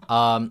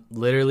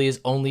 Literally is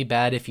only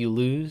bad if you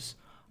lose.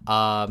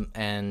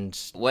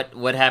 And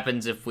what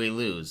happens if we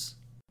lose?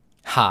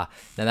 Now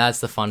that's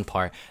the fun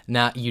part.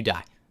 Now you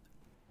die.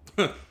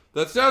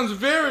 That sounds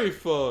very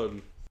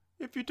fun.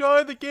 If you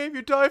die in the game,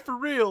 you die for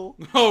real.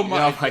 Oh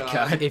my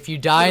god. If you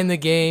die in the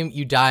game,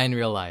 you die in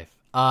real life.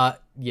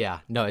 Yeah,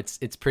 no,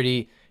 it's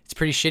pretty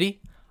shitty.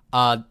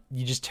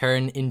 You just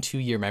turn into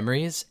your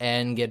memories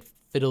and get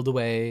fiddled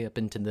away up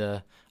into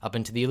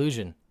the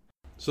illusion.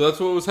 So that's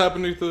what was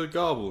happening to the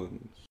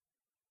goblins.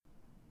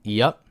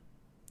 Yep.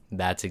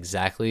 That's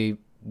exactly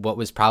what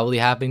was probably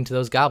happening to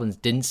those goblins.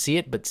 Didn't see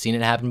it, but seen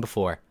it happen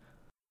before.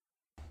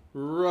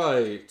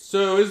 Right.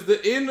 So is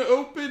the inn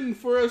open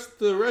for us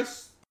to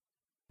rest?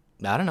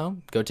 I don't know.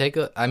 You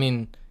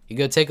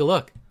go take a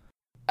look.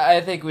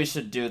 I think we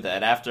should do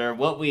that. After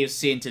what we've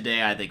seen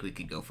today, I think we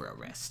could go for a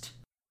rest.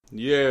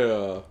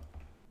 Yeah.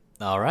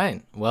 All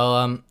right.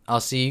 Well,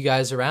 I'll see you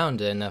guys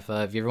around, and if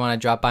you ever want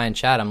to drop by and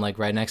chat, I'm like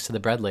right next to the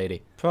bread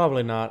lady.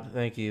 Probably not.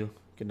 Thank you.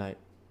 Good night.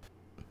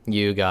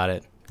 You got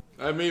it.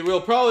 I mean,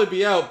 we'll probably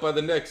be out by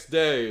the next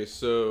day,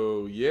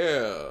 so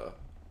yeah.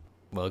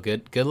 Well,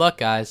 good luck,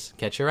 guys.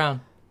 Catch you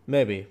around.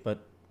 Maybe, but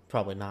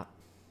probably not.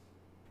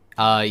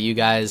 You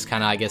guys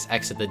kind of, I guess,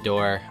 exit the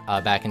door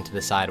back into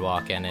the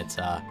sidewalk, and it's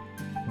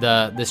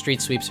the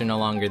street sweeps are no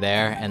longer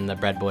there, and the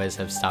bread boys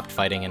have stopped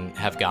fighting and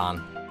have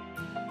gone.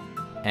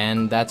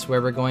 And that's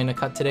where we're going to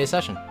cut today's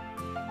session.